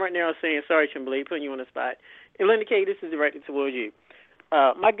fans right now are saying, sorry, Kimberly, putting you on the spot. And Linda K, this is directed towards you.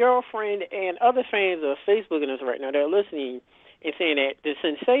 My girlfriend and other fans are Facebooking us right now. They're listening and saying that the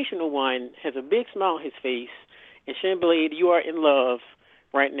sensational one has a big smile on his face. And Kimberly, you are in love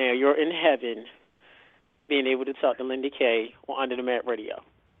right now. You're in heaven being able to talk to Linda K on Under the Mat Radio.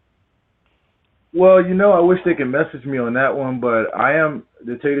 Well, I wish they could message me on that one, but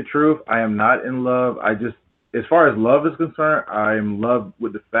to tell you the truth, I am not in love. As far as love is concerned, I am in love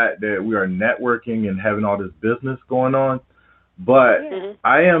with the fact that we are networking and having all this business going on. But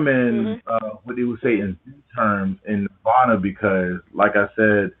I am in, what they would say in terms, in Nirvana because, like I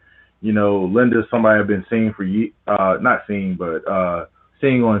said, Linda's somebody I've been seeing for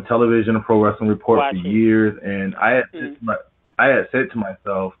seeing on television, a Pro Wrestling Report for years, and I had said to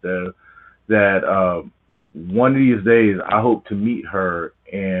myself that one of these days I hope to meet her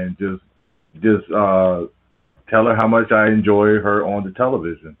and just tell her how much I enjoy her on the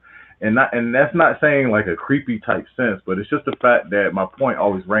television, and that's not saying like a creepy type sense, but it's just the fact that my point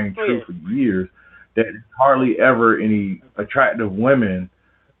always rang true for years that there's hardly ever any attractive women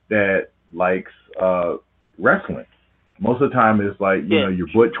that likes wrestling. Most of the time it's like your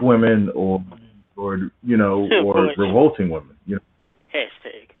butch women or revolting women.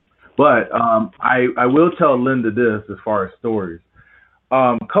 Hashtag. But I will tell Linda this as far as stories.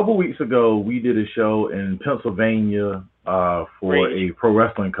 A couple weeks ago, we did a show in Pennsylvania for a pro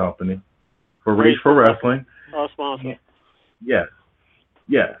wrestling company, for Rage Pro Wrestling. Our sponsor. Yes.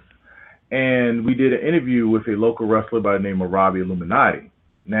 And we did an interview with a local wrestler by the name of Robbie Illuminati.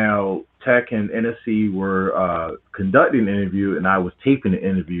 Now, Tech and NSC were conducting the interview, and I was taping the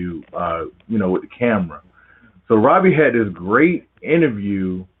interview, with the camera. So Robbie had this great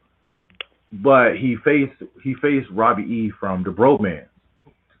interview, but he faced Robbie E from the Bromance.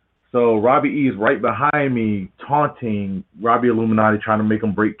 So Robbie E is right behind me, taunting Robbie Illuminati, trying to make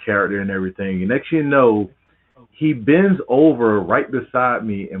him break character and everything. And next thing you know, he bends over right beside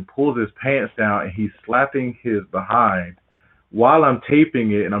me and pulls his pants down, and he's slapping his behind while I'm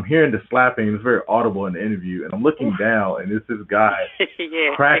taping it, and I'm hearing the slapping. It's very audible in the interview, and I'm looking down, and it's this guy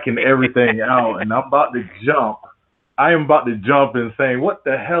cracking everything out, and I'm about to jump. I am about to jump and saying, what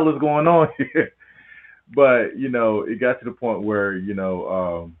the hell is going on here? But, it got to the point where,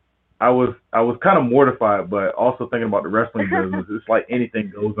 I was kind of mortified, but also thinking about the wrestling business. It's like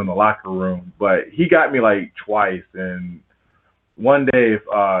anything goes in the locker room. But he got me like twice, and one day if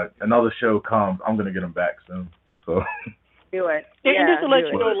another show comes, I'm going to get him back soon. So do it. And just to let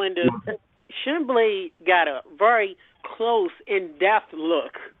you it. know, Linda, Shinblade got a very close, in-depth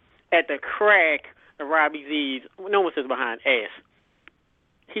look at the crack of Robbie Z's, no one says behind, ass.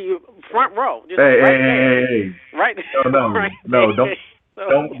 He front row. Just hey. Right there. No, right no, there.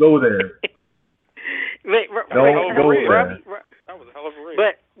 don't go there. Don't go there. That was a hell of a race.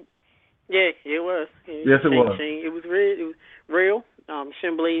 But yeah, it was. Yes, it was. It was real. It was real.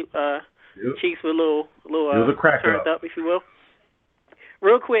 Shinblade cheeks were a little it was a crack turned up, if you will.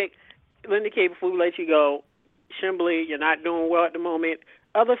 Real quick, Linda K, before we let you go, Shinblade, you're not doing well at the moment.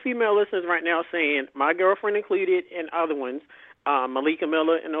 Other female listeners right now saying, my girlfriend included, and other ones, Malika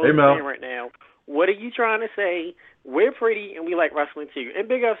Miller and those saying right now, what are you trying to say? We're pretty and we like wrestling too. And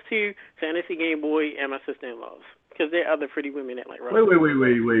big ups to Tennessee Game Boy and my sister-in-laws, because there are other pretty women that like wrestling.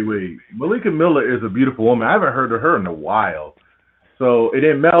 Wait. Malika Miller is a beautiful woman. I haven't heard of her in a while. So it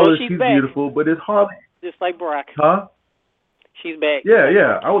didn't matter. She's beautiful, but it's hard. Just like Brock. Huh? She's back.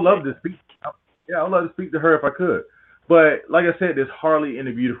 Yeah. I would love to speak. I would love to speak to her if I could. But like I said, there's hardly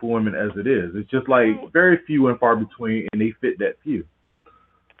any beautiful women as it is. It's just like very few and far between, and they fit that few.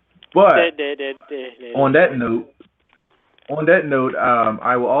 But on that note,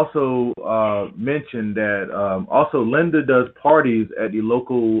 I will also mention that also Linda does parties at the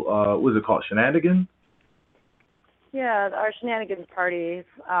local, what is it called, Shenanigans? Yeah, our Shenanigans parties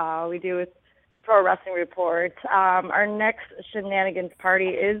we do with Pro Wrestling Report. Our next Shenanigans party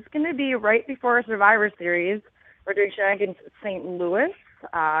is going to be right before Survivor Series. We're doing Shenanigans St. Louis.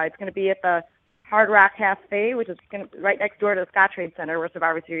 It's going to be at the Hard Rock Cafe, which is right next door to the Scott Trade Center where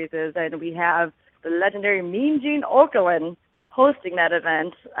Survivor Series is, and we have the legendary Mean Gene Okerlund hosting that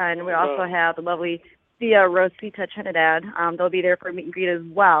event, and we also have the lovely Thea Rosita Trinidad. They'll be there for a meet and greet as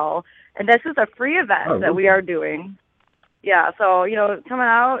well. And this is a free event that we are doing. Yeah, so, coming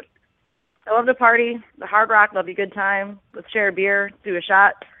out, I love to party, the Hard Rock, love you good time. Let's share a beer, do a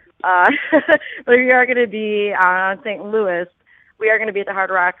shot. But we are going to be on St. Louis. We are going to be at the Hard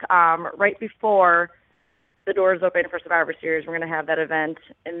Rock right before the doors open for Survivor Series. We're going to have that event.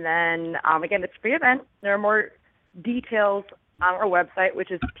 And then, again, it's a free event. There are more details on our website,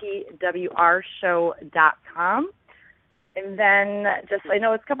 which is pwrshow.com. And then, I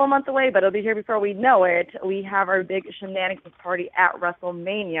know it's a couple months away, but it'll be here before we know it. We have our big shenanigans party at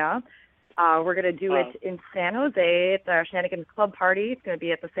WrestleMania. We're going to do it in San Jose. It's our Shenanigans Club party. It's going to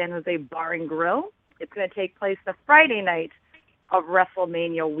be at the San Jose Bar and Grill. It's going to take place the Friday night of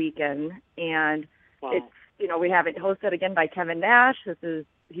WrestleMania weekend. And it's, we have it hosted again by Kevin Nash.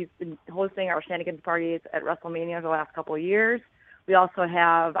 He's been hosting our Shenanigans parties at WrestleMania for the last couple of years. We also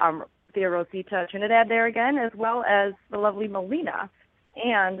have Thea Rosita Trinidad there again, as well as the lovely Melina.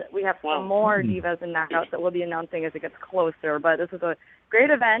 And we have some more divas and knockouts that we'll be announcing as it gets closer. But this is a great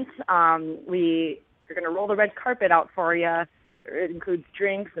event. We're going to roll the red carpet out for you. It includes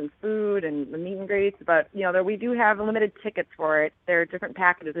drinks and food and the meet and greets. But, we do have limited tickets for it. There are different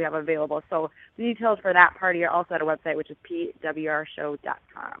packages we have available. So the details for that party are also at our website, which is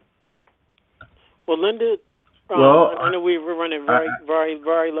pwrshow.com. Well, Linda, I know we're running very, very,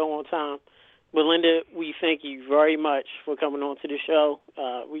 very low on time. But, Linda, we thank you very much for coming on to the show.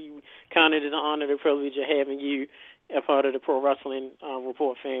 We count it as an honor, the privilege of having you a part of the Pro Wrestling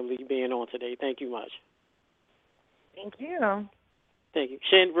Report family being on today. Thank you much. Thank you. Thank you.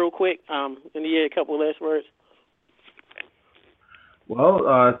 Shen, real quick, a couple of last words.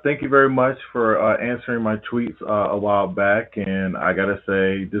 Well, thank you very much for answering my tweets a while back, and I gotta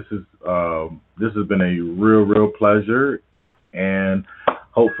say this has been a real pleasure, and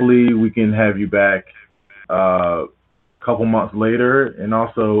hopefully we can have you back a couple months later. And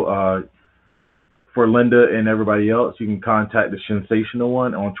also for Linda and everybody else, you can contact the Sensational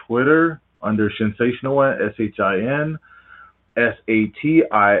One on Twitter under Sensational One,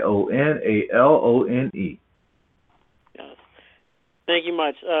 SHINSATIONALONE. Thank you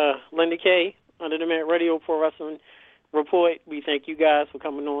much. Linda Kay, Under the Mat Radio Pro Wrestling Report. We thank you guys for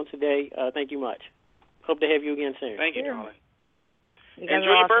coming on today. Thank you much. Hope to have you again soon. Thank you, darling. Enjoy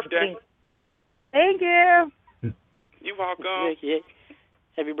your birthday. Thank you. You're welcome. Thank you.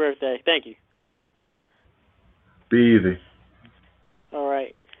 Happy birthday. Thank you. Be easy. All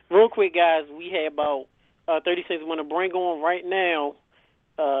right. Real quick, guys, we have about 30 seconds. I want to bring on right now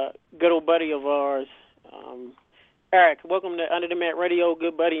good old buddy of ours, Eric. Welcome to Under the Mat Radio.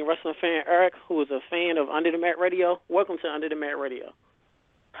 Good buddy and wrestling fan, Eric, who is a fan of Under the Mat Radio. Welcome to Under the Mat Radio.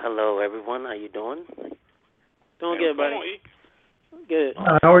 Hello, everyone. How you doing? Doing good, buddy. Good.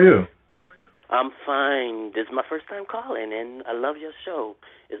 How are you? I'm fine. This is my first time calling, and I love your show.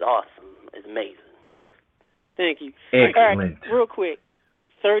 It's awesome. It's amazing. Thank you. Excellent. Eric, real quick,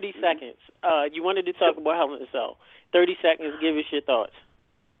 30 seconds. You wanted to talk about Hell in a Cell. 30 seconds. Give us your thoughts.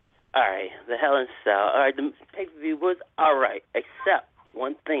 All right. The Hell in a Cell. All right. The pay-per-view was all right, except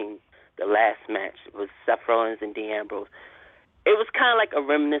one thing. The last match was Seth Rollins and Dean Ambrose. It was kind of like a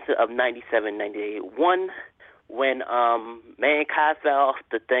reminiscent of 97, 98. One, when Mankind fell off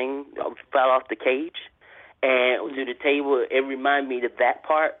the cage, and to the table, it reminded me of that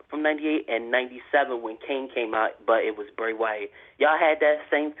part from 98 and 97 when Kane came out, but it was Bray Wyatt. Y'all had that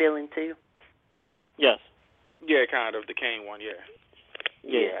same feeling too? Yes. Yeah, kind of. The Kane one, yeah.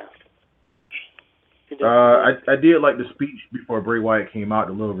 Yeah. I did like the speech before Bray Wyatt came out,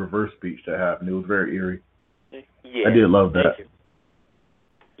 the little reverse speech that happened. It was very eerie. Yeah. I did love that.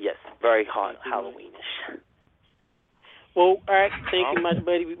 Yes, very Halloweenish. Well, all right. Thank you much,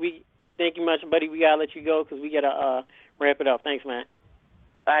 buddy. Thank you much, buddy. We gotta let you go because we gotta wrap it up. Thanks, man.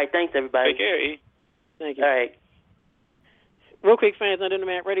 All right, thanks everybody. Take care, E. Thank you. All right. Real quick, fans, Under the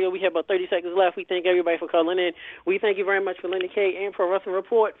Mat Radio, we have about 30 seconds left. We thank everybody for calling in. We thank you very much for Linda Kay and Pro Wrestling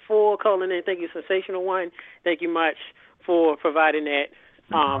Report for calling in. Thank you, Sensational One. Thank you much for providing that.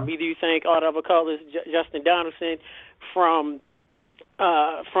 We do thank all the other callers, Justin Donaldson from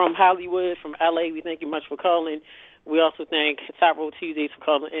Hollywood, from LA. We thank you much for calling. We also thank Top Row Tuesdays for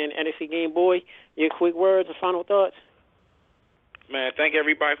calling in. NFC Game Boy, your quick words or final thoughts? Man, thank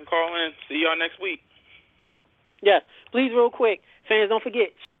everybody for calling. See y'all next week. Yes, please, real quick, fans, don't forget.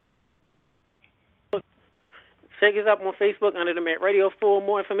 Check us up on Facebook, Under the Mat Radio, for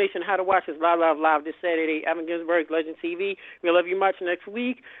more information how to watch us live this Saturday. Evan Ginsberg, Legend TV. We love you much. Next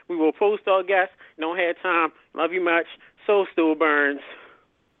week, we will post our guests. Don't have time. Love you much. Soul still burns.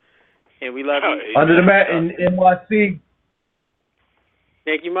 And we love you. Under the Mat in NYC.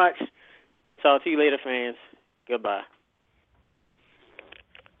 Thank you much. Talk to you later, fans. Goodbye.